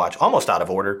can kind of watch almost out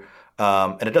of order,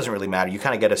 and it doesn't really matter. You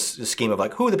kind of get a scheme of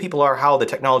like who the people are, how the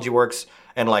technology works,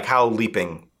 and like how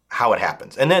it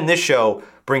happens. And then this show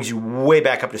brings you way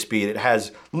back up to speed. It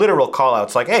has literal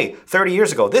call-outs like, hey, 30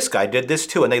 years ago, this guy did this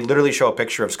too. And they literally show a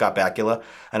picture of Scott Bakula.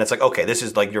 And it's like, okay, this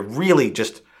is like, you're really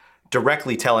just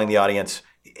directly telling the audience,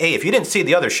 hey, if you didn't see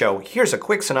the other show, here's a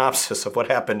quick synopsis of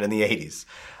what happened in the 80s.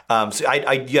 So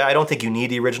I don't think you need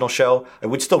the original show. I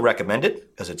would still recommend it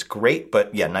because it's great.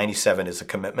 But yeah, 97 is a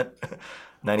commitment.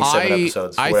 97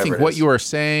 episodes. I think what you are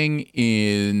saying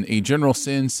in a general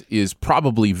sense is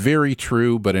probably very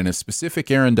true, but in a specific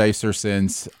Aaron Dicer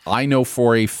sense, I know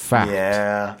for a fact.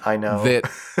 Yeah, I know. That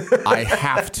I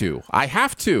have to. I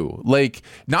have to. Like,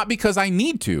 not because I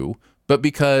need to, but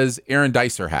because Aaron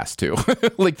Dicer has to.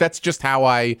 Like, that's just how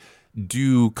I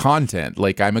do content.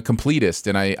 Like, I'm a completist,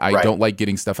 and I don't like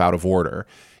getting stuff out of order.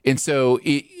 And so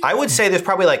I would say there's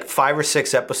probably like 5 or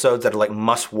 6 episodes that are like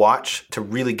must watch to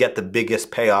really get the biggest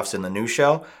payoffs in the new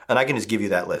show. And I can just give you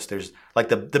that list. There's like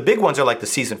the big ones are like the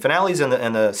season finales and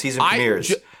the season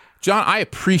premieres. John, I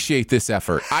appreciate this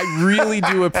effort. I really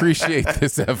do appreciate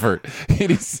this effort.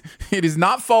 It is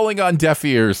not falling on deaf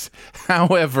ears.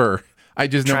 However, I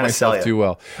just know myself too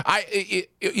well.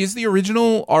 Is the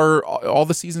original, are all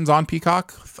the seasons on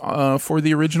Peacock for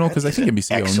the original? Because I think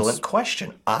NBC owns excellent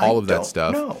question. all of that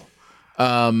stuff.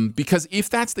 Because if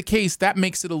that's the case, that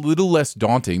makes it a little less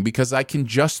daunting because I can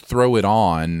just throw it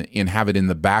on and have it in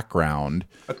the background.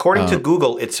 According to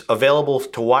Google, it's available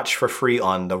to watch for free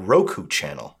on the Roku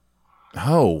channel.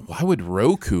 Oh, why would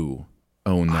Roku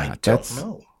own that? I don't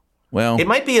know. Well, it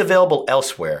might be available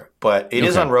elsewhere, but it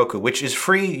is on Roku, which is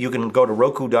free. You can go to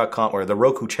Roku.com or the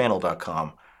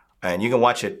RokuChannel.com, and you can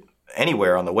watch it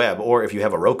anywhere on the web, or if you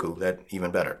have a Roku, that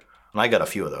even better. And I got a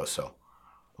few of those, so.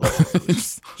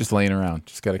 just laying around.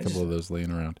 Just got a couple of those laying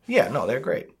around. Yeah, no, they're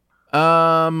great.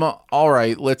 All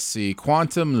right, let's see.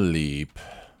 Quantum Leap.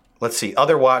 Let's see.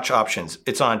 Other watch options.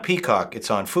 It's on Peacock. It's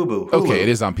on Fubo. Hulu. Okay, it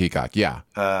is on Peacock, yeah.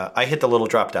 I hit the little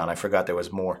drop down. I forgot there was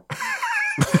more.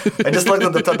 I just looked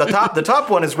at the top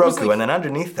one is Roku, and then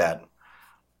underneath that,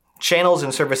 channels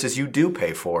and services you do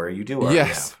pay for, you do already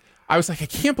have. I was like, I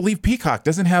can't believe Peacock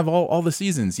doesn't have all the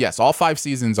seasons. Yes, all 5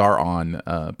 seasons are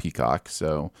on Peacock.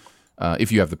 So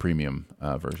if you have the premium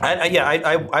version,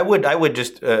 I would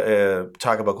just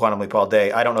talk about Quantum Leap all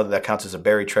day. I don't know that counts as a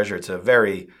buried treasure. It's a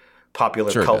very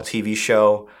popular cult TV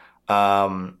show.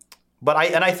 But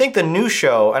I think the new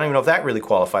show, I don't even know if that really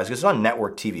qualifies because it's on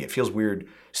network TV. It feels weird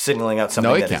singling out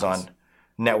something that is on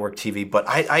network TV. But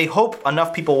I hope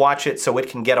enough people watch it so it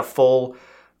can get a full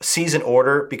season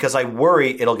order because I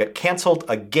worry it'll get canceled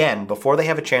again before they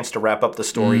have a chance to wrap up the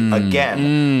story again.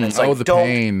 And it's like,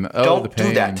 don't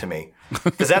do that to me.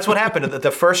 Because that's what happened.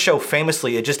 The first show,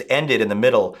 famously, it just ended in the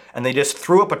middle, and they just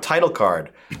threw up a title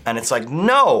card. And it's like,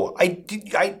 no,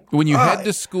 when you head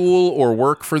to school or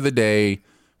work for the day,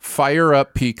 fire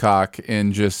up Peacock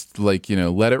and just let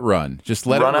it run. Just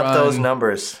let it run. Run up those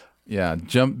numbers. Yeah,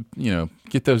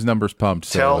 get those numbers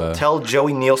pumped. Tell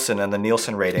Joey Nielsen and the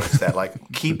Nielsen ratings that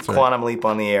keep Quantum Leap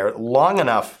on the air long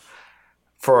enough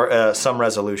for some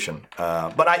resolution.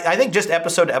 But I think just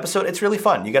episode to episode, it's really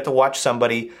fun. You get to watch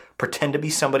somebody pretend to be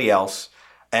somebody else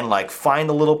and find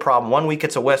a little problem. 1 week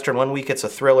it's a Western, 1 week it's a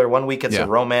thriller, 1 week it's a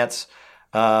romance.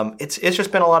 It's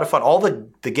just been a lot of fun. All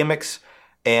the gimmicks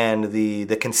and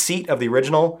the conceit of the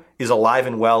original is alive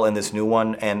and well in this new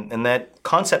one, and that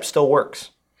concept still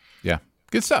works. Yeah,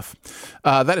 good stuff.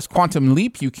 That is Quantum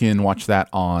Leap. You can watch that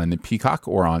on Peacock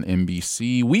or on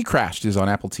NBC. We Crashed is on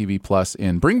Apple TV Plus,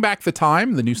 and Bring Back the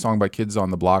Time, the new song by Kids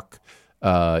on the Block,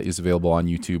 is available on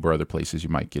YouTube or other places you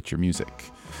might get your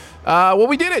music. Well,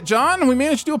 we did it, John. We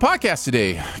managed to do a podcast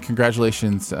today.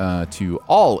 Congratulations to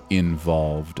all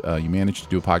involved. You managed to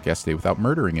do a podcast today without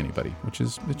murdering anybody, which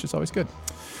is always good.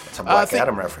 It's a Black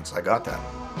Adam reference. I got that.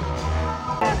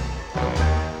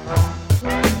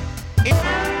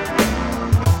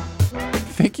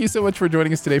 Thank you so much for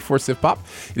joining us today for Sif Pop.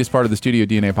 It is part of the Studio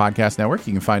DNA Podcast Network.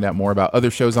 You can find out more about other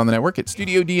shows on the network at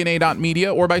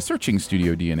studiodna.media or by searching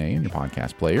Studio DNA in your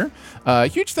podcast player.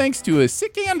 Huge thanks to a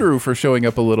sick Andrew for showing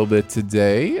up a little bit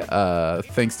today.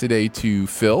 Thanks today to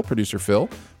producer Phil,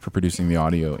 for producing the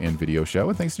audio and video show.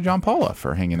 And thanks to John Paula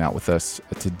for hanging out with us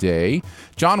today.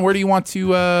 John, where do you want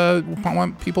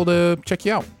people to check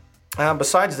you out?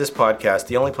 Besides this podcast,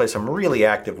 the only place I'm really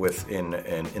active with in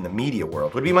the media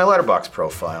world would be my Letterboxd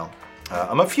profile.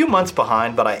 I'm a few months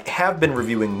behind, but I have been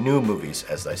reviewing new movies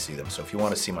as I see them. So if you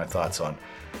want to see my thoughts on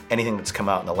anything that's come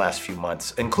out in the last few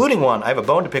months, including one, I have a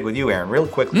bone to pick with you, Aaron, real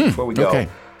quickly before we go. Okay.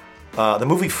 The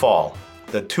movie Fall,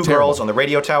 the two girls on the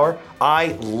radio tower.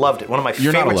 I loved it. One of my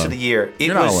favorites of the year.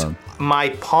 My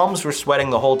palms were sweating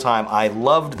the whole time. I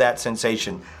loved that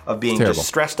sensation of being just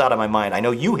stressed out of my mind. I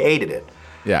know you hated it.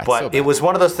 Yeah, but it was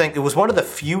one of those things. It was one of the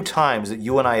few times that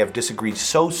you and I have disagreed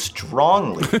so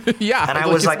strongly. Yeah, and I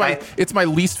was it's my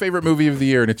least favorite movie of the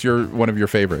year, and it's one of your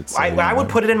favorites. So, I would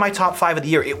put it in my top 5 of the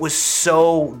year. It was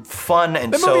so fun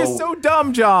and that movie is so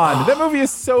dumb, John. That movie is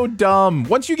so dumb.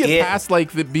 Once you get past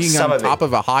being on top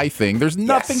of a high thing, there's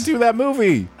nothing to that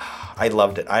movie. I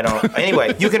loved it.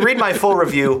 Anyway, you can read my full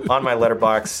review on my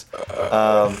Letterboxd.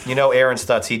 Aaron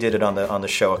Stutz, he did it on the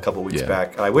show a couple weeks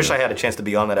back. I wish I had a chance to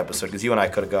be on that episode because you and I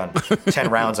could have gone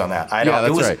 10 rounds on that.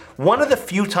 It was one of the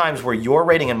few times where your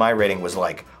rating and my rating was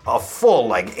a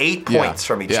full 8 points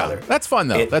from each other. That's fun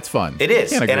though. That's fun. It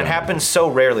is, and it happens so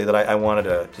rarely that I wanted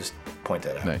to just point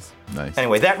that out. Nice.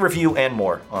 Anyway, that review and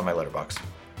more on my Letterboxd.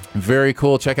 Very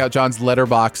cool. Check out John's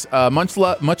Letterboxd.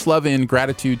 Much love and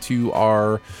gratitude to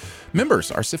our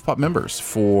members, our Sif Pop members,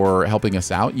 for helping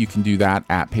us out. You can do that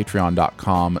at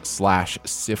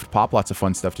patreon.com/SiftPop. Lots of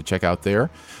fun stuff to check out there.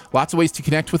 Lots of ways to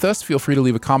connect with us. Feel free to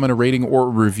leave a comment, a rating, or a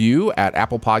review at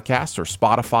Apple Podcasts or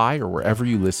Spotify or wherever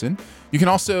you listen. You can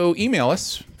also email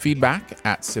us,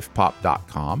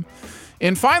 feedback@siftpop.com.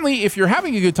 And finally, if you're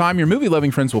having a good time, your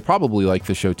movie-loving friends will probably like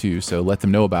the show too, so let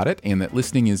them know about it, and that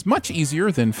listening is much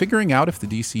easier than figuring out if the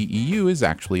DCEU is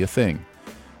actually a thing.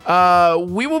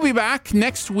 We will be back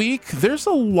next week. There's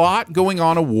a lot going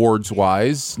on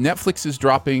awards-wise. Netflix is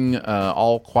dropping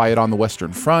All Quiet on the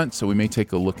Western Front, so we may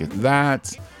take a look at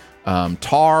that.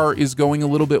 Tar is going a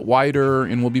little bit wider,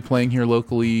 and we'll be playing here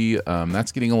locally.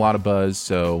 That's getting a lot of buzz,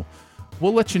 so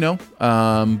we'll let you know.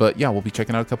 But yeah, we'll be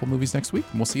checking out a couple movies next week,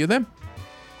 and we'll see you then.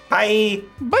 Bye.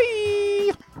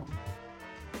 Bye.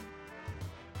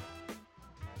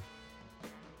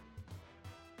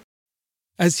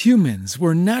 As humans,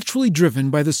 we're naturally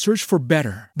driven by the search for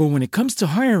better. But when it comes to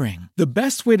hiring, the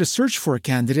best way to search for a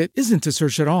candidate isn't to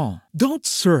search at all. Don't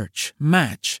search,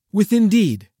 match with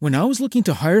Indeed. When I was looking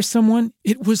to hire someone,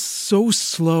 it was so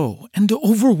slow and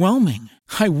overwhelming.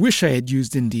 I wish I had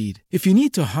used Indeed. If you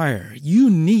need to hire, you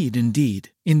need Indeed.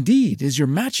 Indeed is your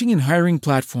matching and hiring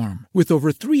platform with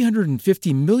over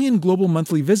 350 million global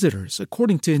monthly visitors,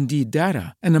 according to Indeed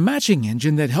data, and a matching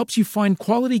engine that helps you find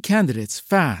quality candidates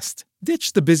fast.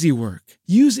 Ditch the busy work.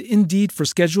 Use Indeed for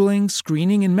scheduling,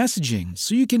 screening, and messaging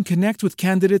so you can connect with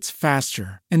candidates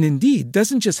faster. And Indeed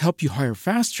doesn't just help you hire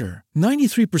faster.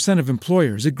 93% of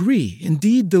employers agree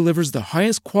Indeed delivers the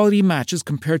highest quality matches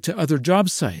compared to other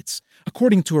job sites,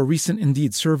 according to a recent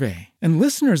Indeed survey. And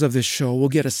listeners of this show will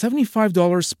get a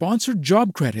 $75 sponsored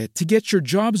job credit to get your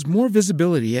jobs more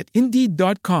visibility at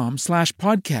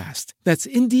Indeed.com/podcast. That's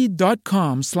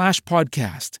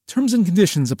Indeed.com/podcast. Terms and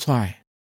conditions apply.